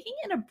one. Taking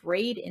in a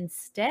Braid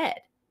instead.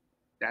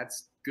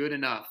 That's good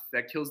enough.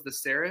 That kills the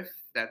Seraph.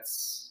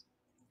 That's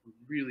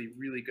really,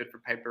 really good for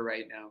Piper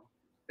right now.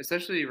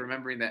 Especially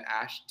remembering that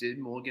Ash did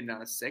mulligan down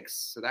to 6,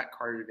 so that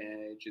card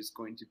advantage is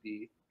going to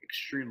be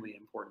extremely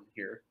important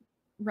here.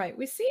 Right.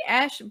 We see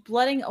Ash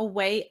blooding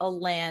away a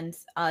land,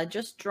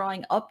 just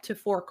drawing up to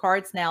 4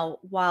 cards now,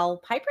 while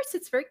Piper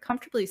sits very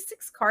comfortably,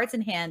 6 cards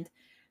in hand,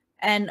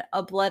 and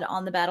a blood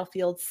on the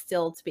battlefield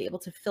still to be able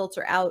to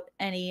filter out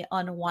any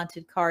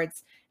unwanted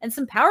cards. And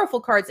some powerful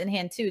cards in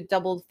hand too,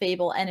 doubled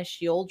Fable and a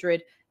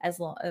Shieldred,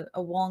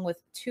 along with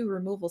 2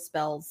 removal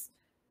spells.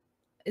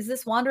 Is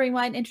this Wandering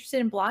Mind interested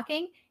in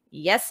blocking?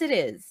 Yes, it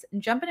is.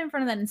 Jumping in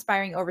front of that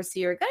Inspiring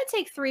Overseer. Going to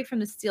take 3 from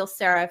the Steel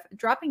Seraph,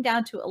 dropping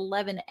down to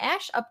 11.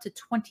 Ash up to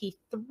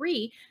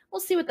 23. We'll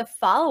see what the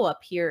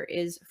follow-up here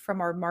is from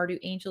our Mardu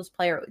Angels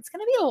player. It's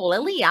going to be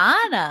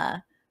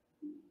Liliana.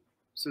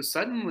 So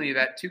suddenly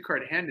that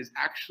 2-card hand is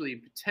actually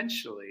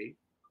potentially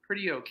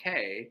pretty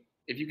okay.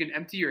 If you can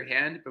empty your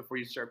hand before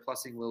you start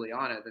plussing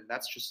Liliana, then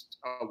that's just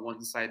a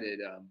one-sided...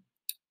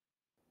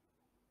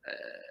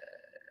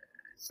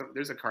 So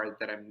there's a card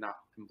that I'm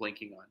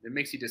blanking on. It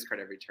makes you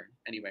discard every turn.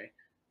 Anyway,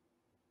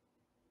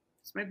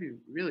 this might be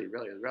really,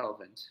 really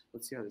relevant.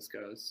 Let's see how this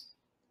goes.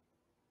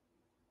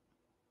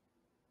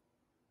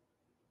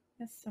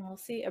 Yes, and we'll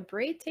see a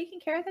Braid taking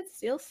care of that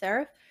Steel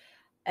Seraph.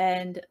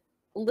 And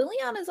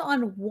Liliana's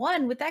on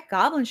 1 with that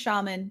Goblin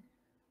Shaman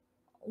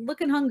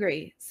looking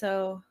hungry.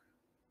 So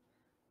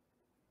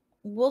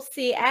we'll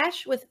see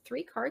Ash with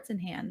 3 cards in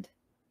hand.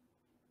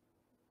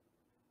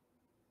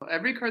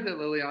 Every card that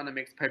Liliana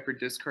makes Piper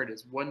discard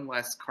is 1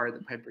 less card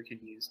that Piper can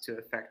use to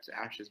affect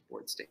Ash's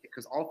board state,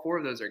 because all 4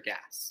 of those are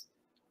gas.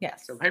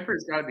 Yes. So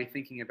Piper's got to be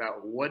thinking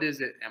about, what is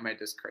it am I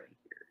discarding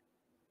here?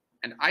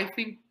 And I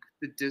think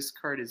the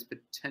discard is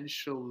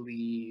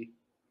potentially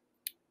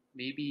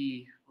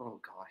maybe, oh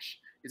gosh,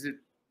 is it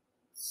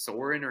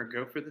Sorin or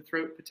Go for the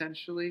Throat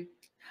potentially?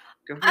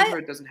 Go for the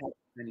Throat doesn't have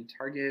many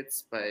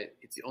targets, but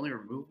it's the only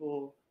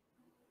removal.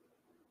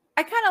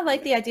 I kind of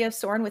like the idea of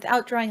Soren.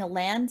 Without drawing a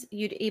land,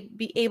 you'd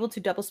be able to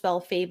double spell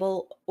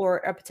Fable or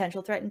a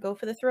potential threat and go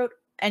for the Throat.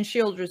 And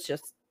Shield was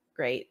just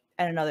great.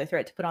 And another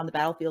threat to put on the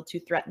battlefield to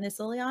threaten this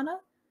Liliana.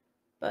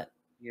 But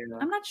Yeah.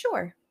 I'm not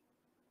sure.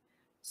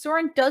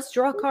 Soren does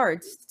draw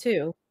cards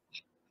too.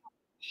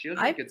 Shield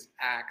gets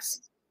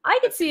axed. I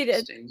could see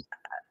it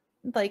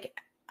like,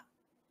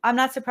 I'm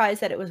not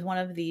surprised that it was one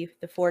of the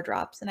 4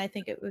 drops, and I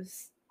think it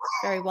was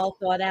very well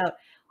thought out.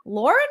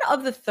 Lauren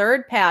of the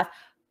Third Path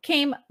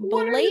came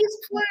blaze.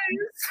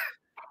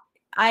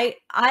 I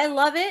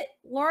love it.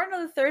 Lauren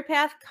of the Third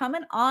Path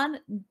coming on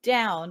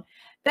down.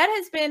 That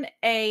has been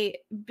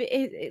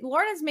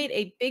Lauren has made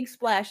a big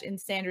splash in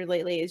Standard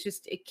lately. It's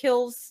just, it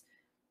kills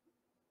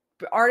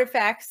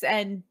artifacts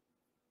and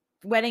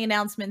wedding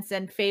announcements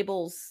and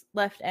fables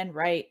left and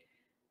right.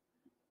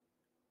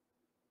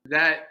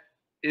 That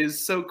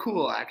is so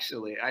cool,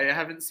 actually. I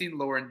haven't seen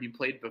Lauren be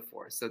played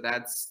before, so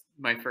that's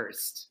my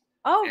first.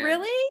 Oh,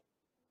 really?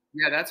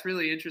 Yeah, that's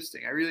really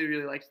interesting. I really,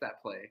 really liked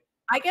that play.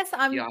 I guess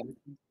I'm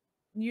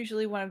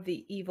usually one of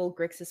the evil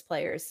Grixis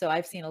players, so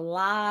I've seen a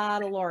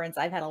lot of Laurens.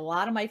 I've had a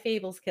lot of my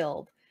fables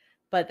killed,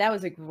 but that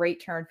was a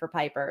great turn for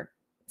Piper.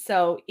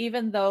 So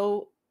even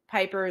though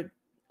Piper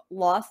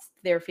lost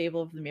their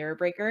Fable of the Mirror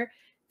Breaker,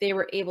 they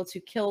were able to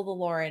kill the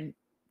Lauren,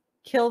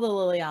 kill the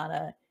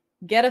Liliana,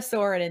 get a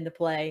Soren into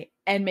play,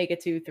 and make a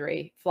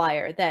 2/3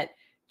 flyer that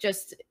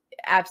just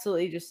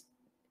absolutely just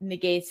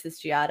negates this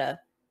Giada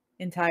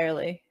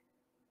entirely.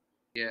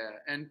 Yeah,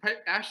 and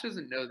Ash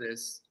doesn't know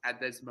this at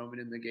this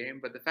moment in the game,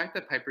 but the fact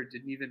that Piper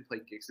didn't even play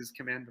Grixis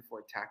command before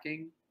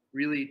attacking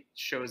really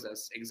shows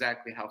us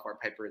exactly how far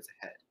Piper is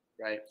ahead,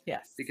 right?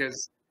 Yes.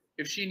 Because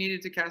if she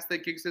needed to cast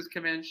that Grixis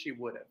command, she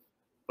would have,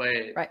 but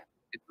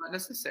it's not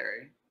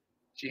necessary.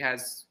 She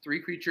has 3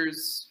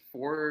 creatures,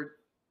 4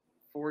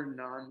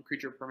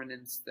 non-creature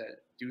permanents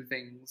that do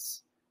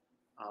things.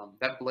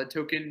 That blood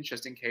token,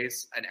 just in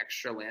case an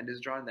extra land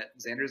is drawn, that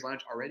Xander's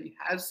Lounge already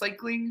has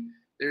cycling.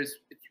 It's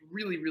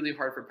really, really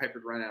hard for Piper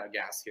to run out of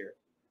gas here.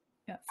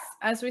 Yes.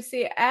 As we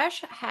see,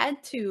 Ash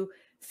had to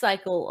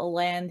cycle a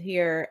land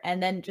here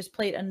and then just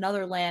played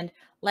another land.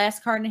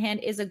 Last card in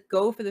hand is a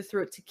Go for the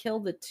Throat to kill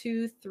the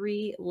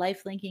 2/3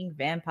 life-linking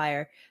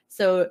vampire.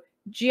 So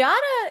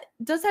Giada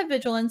does have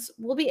vigilance,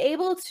 will be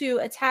able to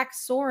attack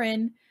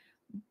Soren,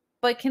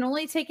 but can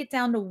only take it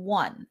down to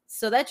 1.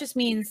 So that just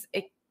means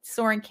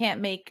Soren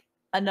can't make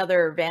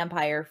another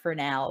vampire for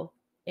now.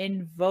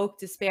 Invoke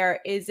Despair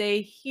is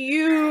a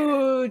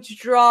huge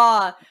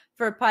draw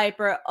for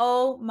Piper.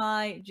 Oh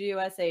my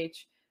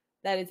GOSH.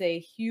 That is a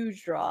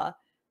huge draw.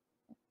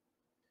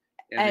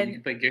 And then you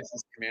can play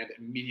Grixis command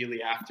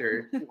immediately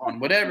after on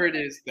whatever it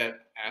is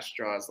that Ash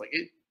draws. Like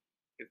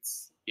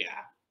it's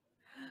yeah.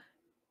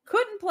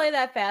 Couldn't play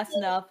that fast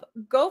enough.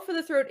 Go for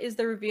the Throat is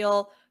the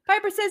reveal.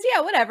 Piper says,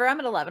 yeah, whatever. I'm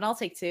at 11. I'll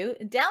take 2.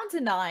 Down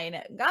to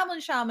 9. Goblin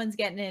Shaman's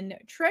getting in.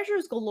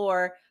 Treasures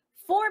galore.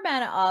 4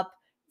 mana up.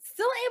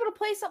 Still able to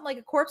play something like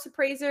a Corpse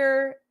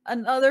Appraiser.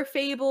 Another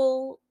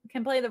Fable.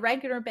 Can play the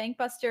regular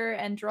Bankbuster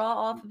and draw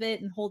off of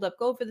it and hold up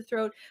Go for the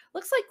Throat.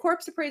 Looks like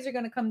Corpse Appraiser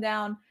going to come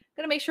down.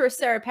 Going to make sure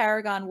Sarah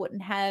Paragon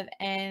wouldn't have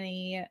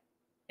any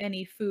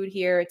food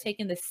here.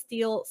 Taking the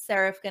Steel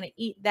Seraph. Going to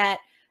eat that.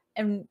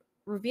 And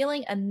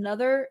revealing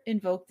another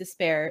Invoke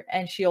Despair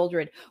and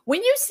Shieldred.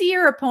 When you see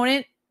your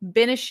opponent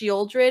bin a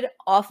Shieldred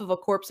off of a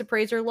Corpse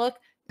Appraiser look,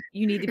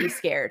 you need to be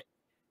scared.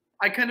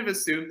 I kind of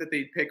assume that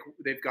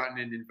they've gotten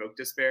an Invoke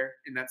Despair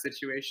in that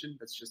situation.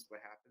 That's just what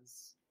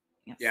happens.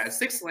 Yes. Yeah,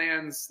 6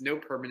 lands, no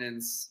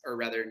permanents, or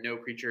rather no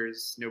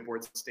creatures, no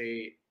board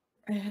state,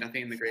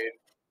 nothing in the grave.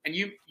 And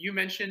you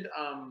mentioned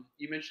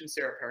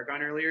Sarah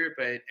Paragon earlier,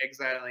 but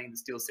exiling the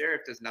Steel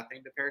Seraph does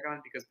nothing to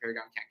Paragon because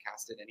Paragon can't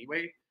cast it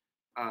anyway.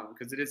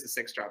 Because it is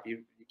a 6-drop,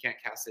 you can't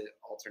cast it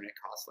alternate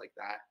cost like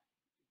that.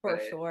 For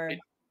sure.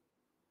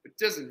 It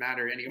doesn't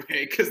matter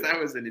anyway, because that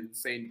was an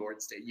insane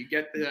board state. You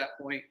get to that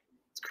point,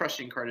 it's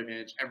crushing card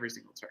advantage every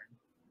single turn.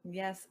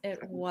 Yes,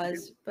 it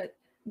was. But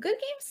good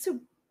games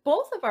to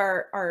both of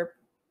our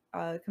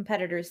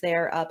competitors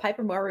there.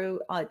 Pipermaru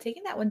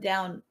taking that one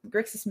down.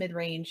 Grixis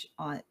Midrange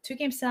on 2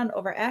 games down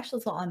over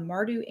Ashlizzle on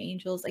Mardu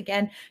Angels.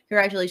 Again,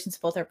 congratulations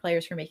to both our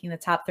players for making the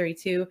top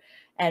 32.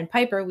 And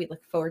Piper, we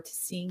look forward to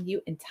seeing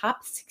you in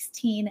top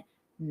 16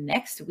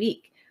 next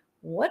week.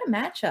 What a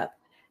matchup.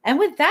 And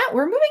with that,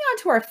 we're moving on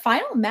to our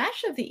final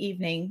match of the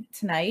evening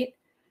tonight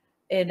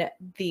in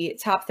the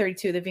top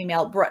 32 of the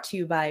VML, brought to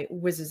you by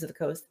Wizards of the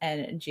Coast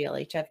and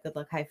GLHF. Good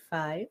luck, high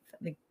five.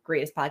 The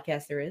greatest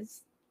podcast there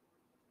is.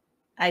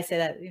 I say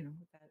that,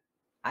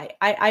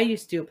 I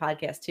used to do a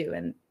podcast too,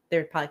 and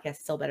their podcast is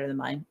still better than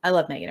mine. I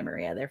love Megan and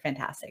Maria. They're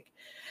fantastic.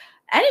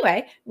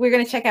 Anyway, we're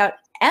going to check out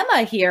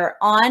Emma here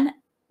on,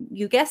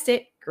 you guessed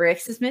it,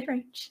 Grixis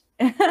Midrange.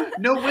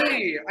 No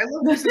way. I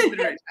love Grixis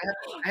Midrange.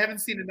 I haven't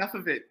seen enough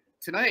of it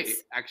tonight,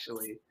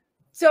 actually.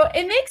 So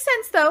it makes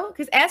sense, though,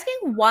 because asking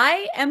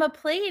why Emma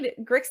played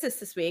Grixis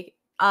this week,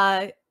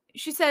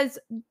 she says,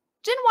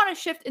 didn't want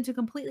to shift into a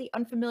completely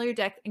unfamiliar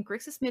deck, and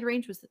Grixis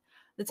Midrange was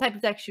the type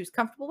of deck she was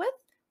comfortable with,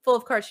 full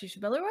of cards she's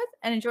familiar with,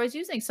 and enjoys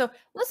using. So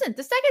listen,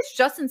 this deck is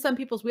just in some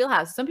people's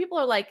wheelhouse. Some people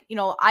are like, you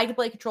know, I can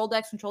play control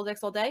decks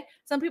all day.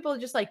 Some people are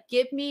just like,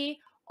 give me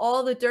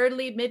all the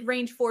dirty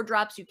mid-range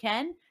 4-drops you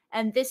can,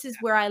 and this is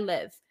where I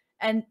live.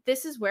 And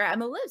this is where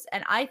Emma lives.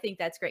 And I think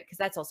that's great because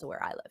that's also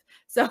where I live.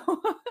 So,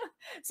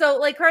 so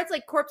like cards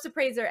like Corpse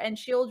Appraiser and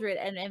Shieldred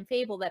and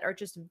Fable that are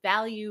just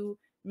value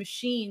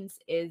machines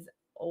is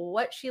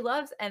what she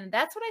loves. And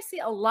that's what I see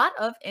a lot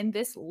of in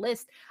this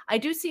list. I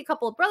do see a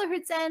couple of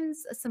Brotherhood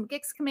Ends, some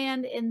Gix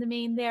Command in the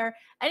main there.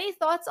 Any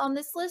thoughts on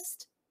this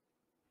list?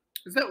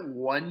 Is that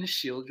one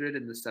Shieldred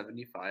in the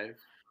 75?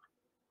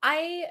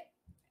 I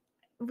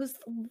was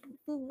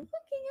looking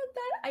at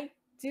that. I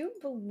do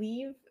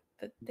believe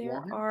that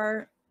there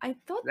are, I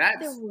thought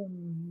there were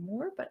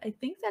more, but I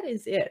think that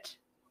is it.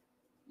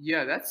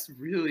 Yeah, that's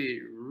really,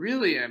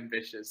 really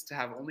ambitious to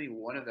have only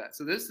one of that.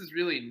 So this is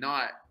really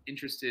not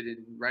interested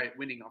in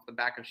winning off the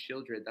back of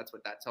Shieldred. That's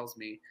what that tells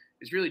me.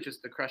 It's really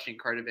just the crushing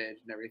card advantage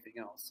and everything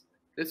else.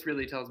 This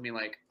really tells me,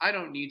 like, I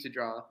don't need to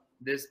draw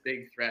this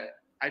big threat.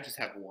 I just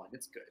have one.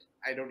 It's good.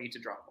 I don't need to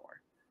draw more.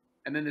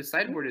 And then the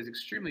sideboard is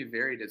extremely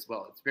varied as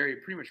well. It's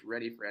pretty much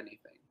ready for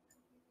anything.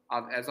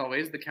 As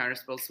always, the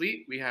counterspell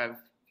suite. We have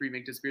 3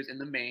 Make Disappears in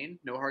the main.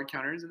 No hard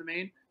counters in the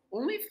main.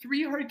 Only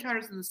 3 hard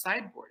counters in the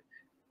sideboard.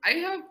 I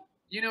have,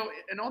 you know,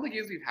 in all the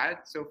games we've had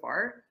so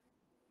far,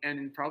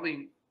 and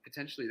probably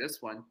potentially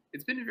this one,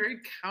 it's been very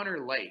counter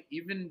light,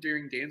 even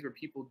during games where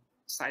people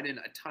side in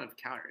a ton of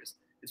counters.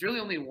 It's really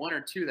only 1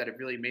 or 2 that have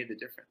really made the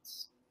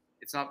difference.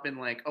 It's not been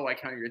like, oh, I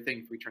counter your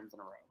thing 3 turns in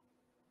a row.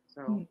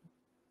 So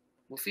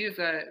we'll see if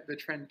the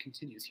trend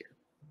continues here.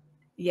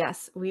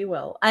 Yes, we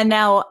will. And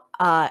now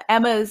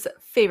Emma's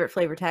favorite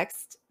flavor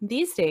text.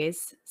 These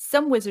days,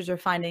 some wizards are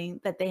finding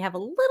that they have a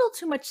little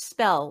too much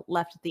spell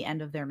left at the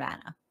end of their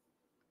mana.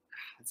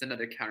 It's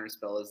another counter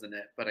spell, isn't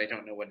it? But I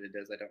don't know what it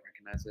is. I don't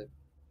recognize it.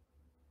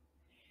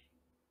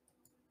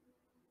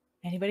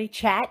 Anybody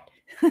chat?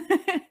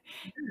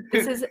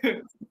 This is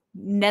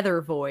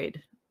Nether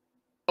Void.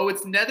 Oh,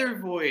 it's Nether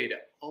Void.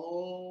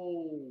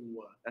 Oh,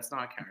 that's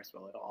not a counter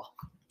spell at all.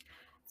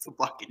 It's a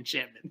block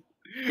enchantment.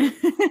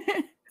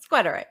 It's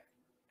quite all right.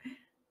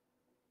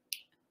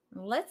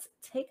 Let's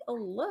take a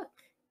look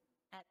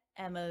at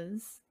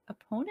Emma's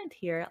opponent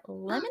here,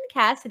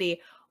 LemonCassidy,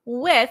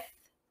 with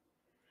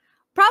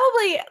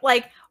probably,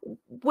 like,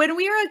 when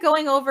we were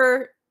going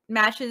over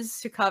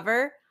matches to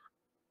cover,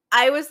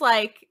 I was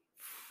like,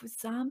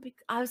 zombie.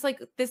 I was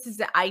like, this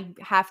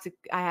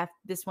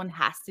one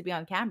has to be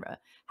on camera.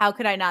 How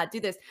could I not do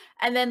this?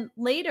 And then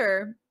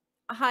later,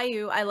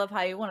 Hayu, I love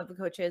Hayu, one of the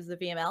coaches of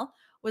the VML,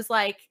 was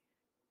like,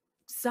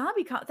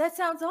 that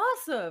sounds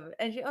awesome.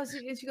 And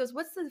she goes,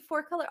 what's the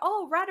 4 color?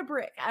 Oh,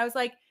 Ratabrick. I was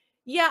like,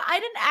 yeah, I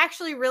didn't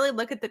actually really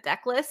look at the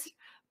deck list,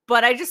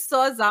 but I just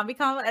saw a zombie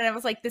combo and I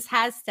was like, this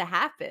has to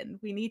happen.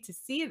 We need to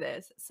see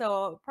this.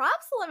 So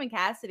props to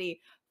LemonCassidy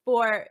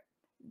for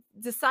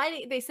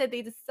deciding. They said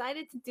they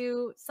decided to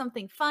do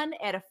something fun,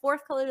 add a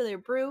 4th color to their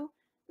brew.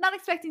 Not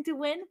expecting to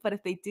win, but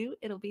if they do,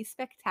 it'll be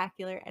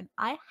spectacular. And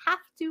I have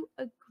to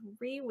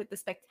agree with the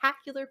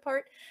spectacular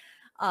part.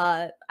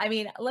 I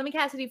mean,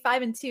 LemonCassidy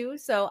 5-2,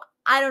 so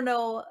I don't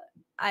know.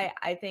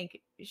 I think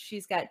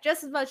she's got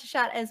just as much a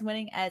shot as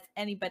winning as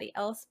anybody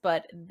else,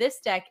 but this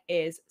deck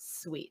is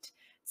sweet.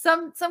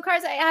 Some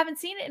cards I haven't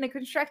seen in a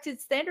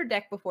constructed standard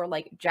deck before,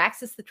 like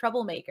Jaxis the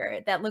Troublemaker,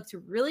 that looked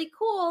really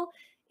cool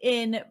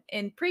in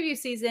preview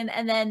season,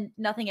 and then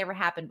nothing ever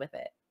happened with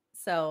it.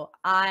 So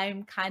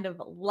I'm kind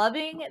of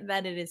loving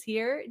that it is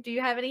here. Do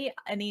you have any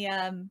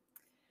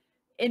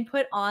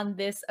input on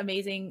this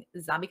amazing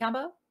zombie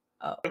combo?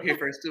 Oh. Okay,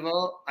 first of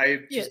all,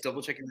 I'm just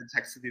double checking the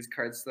text of these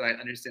cards so that I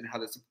understand how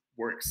this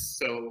works.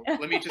 So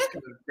let me just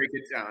kind of break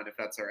it down, if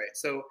that's all right.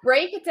 So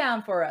break it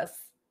down for us.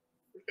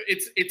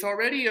 It's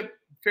already a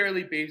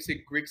fairly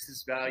basic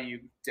Grixis value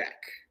deck.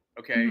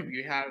 Okay,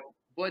 you have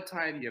Blood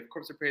Tide, you have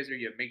Corpse Appraiser,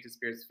 you have Make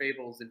Disappears,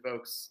 Fables,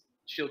 Invokes,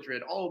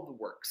 Shieldred, all of the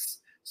works.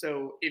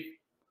 So if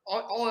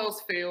all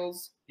else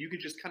fails, you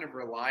could just kind of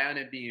rely on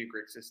it being a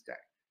Grixis deck.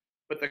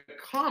 But the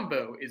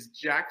combo is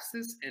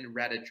Jaxis and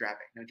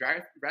Ratadravic. Now,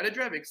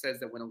 Ratadravic says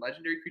that when a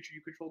legendary creature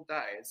you control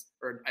dies,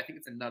 or I think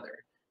it's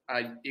another,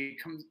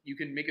 you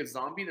can make a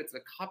zombie that's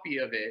a copy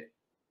of it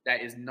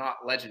that is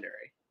not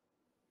legendary.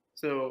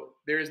 So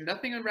there is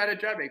nothing on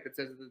Ratadravic that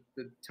says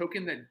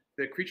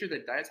the creature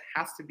that dies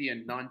has to be a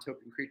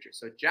non-token creature.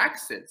 So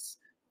Jaxis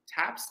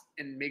taps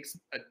and makes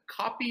a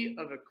copy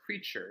of a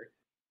creature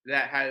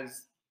that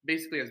has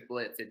basically has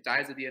blitz. It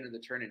dies at the end of the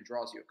turn and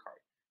draws you a card.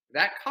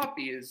 That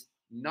copy is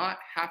not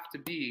have to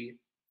be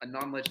a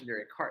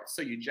non-legendary card.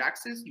 So you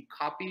Jaxis, you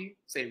copy,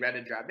 say,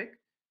 Ratadravic.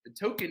 The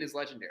token is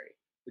legendary.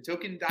 The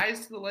token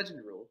dies to the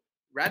legend rule.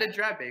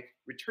 Ratadravic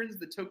returns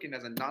the token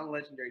as a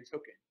non-legendary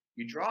token.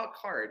 You draw a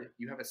card,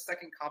 you have a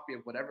second copy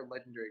of whatever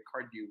legendary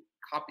card you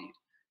copied.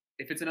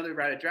 If it's another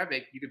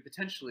Ratadravic, you could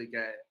potentially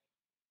get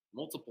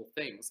multiple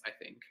things, I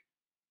think.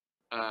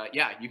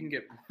 Yeah, you can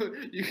get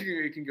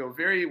you can go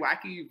very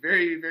wacky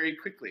very, very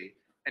quickly.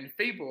 And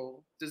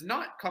Fable does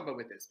not combo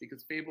with this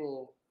because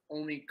Fable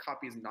only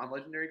copies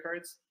non-legendary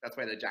cards. That's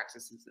why the Jaxus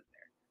is in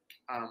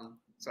there.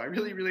 So I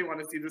really, really want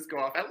to see this go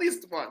off at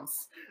least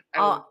once.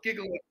 I will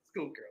giggle like a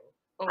schoolgirl.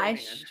 Oh, I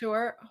man.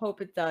 sure hope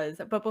it does.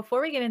 But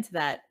before we get into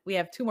that, we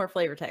have 2 more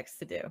flavor texts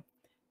to do.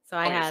 So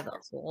I have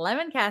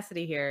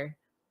LemonCassidy here.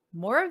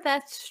 More of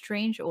that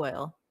strange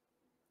oil.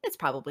 It's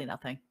probably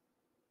nothing.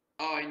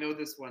 Oh, I know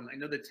this one. I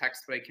know the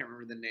text, but I can't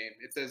remember the name.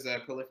 It says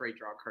proliferate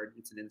draw card.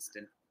 It's an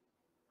instant.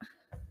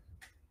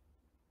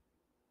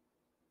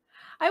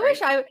 I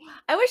wish I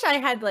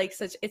had like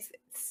such it's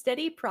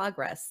steady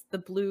progress. The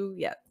blue,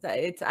 yeah.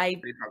 It's steady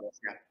progress,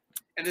 yeah.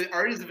 And the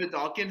artist of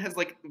Vidalkin has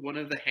like one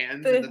of the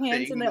hands the in the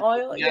hands thing. in the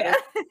oil, yeah.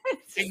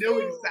 I know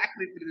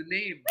exactly the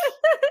name.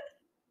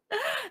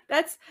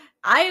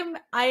 I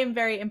am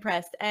very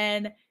impressed.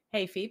 And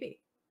hey, Phoebe.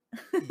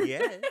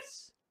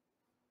 Yes.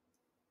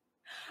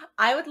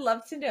 I would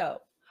love to know,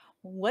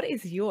 what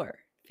is your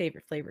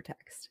favorite flavor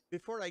text?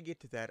 Before I get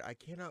to that, I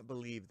cannot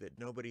believe that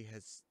nobody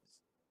has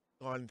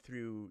gone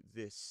through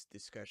this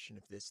discussion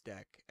of this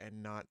deck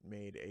and not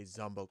made a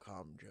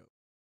Zombocom joke.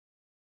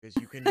 Because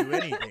you can do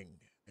anything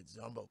at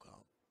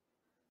Zombocom.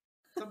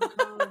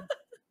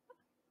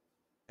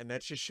 And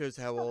that just shows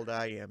how old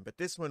I am, but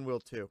this one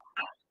will too.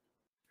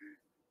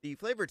 The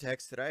flavor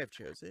text that I have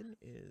chosen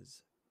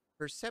is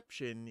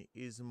perception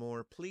is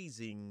more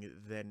pleasing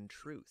than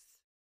truth.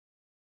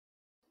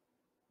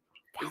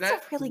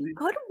 That's a really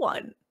good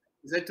one.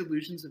 Is that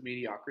delusions of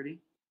mediocrity?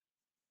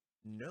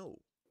 No.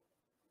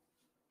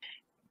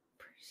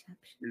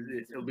 Perception. Is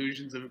it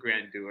illusions of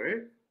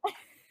grandeur?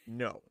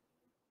 No.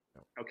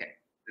 Okay,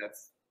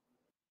 that's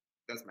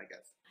my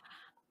guess.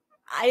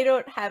 I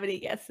don't have any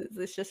guesses.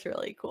 It's just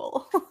really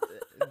cool.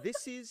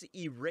 This is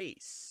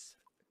Erase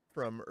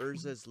from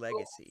Urza's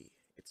Legacy.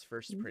 Its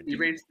first print.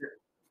 Erase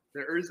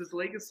the Urza's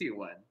Legacy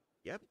one.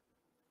 Yep.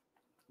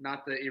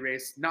 Not the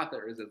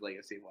Urza's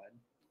Legacy one.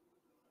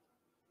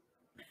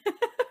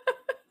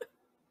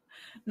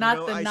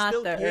 Not I not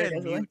still the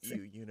can mute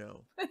you, you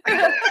know.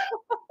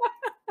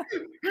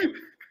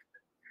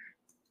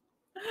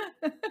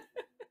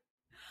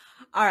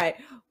 All right.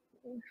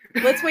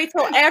 Let's wait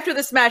till after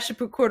this match to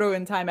put Kuro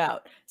in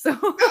timeout. So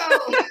not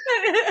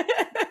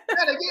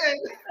again.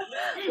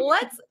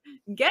 Let's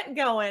get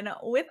going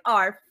with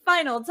our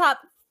final top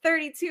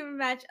 32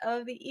 match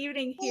of the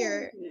evening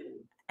here.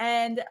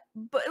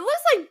 But it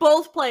looks like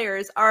both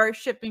players are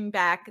shipping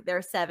back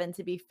their 7,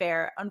 to be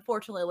fair.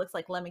 Unfortunately, it looks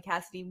like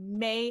LemonCassidy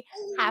may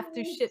have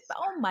to ship.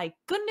 Oh my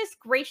goodness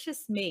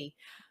gracious me.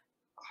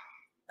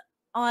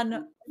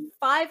 On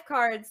 5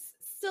 cards,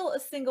 still a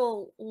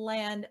single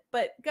land,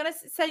 but gonna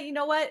say, you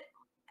know what?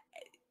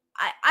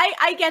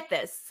 I get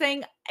this.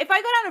 Saying if I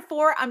go down to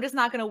 4, I'm just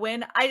not gonna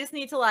win. I just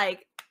need to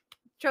like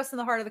trust in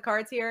the heart of the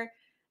cards here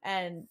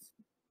and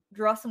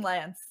draw some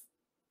lands.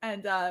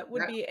 And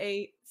would be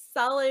a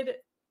solid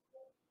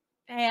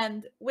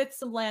hand with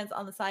some lands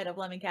on the side of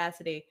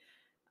LemonCassidy.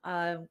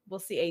 We'll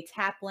see a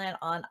tap land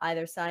on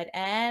either side,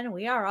 and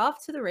we are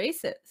off to the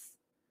races.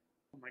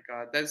 Oh my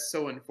god, that's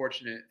so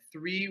unfortunate.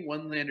 3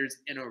 1-landers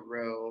in a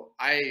row.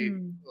 That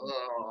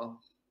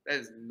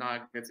is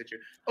not a good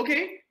situation.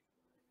 Okay.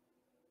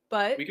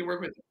 But we can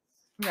work with it.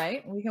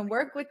 Right. We can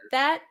work with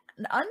that.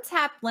 An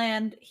untapped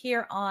land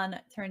here on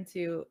turn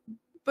 2,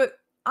 but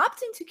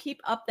opting to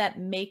keep up that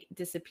make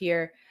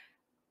disappear.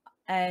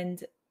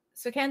 And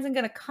so Kansan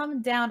going to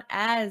come down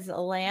as a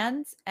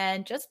land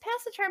and just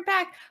pass the turn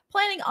back,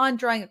 planning on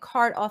drawing a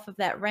card off of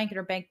that Rankin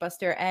or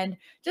Bankbuster. And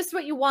just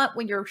what you want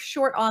when you're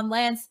short on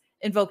lands,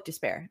 Invoke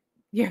Despair,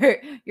 your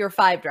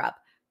 5-drop.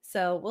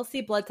 So we'll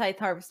see Blood Tithe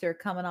Harvester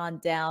coming on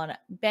down.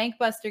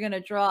 Bankbuster going to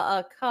draw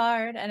a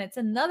card, and it's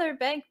another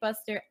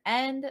Bankbuster,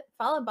 and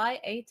followed by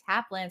a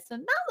tap land. So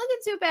not looking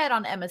too bad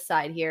on Emma's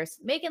side here.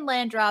 Making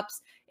land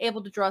drops,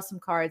 able to draw some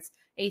cards.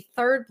 A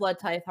 3rd Blood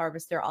Tithe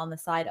Harvester on the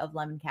side of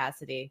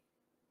LemonCassidy.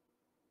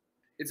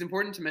 It's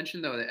important to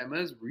mention, though, that Emma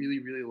is really,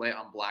 really light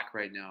on black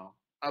right now.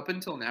 Up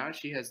until now,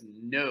 she has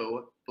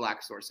no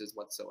black sources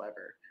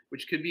whatsoever,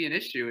 which could be an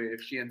issue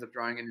if she ends up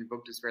drawing an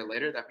Invoke Despair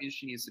later. That means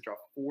she needs to draw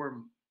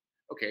 4.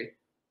 Okay,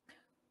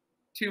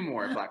 2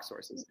 more black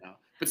sources now.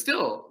 But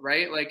still,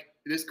 right? Like,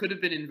 this could have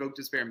been Invoke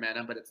Despair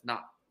mana, but it's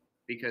not,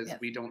 because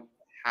we don't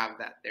have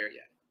that there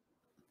yet.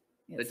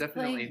 That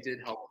definitely did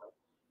help.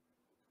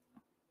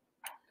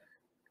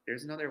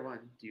 There's another one.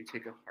 Do you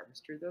take a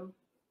Harvester, though?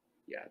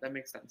 Yeah, that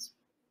makes sense.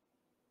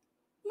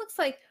 Looks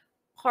like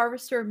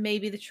Harvester may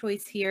be the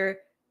choice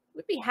here.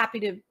 Would be happy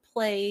to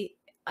play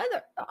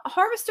either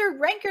Harvester,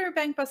 Rankin, or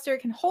Bankbuster.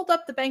 Can hold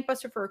up the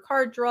Bankbuster for a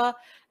card draw,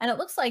 and it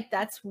looks like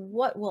that's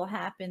what will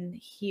happen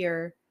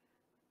here.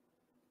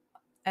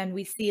 And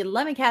we see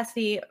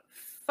LemonCassidy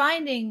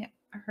finding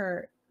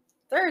her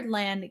 3rd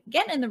land,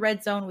 getting in the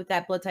red zone with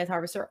that Blood Tithe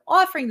Harvester,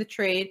 offering the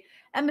trade.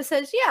 Emma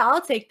says, yeah,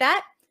 I'll take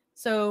that.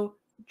 So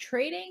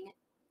trading,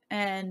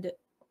 and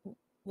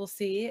we'll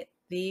see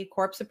the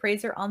Corpse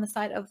Appraiser on the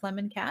side of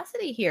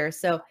LemonCassidy here.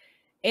 So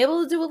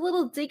able to do a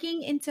little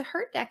digging into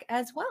her deck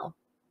as well.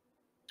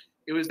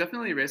 It was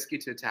definitely risky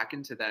to attack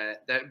into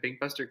that. That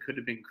Bankbuster could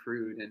have been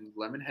crude, and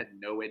Lemon had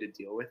no way to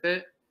deal with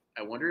it.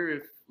 I wonder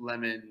if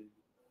Lemon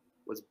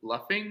was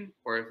bluffing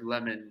or if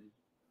Lemon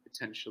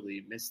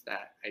potentially missed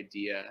that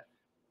idea.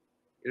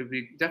 It would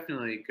be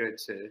definitely good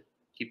to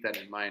keep that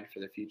in mind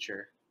for the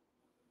future.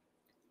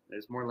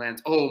 There's more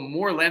lands. Oh,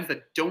 more lands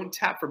that don't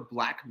tap for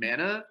black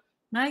mana.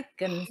 My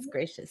goodness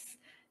gracious.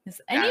 Is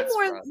any That's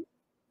more rough.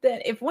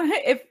 than if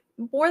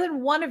more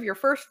than one of your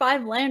first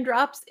 5 land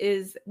drops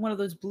is one of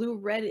those blue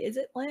red is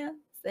it lands,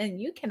 then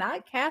you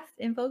cannot cast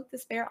Invoke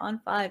Despair on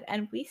 5.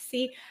 And we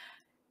see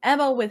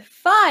Emma with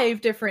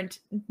 5 different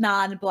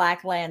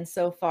non-black lands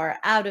so far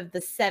out of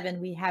the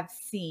 7 we have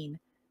seen.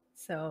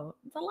 So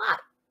it's a lot.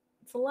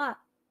 It's a lot.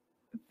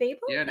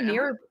 Fable? Yeah, and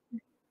Emma,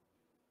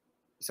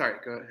 sorry,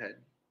 go ahead.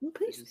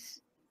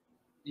 Please.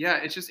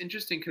 It's just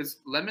interesting because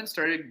Lemon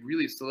started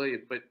really slowly,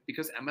 but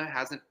because Emma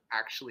hasn't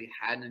actually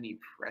had any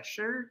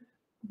pressure,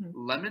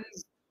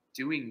 Lemon's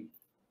doing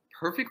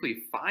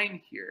perfectly fine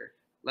here.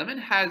 Lemon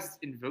has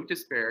Invoke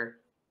Despair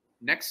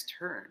next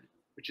turn,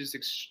 which is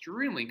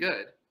extremely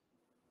good.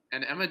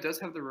 And Emma does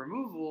have the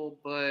removal,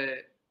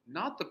 but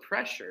not the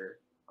pressure.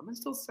 Lemon's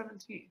still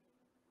 17.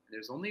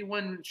 There's only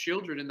one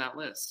Shieldred in that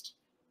list.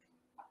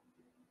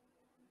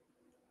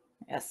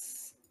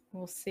 Yes,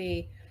 we'll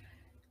see.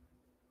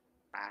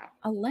 Wow.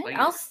 I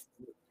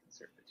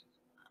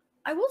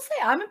will say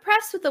I'm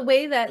impressed with the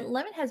way that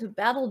Lemon has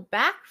battled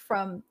back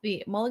from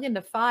the mulligan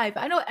to 5.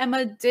 I know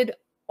Emma did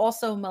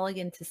also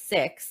mulligan to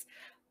 6,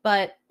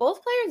 but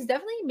both players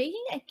definitely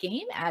making a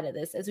game out of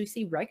this as we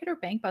see Regular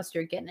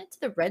Bankbuster getting into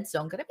the red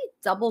zone. Going to be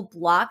double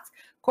blocked.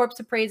 Corpse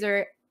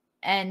Appraiser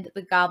and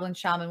the Goblin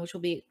Shaman, which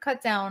will be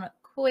cut down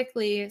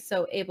quickly,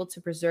 so able to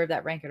preserve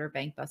that Regular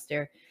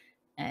Bankbuster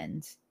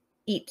and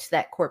eat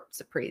that Corpse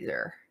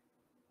Appraiser.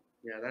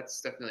 Yeah, that's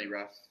definitely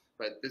rough.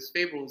 But this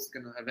Fable's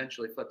going to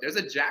eventually flip. There's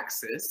a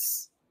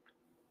Jaxis.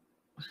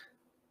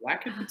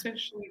 That could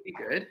potentially be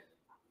good.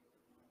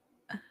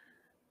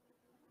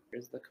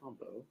 Here's the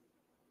combo.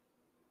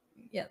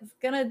 Yeah, it's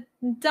going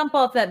to dump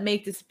off that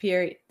Make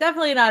Disappear.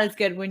 Definitely not as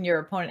good when your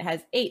opponent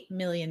has 8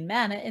 million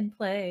mana in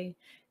play.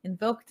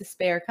 Invoke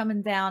Despair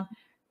coming down.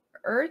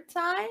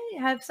 Urtai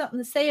have something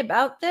to say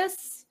about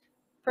this,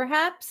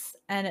 perhaps?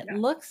 And it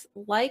looks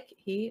like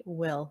he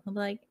will. I'm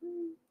like,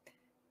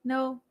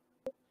 no.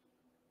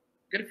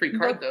 Get a free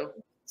card, though.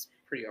 It's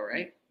pretty all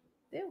right.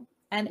 Yeah.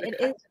 And it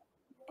is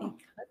a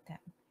cut down.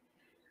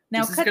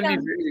 Now, this is going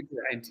to be really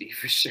grindy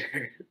for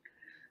sure.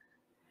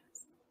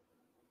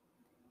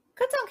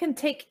 Cutdown can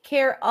take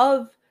care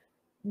of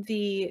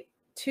the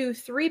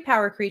 2/3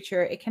 power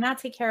creature. It cannot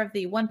take care of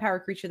the 1 power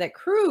creature that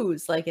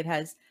crews like it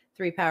has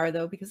 3 power,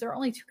 though, because there are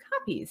only 2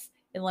 copies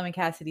in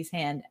LemonCassidy's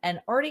hand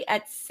and already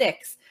at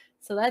 6.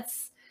 So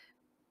that's,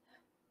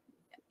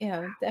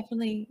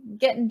 definitely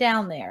getting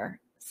down there.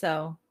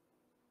 So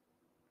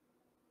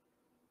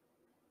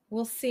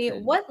we'll see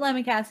what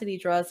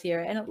LemonCassidy draws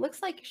here. And it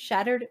looks like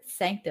Shattered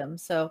Sanctum.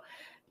 So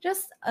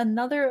just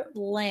another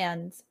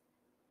land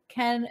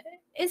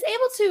is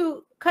able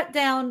to cut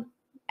down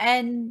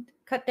and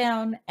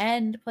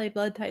play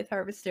Blood Tithe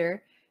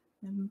Harvester.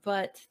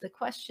 But the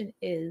question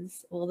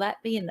is, will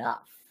that be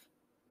enough?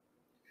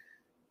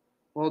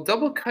 Well,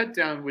 double cut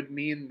down would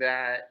mean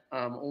that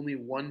only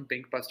 1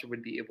 Bankbuster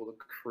would be able to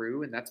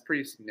crew, and that's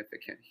pretty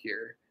significant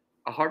here.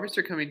 A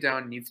Harvester coming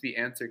down needs to be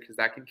answered because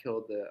that can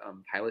kill the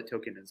pilot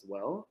token as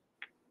well.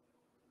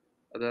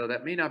 Although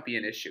that may not be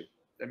an issue.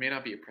 That may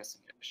not be a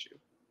pressing issue.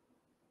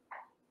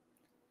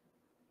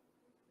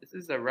 This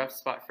is a rough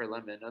spot for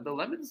Lemon. The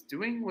Lemon's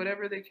doing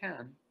whatever they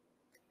can.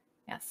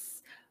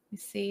 Yes. We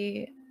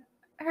see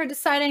her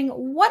deciding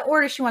what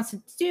order she wants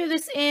to do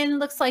this in.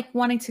 Looks like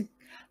wanting to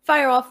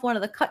fire off one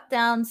of the cut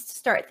downs to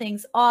start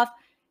things off.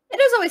 It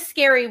is always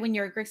scary when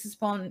your Grixis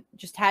opponent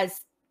just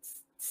has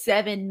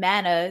 7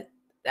 mana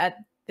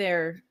at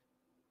their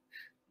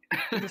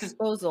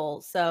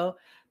disposal. So,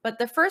 but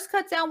the first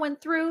cut down went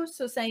through.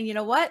 So saying, you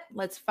know what,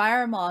 let's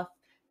fire them off.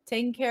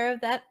 Taking care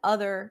of that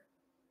other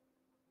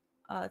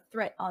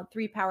threat on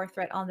 3 power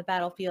threat on the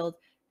battlefield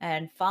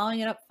and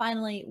following it up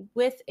finally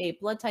with a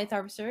Blood Tithe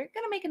Harvester.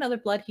 Gonna make another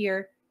blood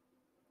here.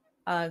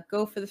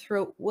 Go for the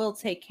throat will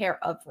take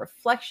care of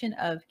Reflection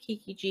of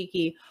Kiki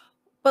Jiki.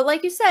 But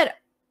like you said,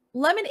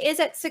 Lemon is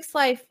at 6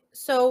 life,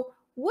 so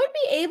would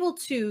be able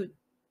to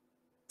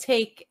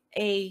take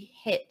a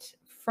hit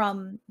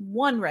from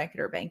 1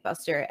 regular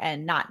Bankbuster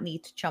and not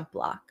need to chump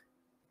block.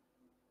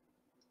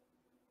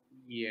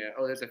 Yeah.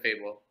 Oh, there's a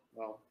Fable.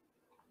 Well,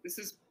 this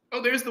is...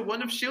 Oh, there's the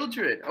one of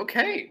Shieldred.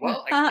 Okay.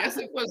 Well, I guess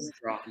it was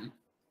drawn.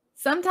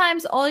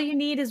 Sometimes all you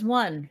need is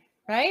 1,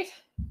 right?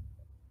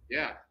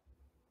 Yeah.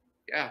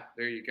 Yeah,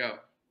 there you go.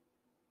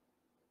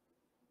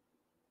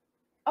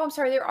 Oh, I'm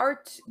sorry. There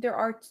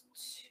are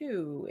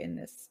 2 in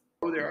this.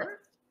 Oh, there are?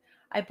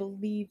 I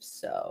believe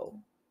so.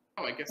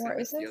 Oh, I guess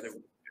that's the other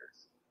one.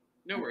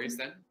 No worries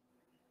then.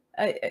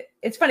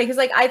 It's funny because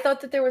I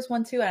thought that there was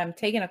 1 too, and I'm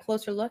taking a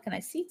closer look and I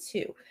see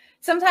 2.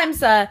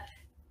 Sometimes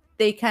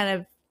they kind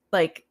of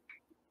like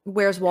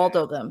Where's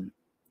Waldo them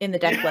in the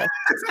deck list.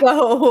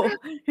 So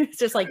it's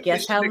just like,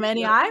 guess how Efficient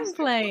many examples. I'm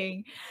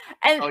playing.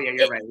 And Oh yeah,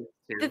 you're right.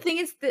 the thing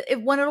is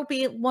that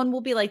one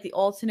will be like the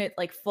alternate,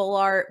 like full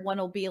art, one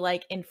will be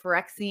like in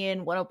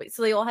Phyrexian, one will be,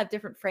 so they all have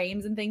different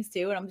frames and things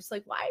too. And I'm just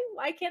like,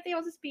 why can't they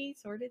all just be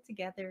sorted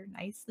together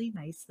nicely?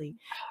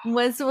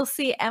 We'll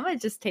see Emma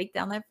just take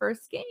down that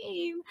first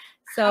game.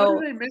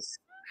 So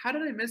How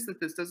did I miss that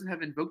this doesn't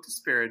have Invoke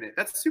Despair in it?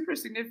 That's super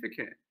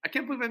significant. I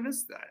can't believe I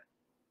missed that.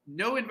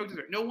 No Invoke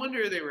Despair. No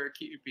wonder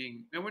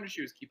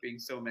she was keeping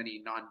so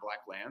many non-black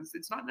lands.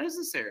 It's not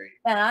necessary.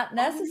 not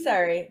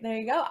necessary. There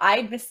you go.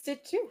 I missed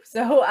it too.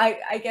 So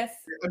I guess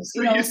I'm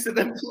so used to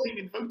them playing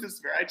Invoke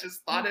Despair. I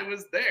just thought it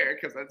was there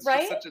because that's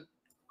just such an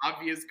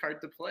obvious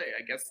card to play.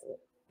 I guess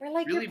we're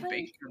like really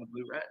based on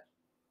blue-red.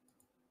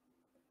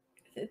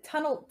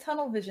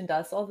 Tunnel vision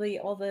dust. All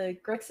the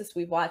Grixis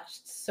we've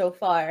watched so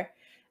far.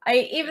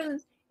 Even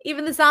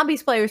the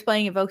zombies players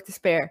playing Invoke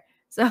Despair.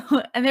 So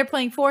and they're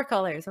playing 4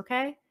 colors.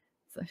 Okay.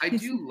 So, I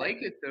do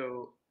like it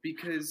though,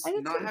 because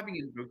not having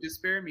Invoke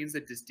Despair means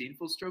that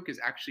Disdainful Stroke is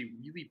actually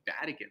really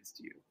bad against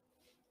you.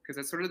 Because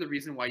that's sort of the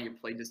reason why you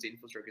play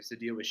Disdainful Stroke, is to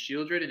deal with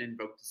Shieldred and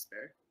Invoke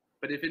Despair.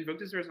 But if Invoke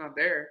Despair is not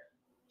there,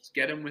 just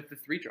get him with the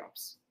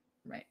 3-drops.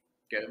 Right.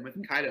 Get him with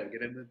Kaido,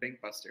 get him with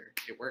Bankbuster.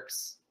 It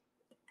works.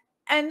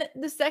 And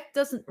this deck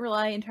doesn't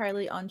rely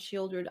entirely on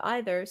Shieldred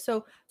either.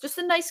 So just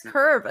a nice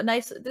curve.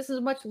 This is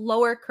a much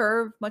lower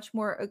curve, much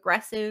more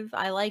aggressive.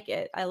 I like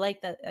it. I like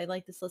that. I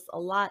like this list a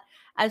lot.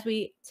 As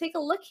we take a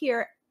look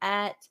here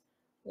at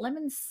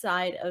Lemon's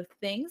side of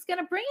things,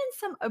 gonna bring in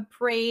some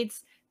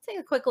Abrades. Take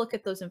a quick look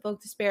at those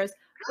Invoke Despairs.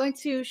 Going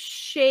to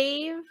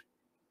shave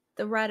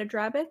the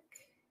Ratadrabic.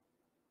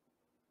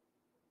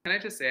 Can I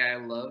just say I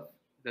love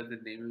that the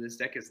name of this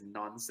deck is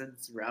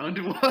Nonsense Round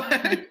 1.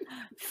 I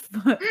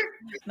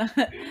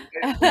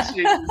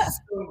appreciate it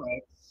so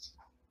much.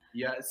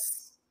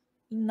 Yes.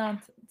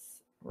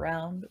 Nonsense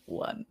Round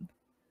 1.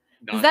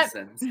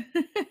 Nonsense.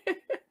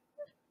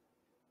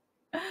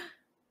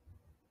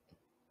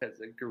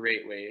 That's a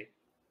great way.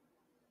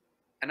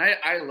 And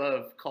I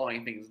love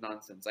calling things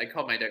nonsense. I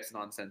call my decks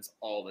nonsense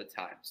all the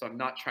time. So I'm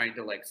not trying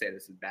to like say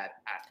this is bad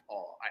at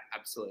all. I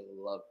absolutely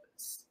love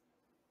this.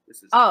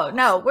 This is awesome.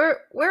 No,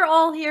 we're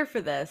all here for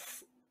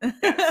this.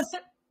 Yes.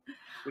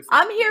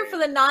 I'm here for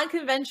the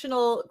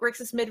non-conventional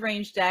Grixis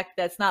mid-range deck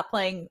that's not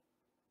playing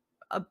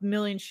a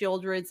million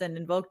Shieldreds and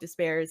Invoke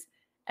Despairs,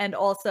 and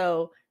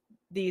also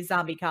the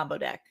zombie combo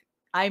deck.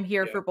 I'm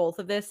here for both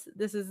of this.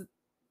 This is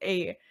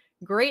a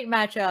great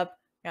matchup.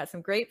 Got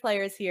some great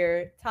players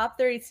here. Top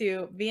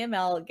 32,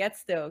 VML, get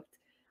stoked.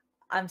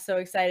 I'm so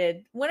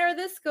excited. Winner of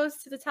this goes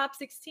to the top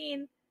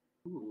 16.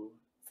 Ooh,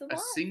 a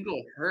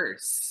single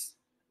hearse.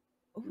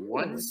 Ooh,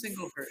 one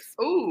single hearse.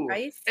 Ooh,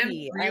 pricey. And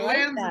 3 I like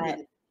lands.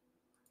 that.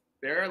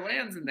 There are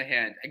lands in the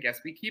hand. I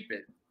guess we keep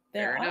it.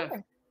 Fair enough.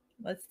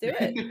 Let's do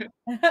it.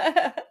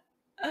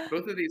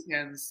 Both of these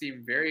hands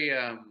seem very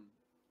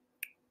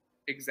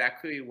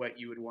exactly what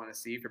you would want to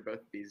see for both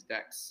of these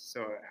decks.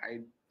 So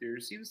there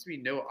seems to be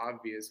no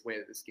obvious way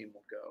that this game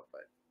will go,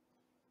 but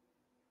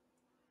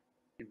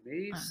it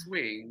may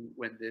swing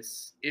when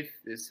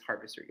if this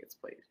Harvester gets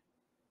played.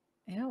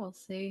 Yeah, we'll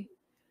see.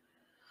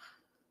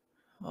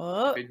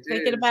 Oh,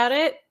 thinking about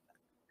it.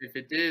 If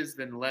it is,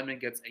 then Lemon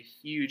gets a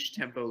huge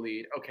tempo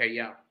lead. Okay,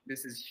 yeah,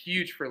 this is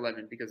huge for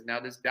Lemon because now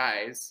this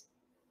dies,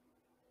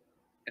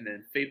 and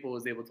then Fable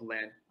is able to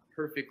land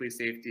perfectly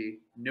safety,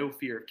 no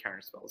fear of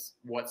counterspells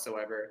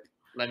whatsoever.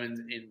 Lemon's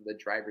in the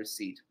driver's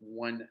seat,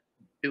 1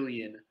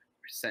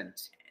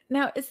 billion%.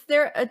 Now, is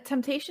there a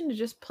temptation to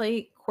just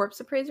play Corpse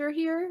Appraiser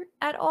here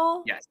at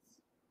all?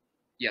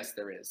 Yes,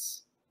 there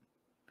is.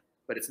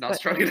 But it's not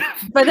strong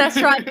enough. But that's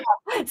right.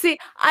 See,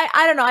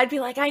 I don't know. I'd be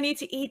like, I need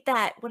to eat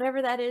that,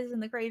 whatever that is in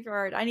the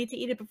graveyard. I need to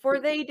eat it before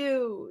they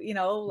do. You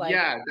know, like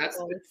that's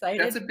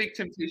a big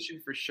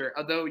temptation for sure.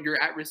 Although you're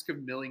at risk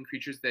of milling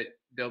creatures that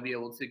they'll be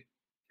able to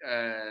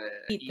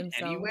eat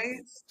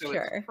anyway, so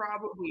it's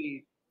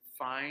probably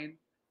fine.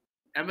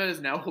 Emma is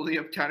now holding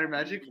up counter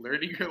magic,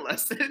 learning her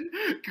lesson,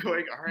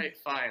 going, all right,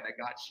 fine, I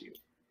got you.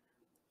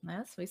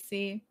 Yes, we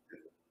see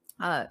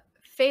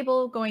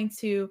Fable going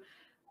to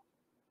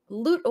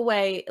loot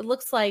away. It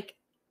looks like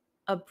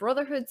a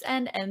Brotherhood's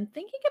End, and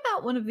thinking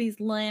about one of these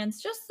lands,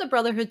 just the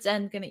Brotherhood's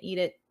End, gonna eat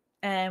it,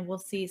 and we'll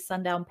see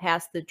Sundown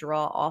pass the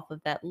draw off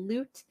of that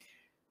loot.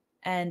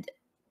 And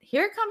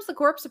here comes the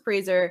Corpse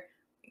Appraiser.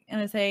 And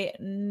I say,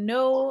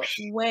 no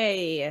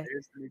way.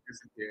 There's going to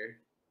disappear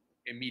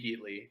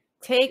immediately.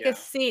 Take a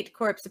seat,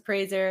 Corpse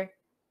Appraiser.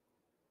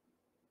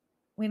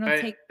 We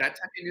don't take that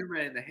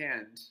Takenuma in the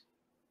hand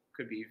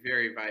could be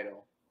very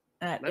vital.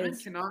 Lemon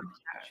cannot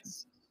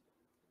cast.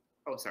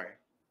 Oh, sorry.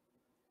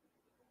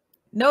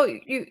 No,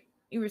 you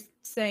were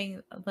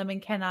saying Lemon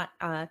cannot.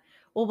 Well,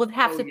 we'll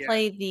have to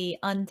play the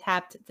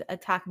untapped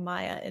attack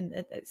Maya, and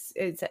it's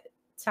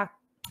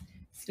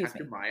excuse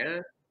me.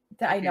 Maya.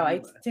 I know.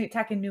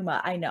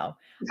 Takenuma. I know.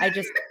 I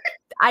just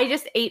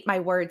ate my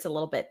words a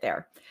little bit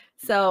there.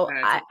 So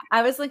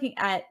I was looking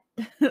at.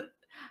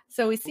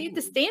 So we see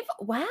Disdainful.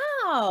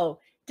 Wow,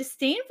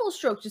 Disdainful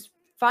Stroke just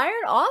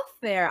fired off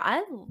there.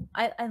 I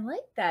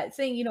like that.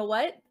 Saying, you know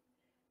what?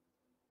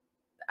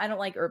 I don't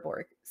like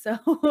Urborg. So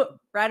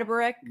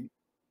Radaburek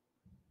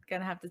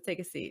gonna have to take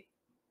a seat.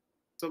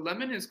 So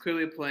Lemon is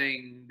clearly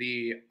playing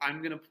the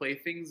I'm gonna play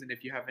things, and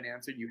if you have an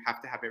answer, you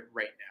have to have it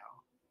right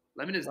now.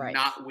 Lemon is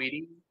not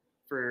waiting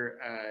for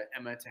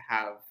Emma to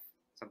have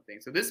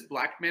something. So this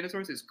black mana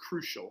source is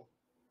crucial.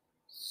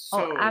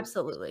 So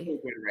absolutely. So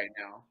good right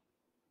now.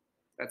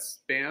 That's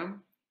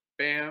bam,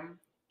 bam,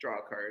 draw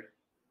a card.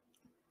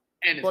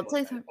 And it's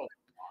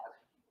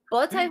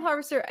Blood type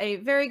Harvester, a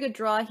very good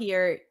draw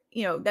here.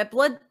 You know,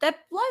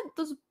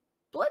 those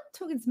blood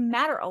tokens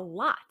matter a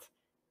lot.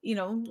 You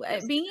know,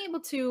 being able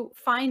to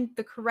find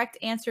the correct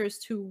answers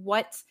to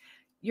what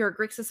your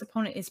Grixis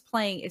opponent is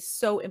playing is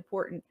so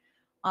important.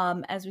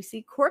 As we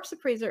see Corpse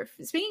Appraiser,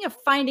 speaking of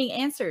finding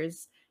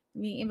answers,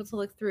 being able to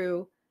look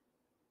through,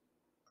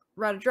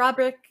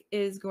 Radadrabrick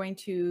is going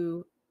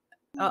to,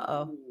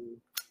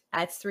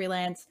 adds 3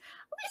 lands.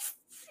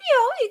 You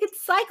know, you could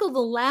cycle the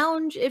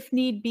Lounge if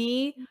need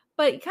be,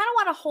 but you kind of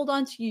want to hold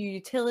on to your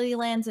utility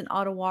lands in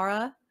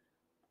Otawara.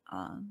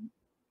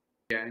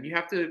 Yeah, and you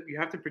have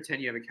to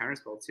pretend you have a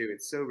counterspell too.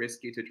 It's so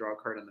risky to draw a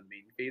card on the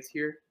main phase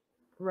here.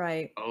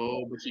 Right.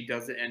 Oh, but she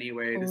does it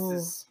anyway.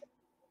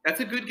 That's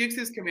a good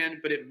Grixis command,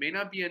 but it may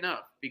not be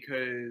enough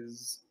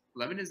because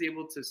Lemon is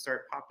able to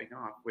start popping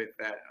off with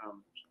that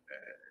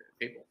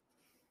Fable.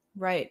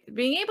 Right.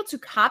 Being able to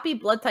copy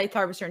Blood Type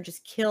Harvester and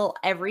just kill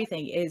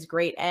everything is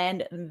great.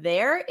 And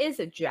there is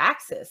a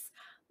Grixis,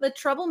 the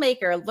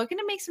troublemaker, looking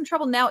to make some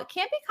trouble. Now, it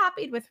can't be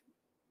copied with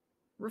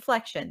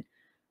Reflection,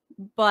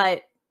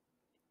 but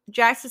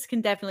Grixis can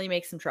definitely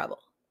make some trouble.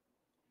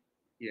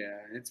 Yeah,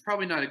 it's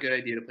probably not a good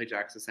idea to play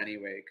Grixis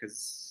anyway,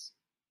 because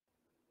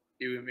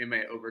it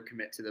might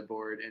overcommit to the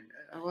board. And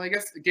well, I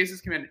guess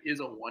Grixis command is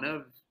a one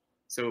of,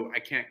 so I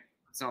can't.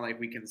 It's not like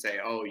we can say,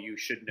 "Oh, you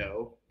should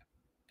know,"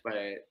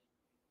 but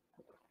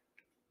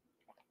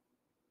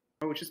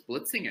it's just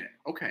blitzing it.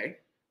 Okay,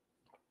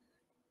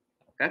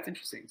 that's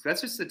interesting. So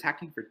that's just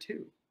attacking for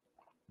 2.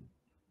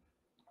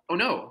 Oh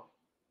no,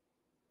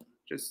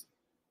 just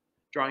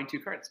drawing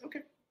 2 cards.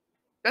 Okay,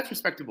 that's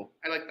respectable.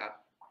 I like that.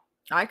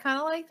 I kind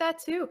of like that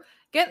too.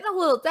 Getting a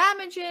little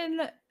damage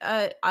in.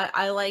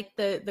 I like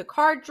the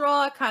card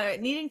draw, kind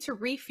of needing to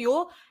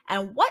refuel.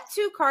 And what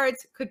 2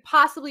 cards could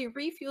possibly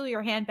refuel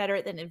your hand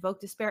better than Invoke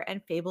Despair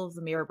and Fable of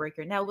the Mirror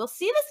Breaker? Now, we'll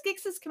see this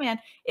Grixis command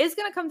is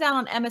going to come down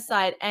on Emma's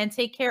side and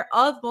take care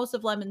of most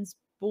of Lemon's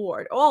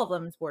board. All of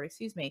Lemon's board,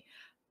 excuse me.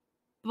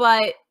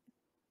 But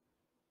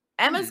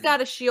Emma's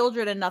got a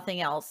Shieldred and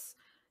nothing else.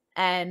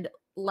 And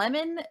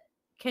Lemon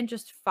can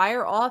just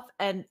fire off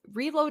and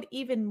reload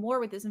even more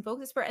with this Invoke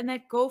Despair, and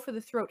that go for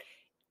the throat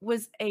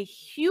was a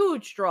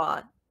huge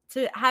draw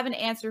to have an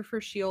answer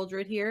for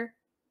Shieldred here.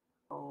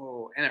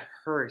 Oh, and a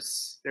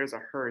hearse. There's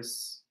a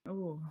hearse.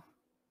 Oh,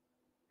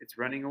 it's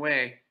running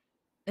away.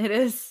 It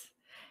is.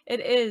 It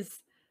is.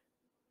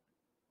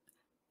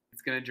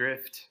 It's gonna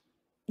drift.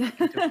 I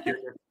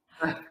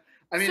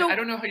mean, I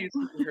don't know how you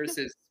see the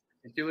hearses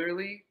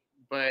particularly,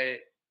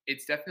 but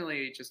it's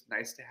definitely just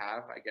nice to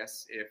have. I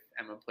guess if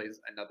Emma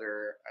plays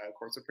another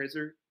Corpse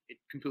Appraiser, it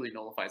completely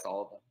nullifies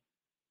all of them.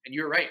 And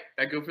you're right.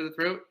 That go for the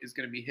throat is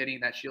going to be hitting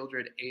that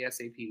Shieldred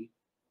ASAP.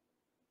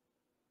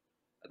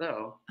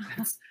 Although,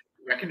 that's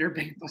Reckoner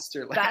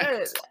Bankbuster left. That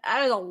is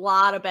a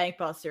lot of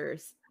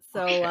Bankbusters.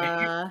 So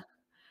okay.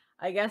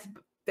 I guess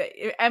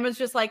Emma's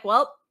just like,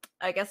 well,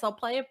 I guess I'll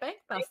play a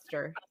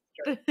Bankbuster.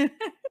 Do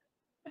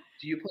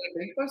you play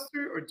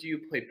Bankbuster or do you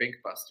play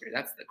Bankbuster?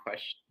 That's the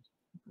question.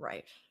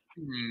 Right.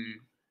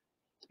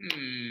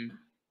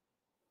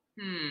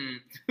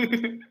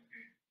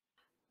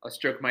 I'll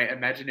stroke my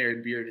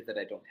imaginary beard that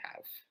I don't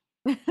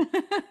have.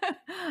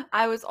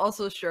 I was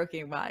also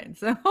stroking mine,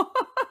 so.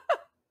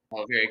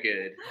 Oh, very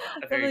good.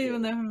 Very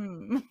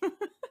good.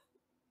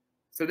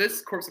 So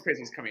this Corpse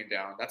Appraiser is coming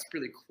down. That's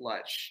really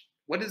clutch.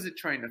 What is it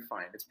trying to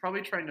find? It's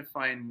probably trying to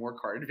find more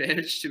card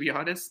advantage, to be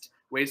honest.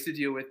 Ways to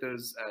deal with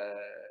those,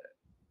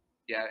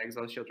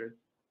 Exile Shieldred.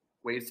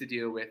 Ways to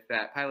deal with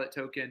that pilot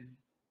token.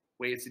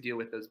 Ways to deal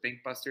with those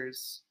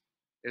Bankbusters.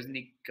 There's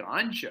an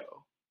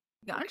Ganjo.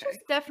 Ganjo's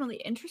definitely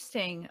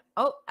interesting.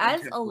 Oh,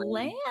 as a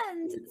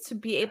land to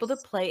be able to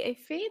play a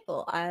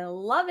Fable. I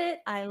love it.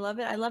 I love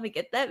it. I love it.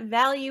 Get that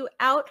value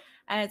out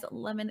as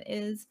Lemon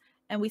is.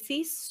 And we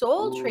see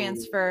Soul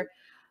Transfer.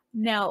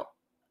 Now,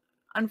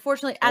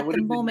 unfortunately, at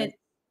the moment,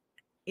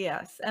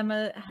 yes,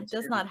 Emma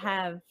does not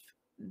have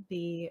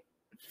the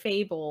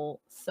Fable.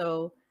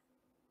 So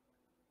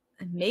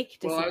make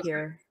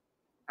disappear.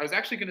 I was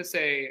actually going to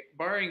say,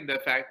 barring the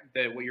fact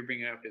that what you're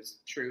bringing up is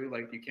true,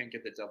 like you can't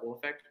get the double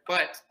effect,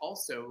 but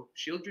also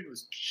Shieldred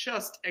was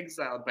just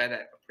exiled by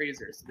that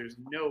Appraiser, so there's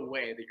no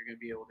way that you're going to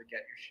be able to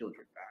get your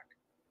Shieldred back.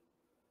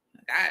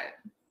 That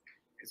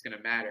is going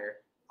to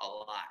matter a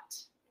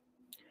lot.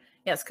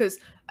 Yes, because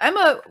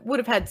Emma would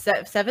have had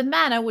 7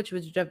 mana, which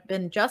would have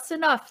been just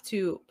enough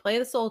to play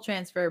the Soul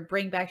Transfer,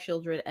 bring back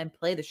Shieldred, and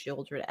play the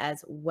Shieldred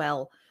as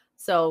well.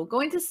 So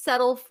going to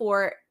settle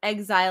for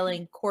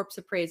exiling Corpse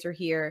Appraiser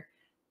here.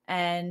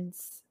 And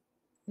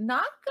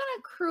not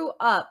gonna crew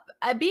up.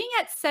 Being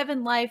at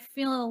 7 life,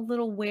 feeling a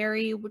little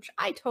wary, which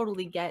I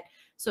totally get.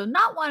 So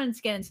not wanting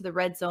to get into the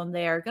red zone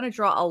there. Gonna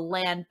draw a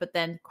land, but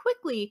then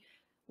quickly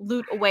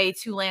loot away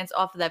 2 lands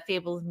off of that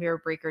Fabled Mirror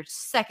Breaker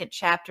second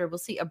chapter. We'll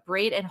see a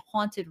Braid and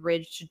Haunted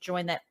Ridge to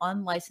join that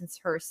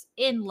unlicensed hearse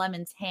in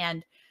Lemon's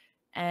hand.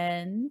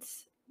 And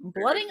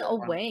blooding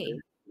away.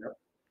 Yep.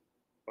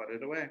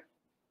 Blooded away.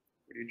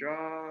 What he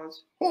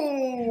draws.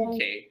 Oh,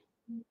 okay.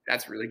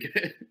 That's really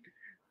good.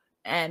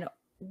 And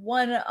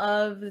one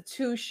of the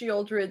 2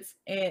 Shieldreds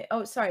in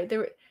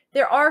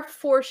there are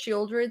 4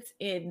 Shieldreds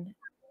in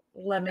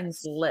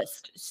Lemon's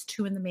list. Just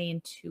 2 in the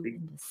main, 2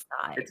 in the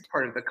side. It's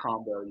part of the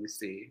combo, you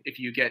see. If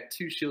you get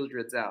 2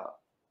 Shieldreds out,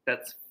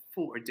 that's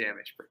 4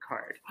 damage per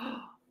card.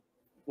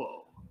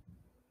 Whoa.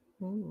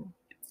 Ooh.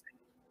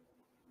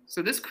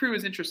 So this crew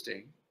is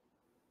interesting.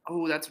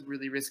 Oh, that's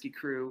really risky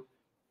crew.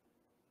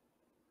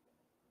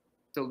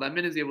 So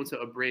Lemon is able to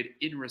abrade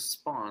in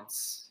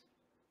response.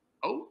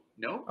 Oh,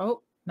 no.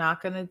 Oh,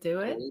 not gonna do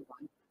it.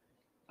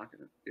 Not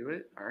gonna do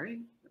it. All right,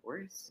 no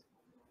worries.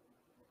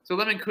 So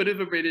Lemon could have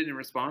abraded in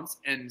response,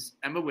 and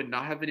Emma would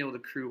not have been able to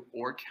crew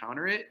or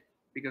counter it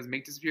because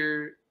Make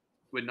Disappear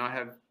would not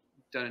have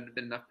been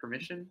enough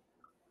permission.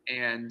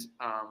 And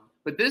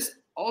but this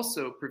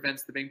also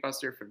prevents the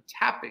Bankbuster from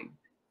tapping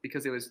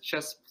because it was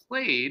just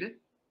played.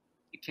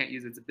 It can't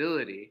use its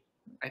ability.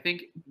 I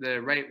think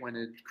the right one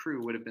in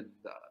crew would have been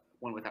the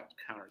one without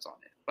counters on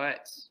it,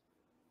 but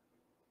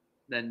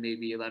then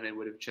maybe Lemon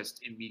would have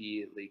just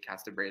immediately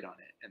cast a braid on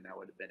it, and that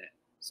would have been it.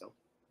 So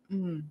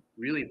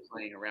really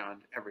playing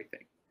around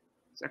everything.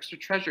 There's extra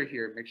treasure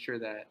here. Make sure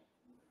that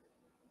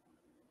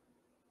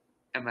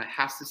Emma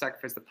has to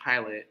sacrifice the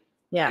pilot.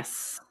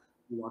 Yes.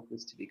 If you want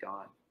this to be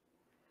gone.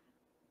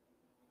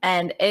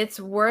 And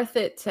it's worth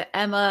it to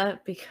Emma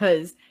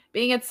because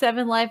being at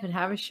 7 life and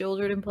have a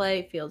Shieldred in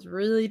play feels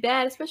really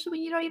bad, especially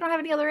when you don't have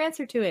any other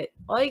answer to it.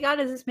 All you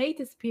got is this Make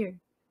Disappear.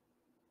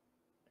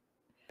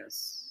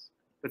 Yes.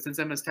 But since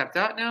Emma's tapped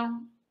out now,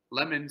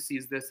 Lemon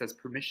sees this as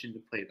permission to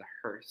play the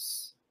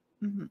hearse.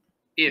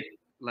 If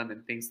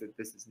Lemon thinks that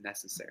this is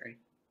necessary.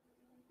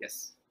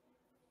 Yes.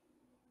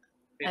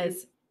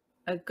 As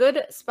a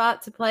good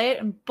spot to play it.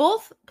 And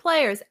both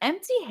players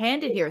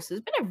empty-handed here. So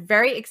it's been a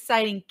very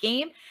exciting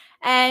game.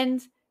 And,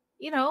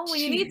 you know, when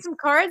you need some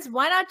cards,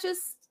 why not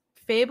just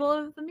Fable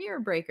of the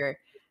Mirror Breaker?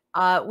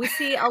 We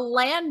see a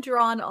land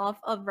drawn off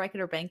of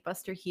Reckoner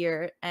Bankbuster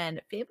here.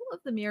 And Fable of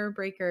the Mirror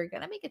Breaker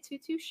gonna make a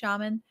 2/2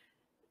 Shaman.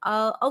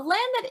 A land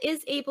that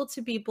is able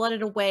to be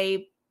blooded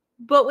away,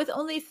 but with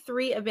only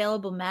 3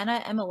 available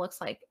mana, Emma looks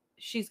like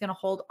she's going to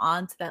hold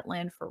on to that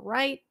land for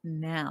right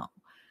now.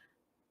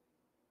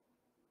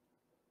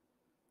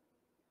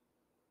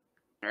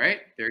 All right,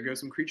 there goes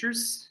some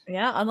creatures.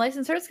 Yeah,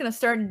 Unlicensed Heart's going to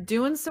start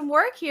doing some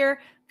work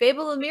here.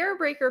 Fable of the Mirror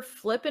Breaker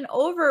flipping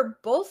over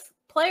both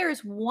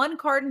players, 1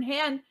 card in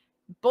hand.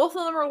 Both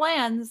of them are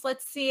lands.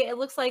 Let's see. It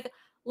looks like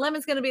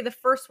Lemon's going to be the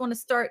first one to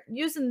start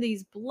using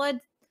these blood.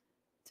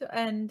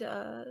 And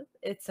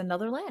it's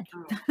another land.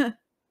 Oh,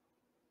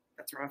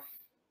 that's rough.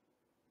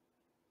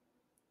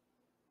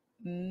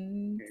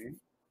 Okay.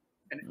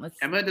 And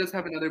Emma does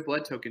have another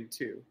blood token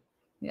too.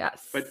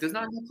 Yes. But does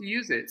not have to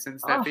use it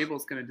since that Fable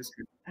is going to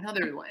discard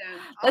another land.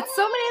 That's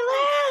so many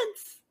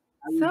lands.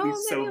 I would be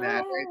so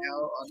mad right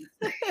now,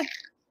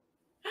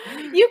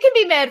 honestly. You can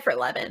be mad for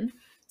Lemon.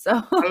 So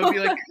I would be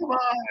like, come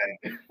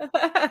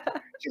on.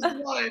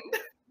 Just one.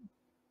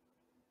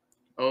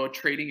 Oh,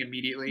 trading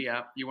immediately.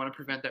 Yeah. You want to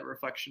prevent that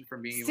reflection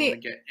from being able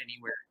to get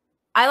anywhere.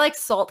 I like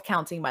salt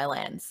counting my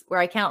lands, where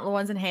I count the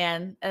ones in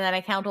hand, and then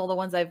I count all the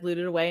ones I've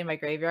looted away in my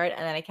graveyard,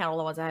 and then I count all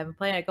the ones I haven't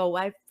played. And I go,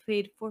 I've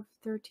played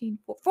 14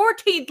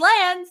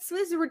 lands.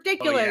 This is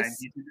ridiculous.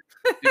 Oh,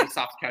 yeah. You do the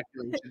soft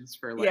calculations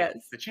for like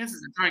the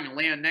chances of drawing a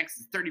land next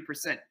is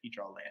 30%. You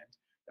draw a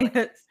land.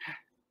 Like,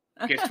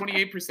 okay, it's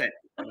 28%.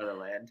 Another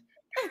land.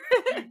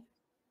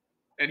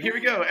 And here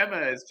we go. Emma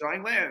is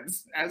drawing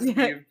lands as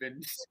we've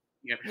been.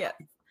 Yeah.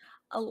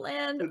 A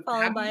land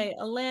followed by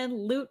a land,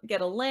 loot,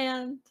 get a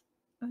land.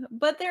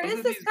 But there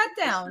is this cut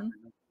down.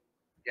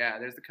 Yeah,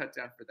 there's the cut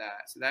down for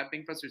that. So that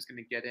Bankbuster is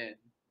going to get in.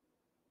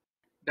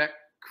 That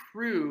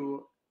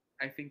crew,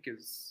 I think,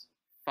 is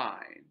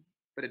fine,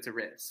 but it's a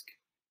risk.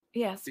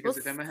 Yes. Because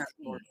if Emma has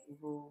more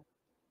removal.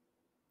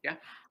 Yeah,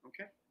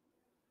 okay.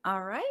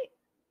 All right.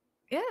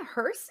 Yeah,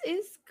 Hearse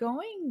is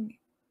going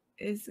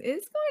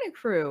to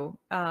crew.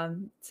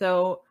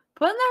 So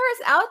putting the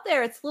Hearse out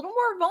there, it's a little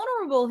more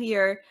vulnerable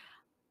here.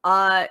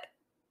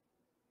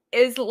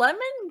 Is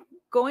Lemon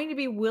going to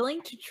be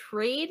willing to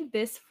trade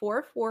this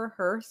 4/4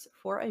 Hearse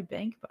for a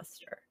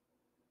Bankbuster?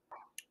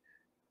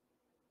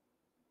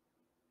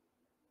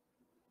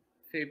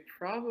 They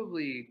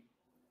probably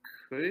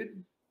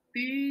could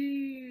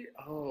be.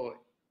 Oh,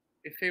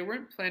 if they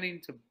weren't planning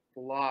to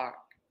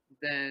block,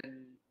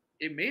 then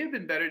it may have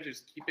been better to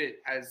just keep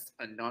it as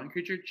a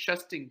non-creature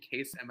just in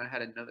case Emma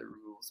had another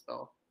removal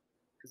spell.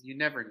 Because you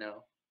never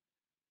know.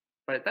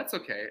 But that's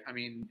okay. I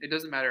mean, it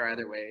doesn't matter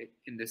either way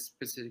in this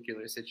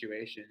particular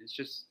situation. It's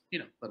just,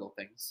 little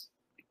things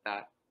like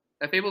that.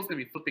 That Fable's going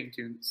to be flipping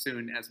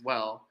soon as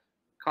well.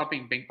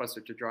 Copying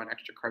Bankbuster to draw an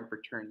extra card per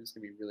turn is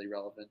going to be really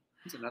relevant.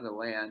 It's another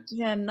land.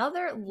 Yeah,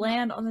 another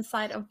land on the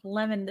side of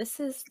Lemon. This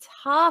is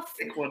tough.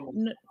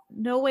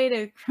 No way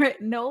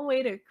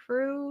to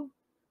crew.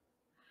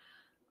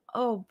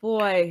 Oh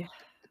boy.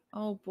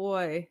 Oh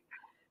boy.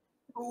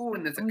 Oh,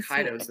 and there's a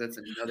Kaido, so that's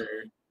another.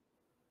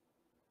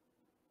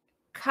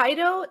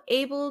 Kaido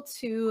able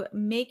to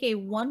make a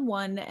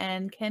 1/1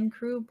 and can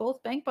crew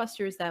both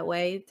Bankbusters that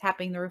way,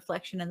 tapping the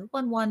Reflection and the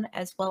 1/1,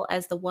 as well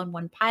as the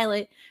 1/1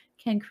 Pilot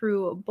can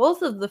crew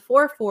both of the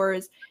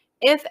 4/4s.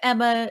 If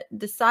Emma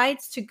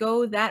decides to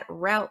go that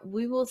route,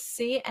 we will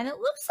see. And it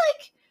looks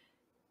like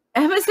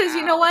Emma says,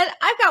 you know what?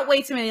 I've got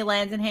way too many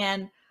lands in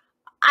hand.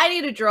 I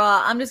need a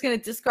draw. I'm just going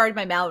to discard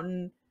my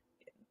mountain.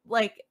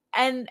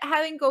 And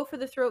having go for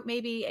the throat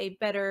may be a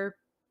better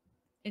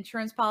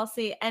insurance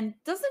policy, and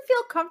doesn't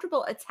feel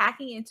comfortable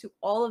attacking into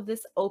all of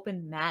this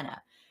open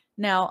mana.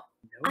 Now,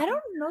 I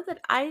don't know that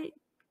I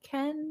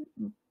can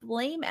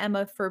blame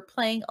Emma for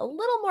playing a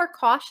little more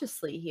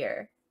cautiously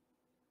here.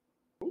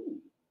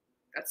 Ooh,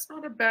 that's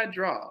not a bad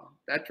draw.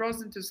 That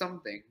draws into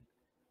something.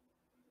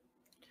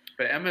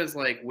 But Emma's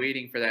like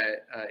waiting for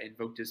that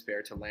Invoke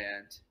Despair to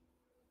land.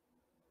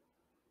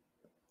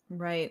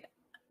 Right.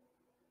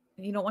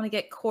 You don't want to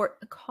get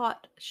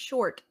caught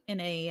short in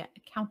a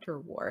counter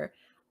war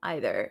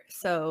either.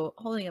 So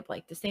holding up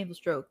like Disdainful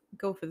Stroke,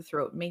 go for the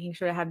throat, making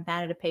sure to have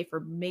mana to pay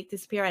for Make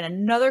Disappear and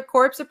another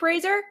Corpse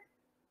Appraiser.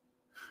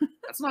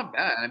 That's not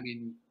bad. I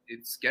mean,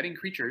 it's getting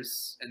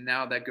creatures, and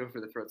now that go for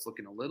the throat's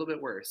looking a little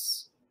bit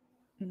worse.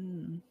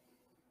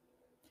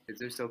 Is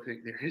there is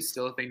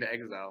still a thing to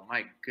exile?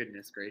 My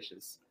goodness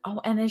gracious.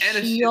 Oh, and a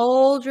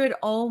Shieldred.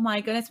 Oh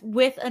my goodness.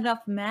 With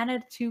enough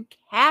mana to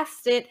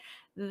cast it.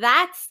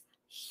 That's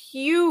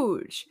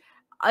huge.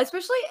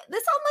 Especially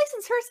this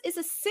Unlicensed Hearse is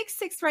a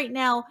 6/6 right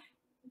now.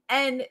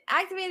 And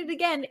activated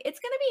again, it's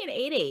going to be an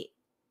 8/8.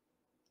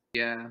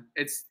 Yeah,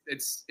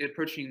 it's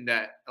approaching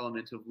that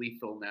element of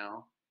lethal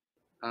now.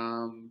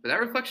 But that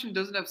Reflection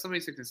doesn't have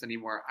Summoning Sickness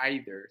anymore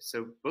either.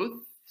 So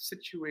both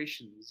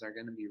situations are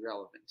going to be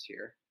relevant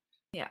here.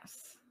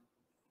 Yes.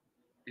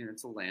 And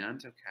it's a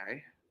land,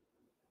 okay.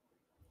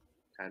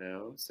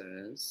 Kaido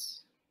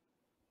says.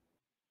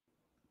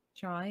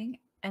 Drawing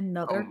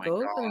another Oh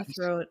go for the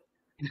throat.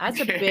 That's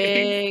a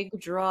big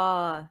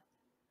draw.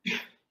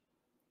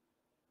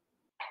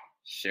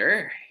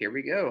 Sure, here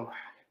we go.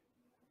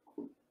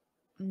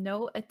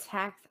 No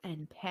attacks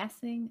and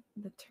passing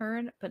the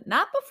turn, but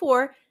not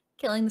before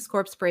killing this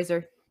Corpse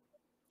Appraiser.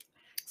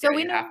 So yeah,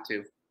 we know have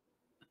to.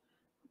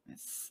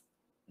 It's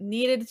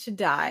needed to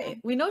die.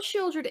 We know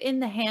Shieldred in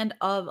the hand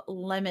of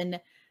Lemon,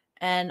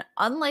 and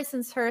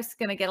Unlicensed Hearse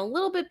gonna get a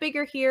little bit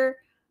bigger here.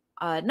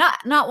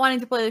 Not wanting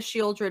to play the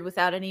Shieldred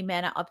without any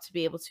mana up to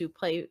be able to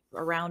play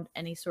around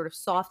any sort of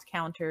soft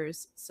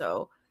counters.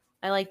 So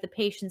I like the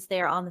patience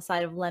there on the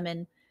side of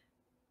Lemon,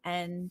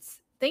 and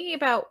thinking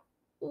about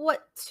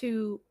what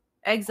to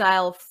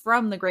exile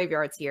from the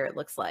graveyards here, it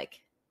looks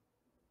like.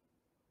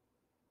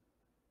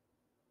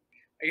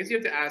 I guess you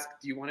have to ask,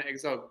 do you want to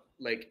exile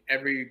like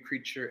every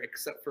creature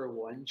except for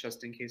one,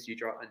 just in case you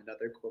draw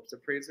another Corpse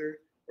Appraiser?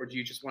 Or do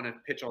you just want to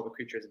pitch all the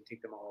creatures and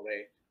take them all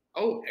away?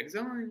 Oh,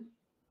 exiling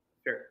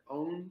their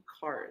own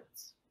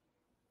cards.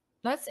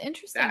 That's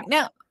interesting.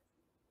 Now,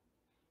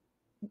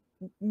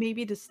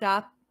 maybe to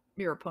stop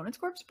your opponent's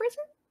Corpse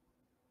Appraiser?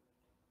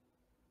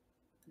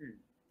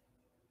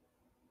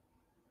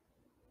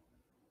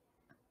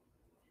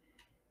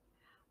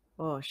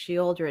 Oh,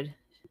 Shieldred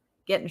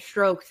getting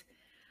stroked.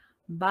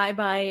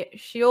 Bye-bye,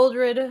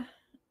 Shieldred.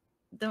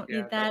 Don't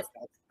need that.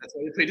 That's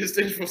why we play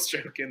Disdainful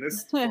Stroke in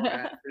this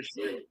format, for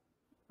sure.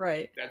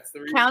 Right. That's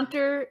the reason.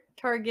 Counter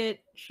target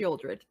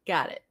Shieldred.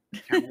 Got it.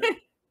 Counter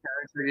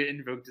target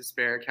Invoke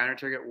Despair, counter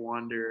target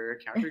Wanderer,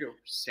 counter target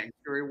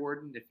Sanctuary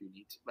Warden if you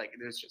need to. Like,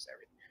 there's just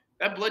everything.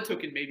 That blood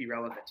token may be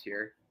relevant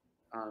here.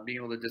 Being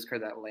able to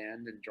discard that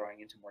land and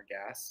drawing into more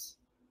gas.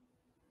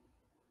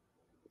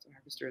 It's a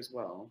Harvester as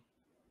well.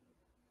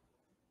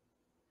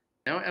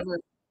 Now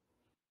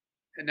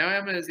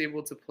Emma is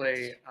able to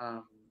play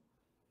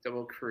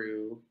double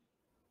crew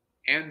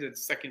and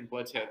its second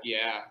blood type.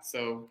 Yeah,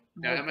 so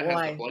now Emma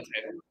has the blood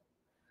type.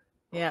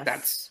 Yes.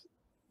 That's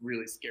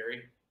really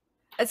scary.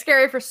 It's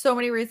scary for so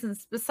many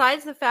reasons.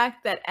 Besides the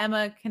fact that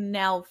Emma can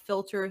now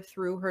filter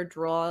through her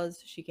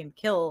draws, she can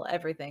kill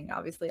everything,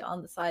 obviously,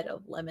 on the side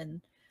of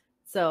Lemon.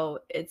 So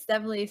it's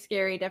definitely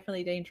scary,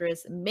 definitely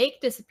dangerous. Make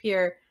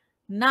Disappear,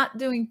 not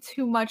doing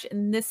too much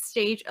in this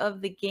stage of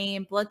the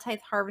game. Blood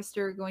Tithe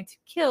Harvester going to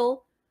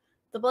kill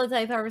the Blood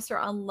Tithe Harvester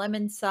on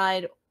Lemon's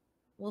side.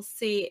 We'll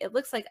see. It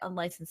looks like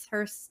Unlicensed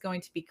Hearse is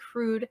going to be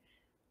crewed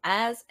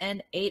as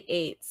an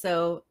 8/8.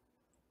 So,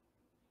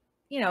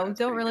 you know,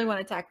 don't really want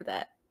to attack with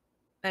that.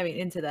 I mean,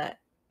 into that.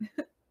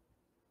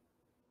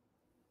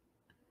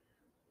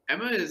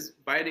 Emma is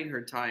biding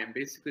her time,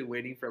 basically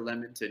waiting for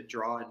Lemon to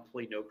draw and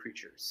play no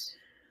creatures.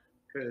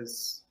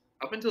 Because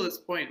up until this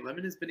point,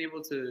 Lemon has been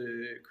able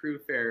to crew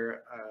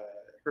fair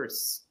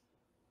Hearse.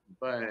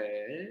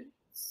 But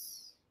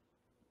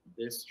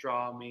this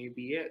draw may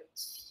be it.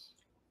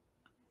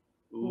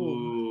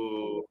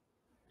 Ooh.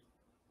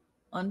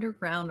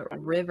 Underground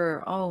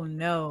river. Oh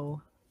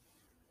no.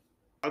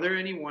 Are there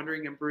any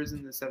Wandering Emperors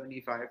in the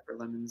 75 for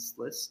Lemon's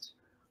list?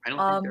 I don't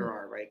think there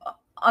are, right?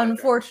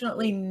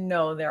 Unfortunately,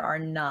 no, there are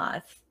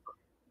not.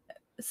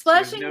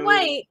 Splashing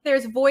White,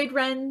 there's Void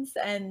Wrens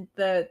and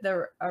the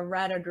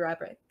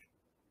Ratadrabric.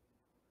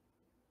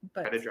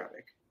 But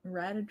Ratadrabric,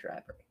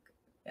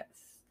 yes.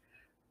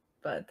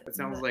 But that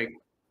sounds like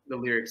the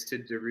lyrics to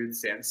Darude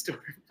Sandstorm.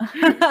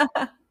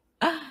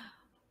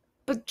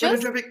 But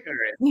just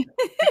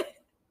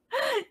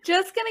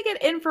just gonna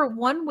get in for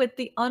one with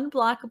the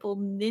unblockable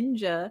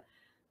ninja.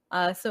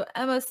 So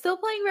Emma's still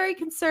playing very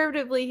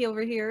conservatively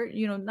over here,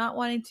 you know, not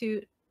wanting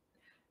to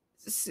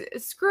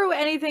screw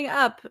anything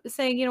up,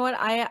 saying, you know what,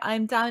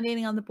 I'm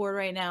dominating on the board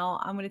right now.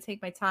 I'm going to take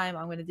my time.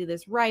 I'm going to do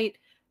this right.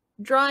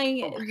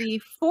 Drawing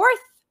the 4th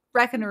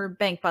Reckoner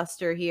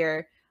Bankbuster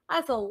here.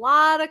 That's a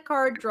lot of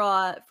card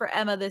draw for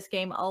Emma this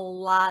game. A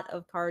lot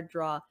of card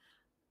draw.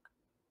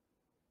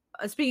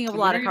 Speaking of a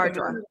lot of card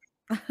draw.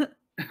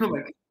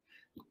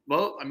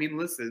 Well, I mean,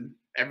 listen,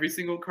 every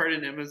single card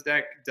in Emma's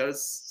deck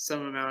does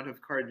some amount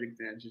of card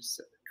advantage.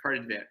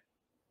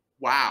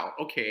 Wow.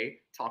 Okay.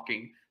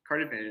 Talking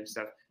card advantage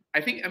stuff. I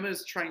think Emma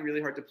is trying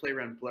really hard to play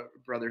around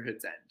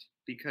Brotherhood's end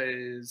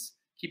because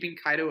keeping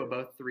Kaido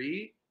above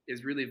 3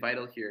 is really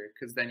vital here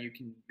because then you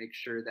can make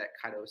sure that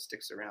Kaido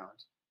sticks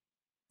around.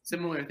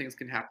 Similar things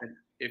can happen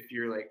if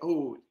you're like,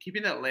 oh,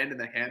 keeping that land in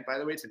the hand, by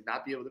the way, to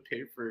not be able to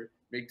pay for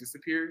Make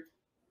Disappear,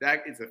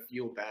 that is a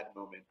feel bad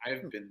moment.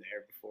 I've been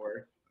there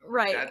before.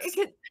 Right.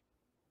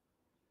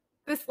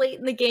 This late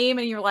in the game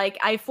and you're like,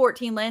 I have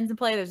 14 lands in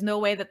play. There's no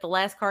way that the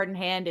last card in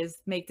hand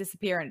is Make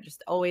Disappear, and it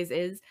just always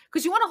is.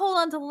 Because you want to hold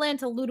on to the land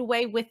to loot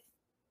away with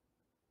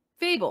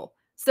Fable.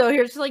 So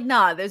you're just like,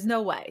 nah, there's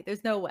no way.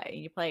 There's no way.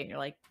 And you play and you're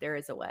like, there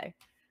is a way.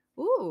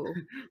 Ooh.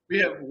 We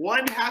have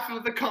one half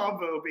of the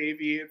combo,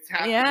 baby. It's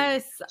happening.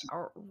 Yes.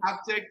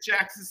 Top deck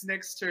Jax's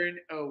next turn.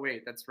 Oh,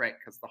 wait, that's right,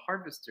 because the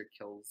Harvester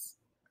kills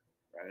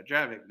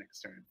Ratadrabric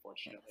next turn,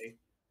 unfortunately.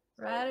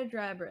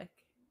 Ratadrabric.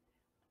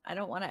 I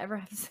don't want to ever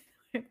have to say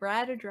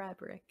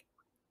Ratadrabric.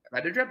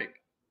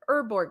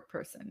 Urborg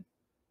person.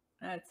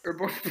 That's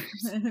Urborg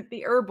person.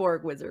 The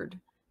Urborg wizard.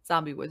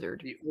 Zombie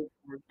wizard. The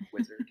Urborg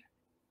wizard.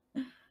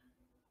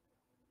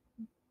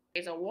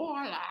 He's a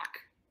warlock.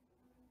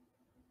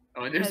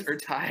 Oh, and there's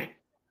Urtai.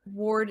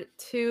 Ward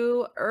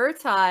 2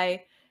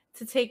 Urtai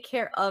to take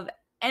care of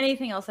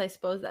anything else, I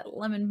suppose, that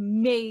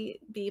Lemon may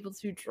be able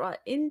to draw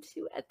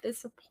into at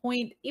this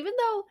point. Even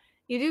though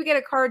you do get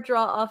a card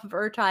draw off of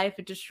Urtai if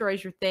it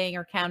destroys your thing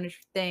or counters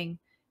your thing.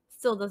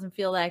 Still doesn't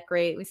feel that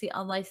great. We see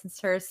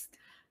Unlicensed Hearse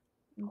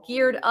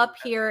geared up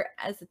here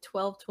as a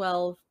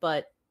 12-12,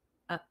 but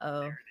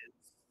uh-oh.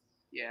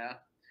 Yeah.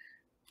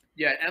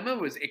 Yeah, Emma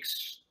was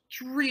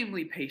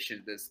extremely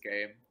patient this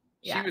game.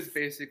 Yes. She was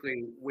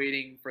basically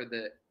waiting for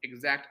the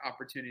exact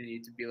opportunity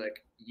to be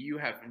like, you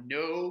have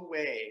no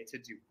way to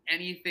do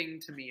anything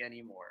to me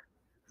anymore.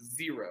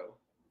 Zero.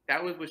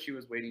 That was what she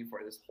was waiting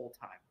for this whole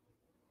time.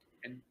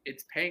 And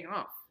it's paying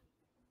off.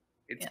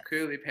 It's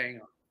clearly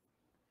paying off.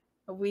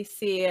 We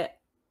see it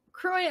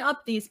crewing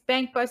up these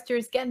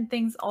Bankbusters, getting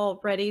things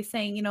all ready,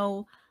 saying, you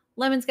know,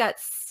 Lemon's got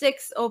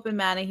 6 open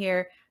mana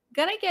here.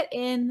 Gonna get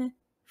in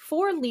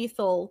for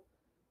lethal.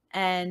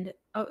 And,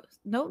 oh,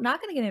 no, not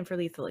gonna get in for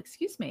lethal.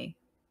 Excuse me.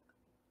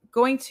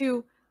 Going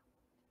to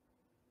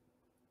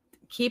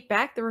keep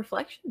back the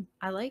reflection.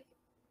 I like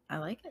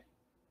it.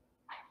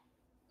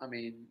 I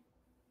mean,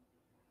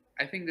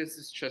 I think this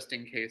is just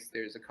in case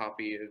there's a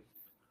copy of,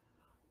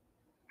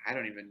 I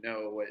don't even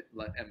know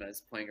what Emma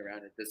is playing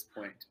around at this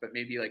point, but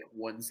maybe like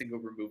one single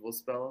removal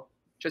spell,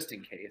 just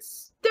in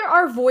case. There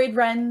are Void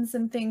Wrens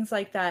and things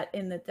like that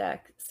in the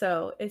deck,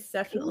 so it's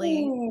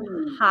definitely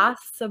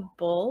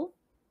possible.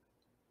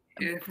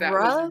 If that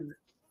was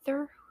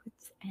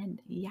Brotherhood's End,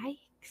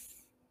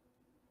 yikes.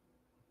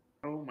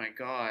 Oh my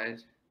god.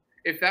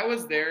 If that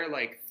was there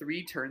like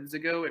 3 turns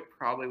ago, it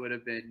probably would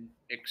have been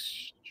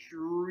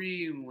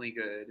extremely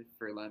good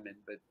for Lemon,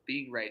 but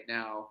being right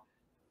now,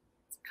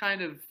 it's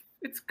kind of,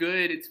 it's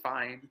good, it's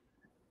fine.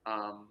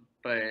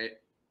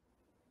 But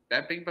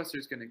that Bankbuster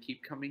is going to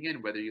keep coming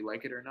in whether you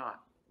like it or not.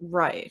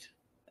 Right.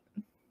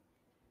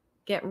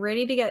 Get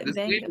ready to get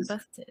bank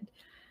busted.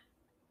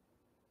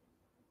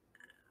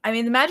 I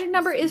mean, the magic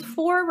number is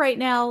 4 right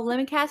now.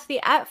 LemonCassidy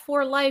at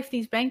 4 life.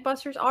 These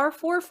Bankbusters are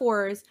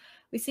 4/4s.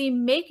 We see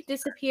Make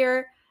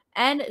Disappear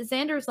and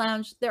Xander's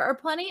Lounge. There are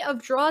plenty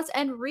of draws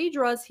and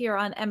redraws here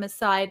on Emma's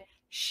side.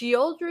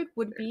 Sheoldred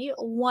would be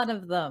one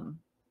of them.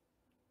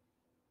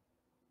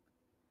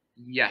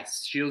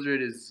 Yes,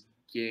 Sheoldred is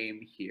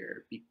game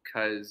here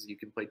because you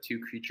can play 2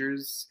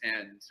 creatures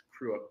and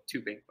crew up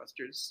 2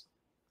 Bankbusters.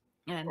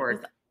 And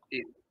or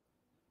it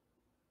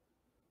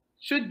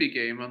should be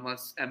game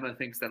unless Emma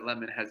thinks that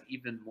Lemon has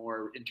even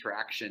more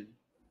interaction.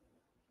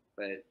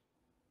 But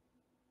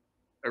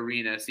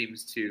Arena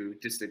seems to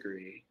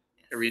disagree.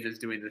 Yes. Arena's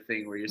doing the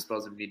thing where your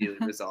spells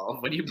immediately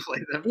resolve when you play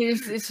them.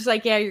 It's just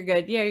like, yeah, you're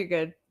good. Yeah, you're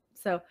good.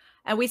 So,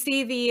 and we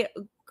see the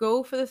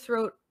Go for the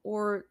Throat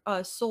or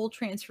soul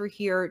transfer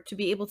here to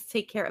be able to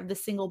take care of the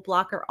single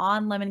blocker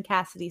on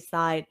LemonCassidy's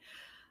side.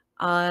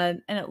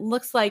 And it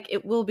looks like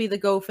it will be the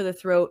go for the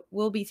throat,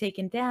 will be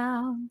taken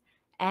down.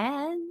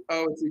 And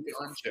Oh, it's a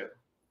ganjo.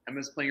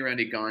 Emma's playing around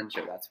a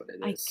ganjo. That's what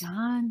it a is.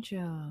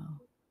 ganjo.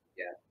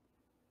 Yeah.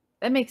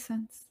 That makes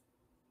sense.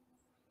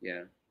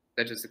 Yeah.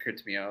 That just occurred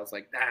to me. I was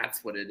like,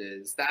 that's what it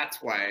is.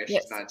 That's why she's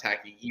Yes. not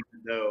attacking,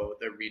 even though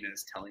the arena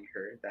is telling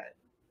her that.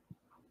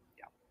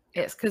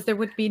 Yes, because there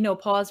would be no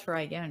pause for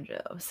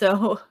Iganjo.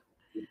 So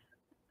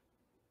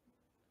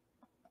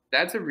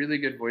That's a really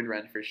good Void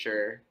Rend for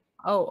sure.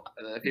 oh,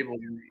 Fable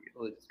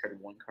only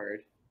discarded one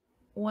card.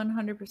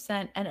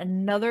 100%. And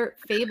another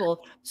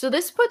Fable. So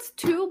this puts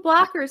 2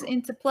 blockers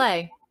into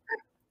play.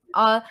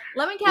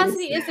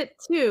 LemonCassidy is at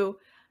 2.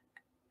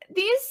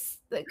 These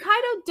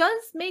Kaido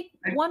does make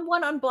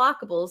 1/1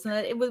 unblockables, and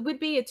it would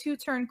be a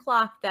 2-turn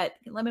clock that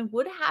Lemon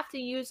would have to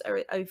use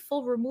a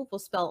full removal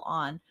spell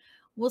on.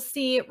 We'll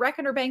see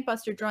Reckoner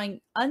Bankbuster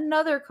drawing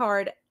another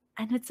card,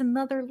 and it's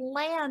another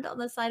land on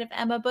the side of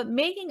Emma, but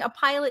making a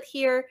pilot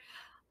here,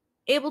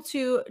 able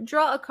to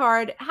draw a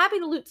card, happy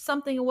to loot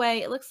something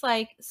away. It looks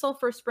like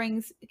Sulfur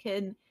Springs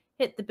can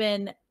hit the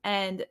bin,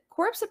 and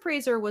Corpse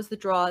Appraiser was the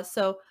draw,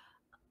 so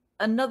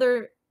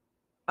another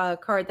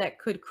card that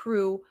could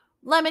crew.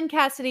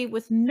 LemonCassidy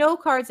with no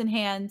cards in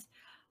hand.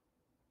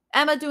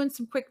 Emma doing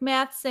some quick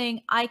math,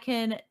 saying I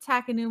can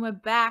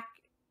Takanuma back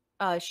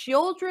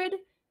Shieldred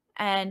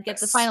and get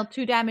the final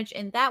 2 damage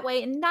in that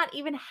way and not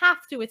even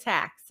have to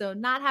attack. So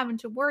not having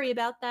to worry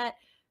about that,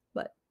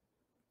 but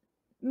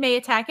may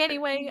attack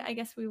anyway. I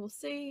guess we will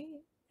see.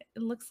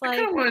 It looks like I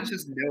kind of want to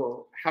just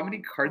know how many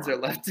cards are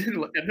left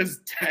in Emma's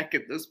deck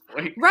at this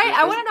point. Right,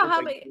 I want to know how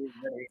many.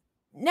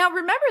 Now,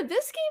 remember,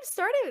 this game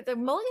started with a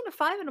mulligan of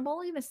 5 and a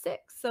mulligan of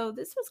 6. So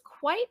this was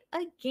quite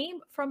a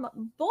game from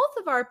both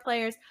of our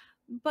players.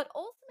 But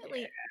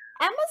ultimately,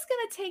 Emma's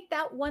going to take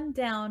that one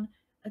down.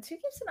 2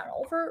 games to none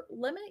over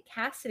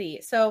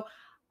LemonCassidy. So,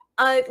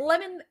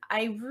 Lemon,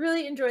 I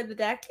really enjoyed the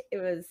deck. It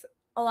was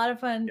a lot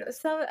of fun.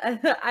 So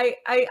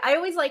I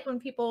always like when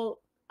people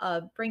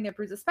bring their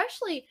brews,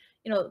 especially,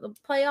 you know, the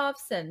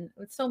playoffs and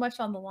with so much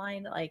on the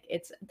line. Like,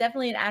 it's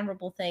definitely an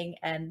admirable thing.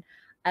 And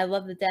I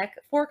love the deck.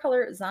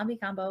 4-color zombie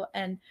combo.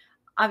 And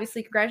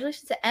obviously,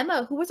 congratulations to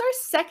Emma, who was our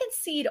 2nd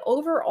seed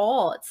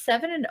overall at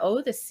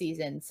 7-0 this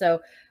season.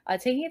 So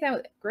taking it down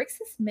with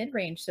Grixis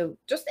Midrange. So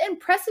just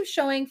impressive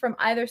showing from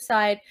either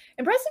side.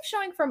 Impressive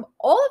showing from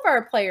all of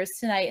our players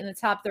tonight in the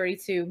top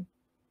 32.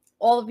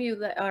 All of you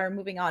that are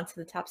moving on to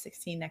the top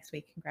 16 next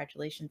week,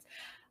 congratulations.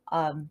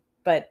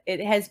 But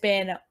it has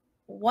been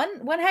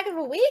one heck of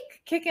a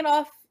week, kicking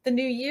off the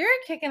new year,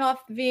 kicking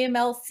off the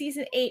VML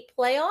Season 8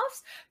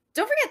 playoffs.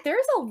 Don't forget,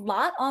 there's a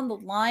lot on the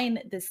line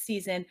this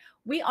season.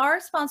 We are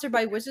sponsored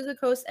by Wizards of the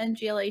Coast and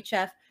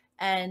GLHF,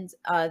 and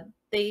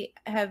they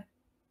have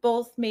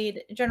both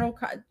made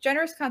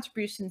generous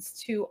contributions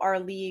to our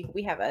league.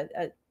 We have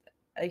a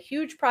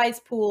huge prize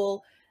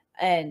pool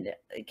and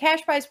a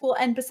cash prize pool.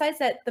 And besides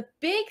that, the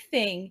big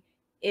thing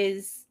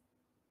is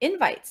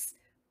invites.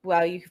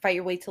 Well, you can fight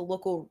your way to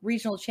local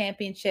regional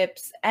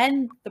championships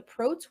and the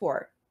Pro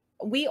Tour.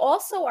 We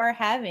also are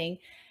having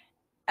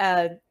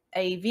a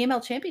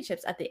VML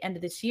championships at the end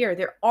of this year.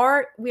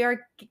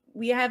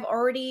 We have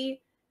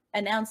already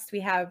announced we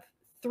have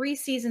 3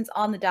 seasons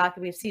on the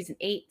docket. We have season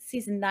 8,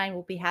 season 9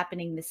 will be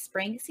happening this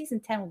spring. Season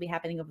 10 will be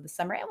happening over the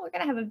summer, and we're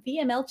going to have a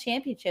VML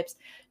championships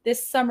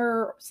this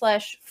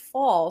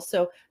summer/fall.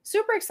 So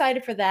super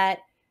excited for that.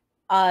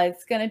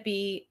 It's going to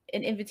be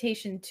an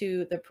invitation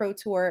to the Pro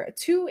Tour,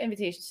 2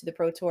 invitations to the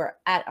Pro Tour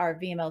at our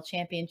VML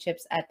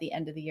championships at the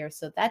end of the year.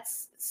 So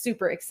that's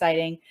super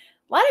exciting.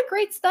 A lot of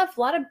great stuff,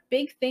 a lot of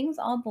big things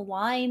on the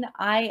line.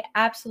 I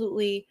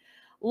absolutely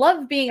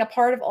love being a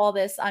part of all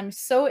this. I'm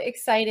so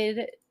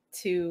excited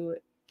to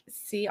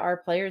see our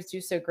players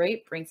do so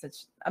great, bring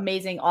such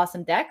amazing,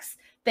 awesome decks.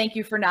 Thank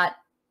you for not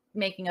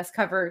making us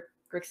cover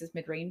Grixis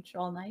Midrange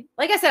all night.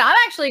 Like I said, I'm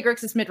actually a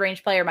Grixis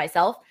Midrange player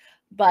myself,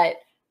 but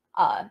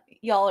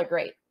y'all are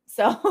great.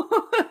 So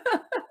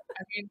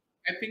I mean,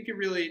 I think it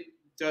really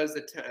does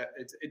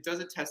it does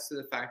attest to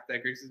the fact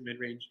that Grixis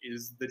Midrange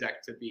is the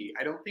deck to be.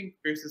 I don't think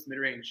Grixis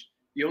Midrange,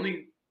 the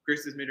only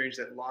Grixis Midrange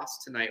that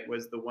lost tonight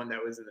was the one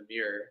that was in the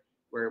mirror,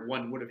 where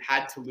one would have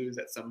had to lose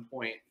at some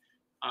point.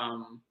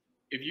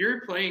 If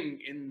you're playing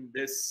in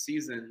this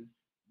season,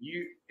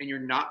 you're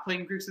not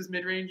playing Grixis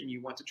Midrange and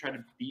you want to try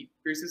to beat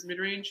Grixis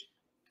Midrange,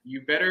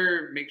 you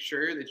better make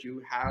sure that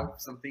you have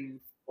something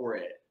for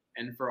it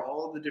and for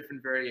all the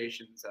different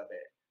variations of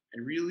it,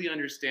 and really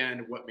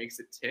understand what makes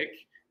it tick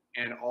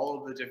and all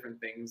of the different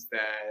things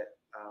that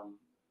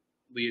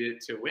lead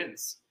it to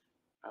wins.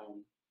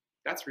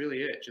 That's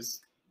really it.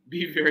 Just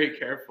be very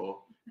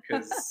careful,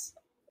 because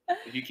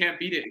if you can't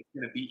beat it, it's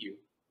going to beat you.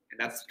 And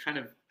that's kind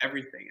of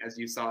everything. As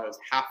you saw, it was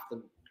half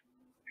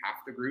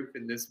the group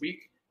in this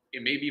week.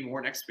 It may be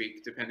more next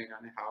week, depending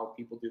on how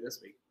people do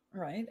this week.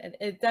 Right.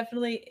 It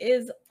definitely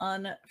is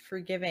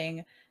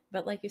unforgiving.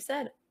 But like you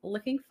said,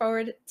 looking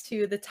forward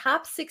to the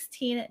top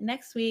 16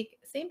 next week.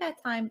 Same bad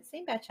time,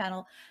 same bad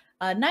channel.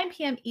 9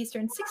 p.m.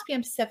 Eastern, 6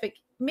 p.m. Pacific.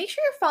 Make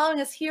sure you're following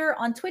us here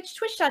on Twitch,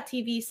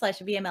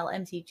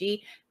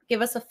 twitch.tv/VMLMTG.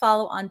 Give us a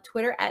follow on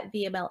Twitter at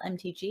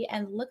VMLMTG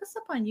and look us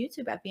up on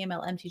YouTube at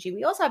VMLMTG.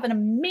 We also have an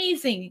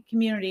amazing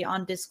community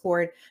on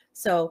Discord,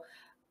 so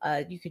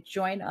you could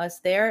join us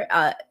there.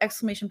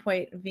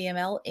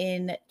 !VML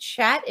in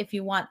chat if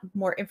you want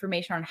more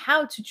information on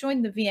how to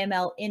join the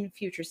VML in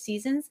future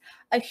seasons.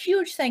 A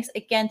huge thanks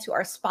again to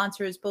our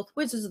sponsors, both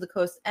Wizards of the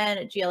Coast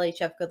and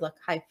GLHF. Good luck,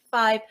 high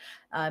five.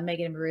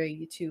 Megan and Maria,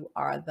 you two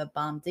are the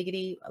bomb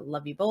diggity. I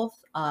love you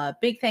both.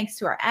 Big thanks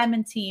to our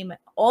admin team,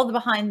 all the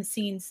behind the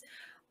scenes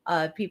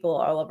people,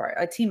 all of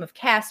our team of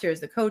casters,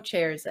 the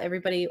co-chairs,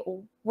 everybody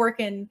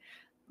working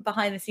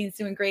behind the scenes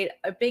doing great.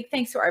 A big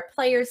thanks to our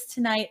players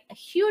tonight. A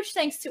huge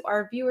thanks to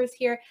our viewers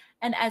here.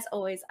 And as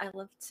always, I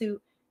love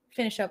to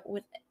finish up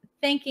with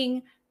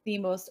thanking the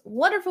most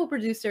wonderful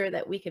producer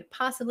that we could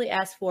possibly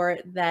ask for,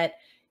 that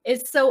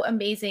is so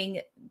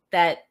amazing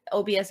that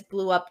OBS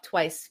blew up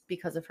twice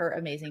because of her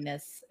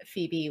amazingness.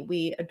 Phoebe,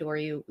 we adore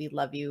you. We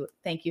love you.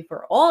 Thank you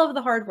for all of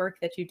the hard work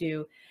that you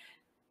do.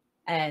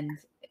 And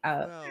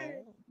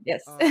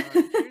yes.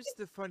 Here's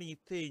the funny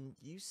thing.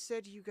 You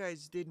said you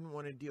guys didn't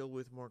want to deal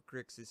with more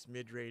Grixis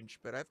mid-range,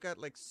 but I've got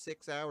like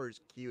 6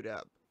 hours queued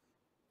up.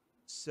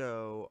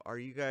 So, are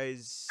you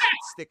guys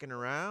sticking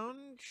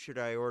around? Should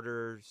I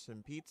order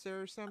some pizza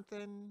or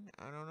something?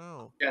 I don't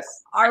know. Yes.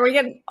 Are we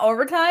getting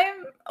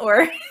overtime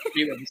or?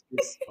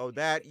 Oh,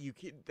 that you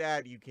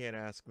can't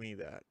ask me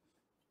that.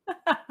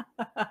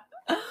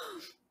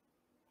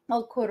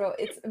 Well, Kuro,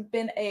 it's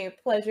been a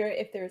pleasure.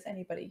 If there's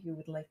anybody you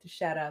would like to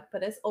shout out,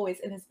 but as always,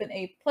 it has been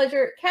a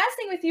pleasure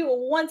casting with you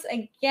once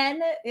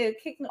again,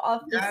 kicking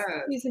off this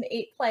season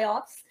 8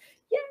 playoffs.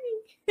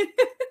 Yay!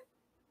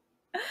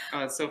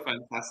 Oh, it's so fun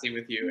casting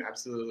with you.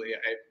 Absolutely,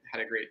 I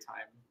had a great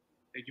time.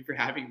 Thank you for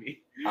having me.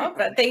 Oh,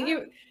 but thank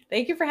you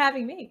for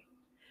having me.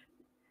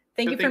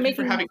 Thank you for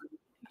making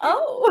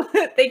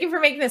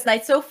this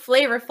night so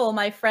flavorful,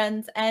 my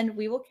friends, and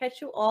we will catch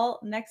you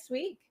all next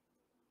week.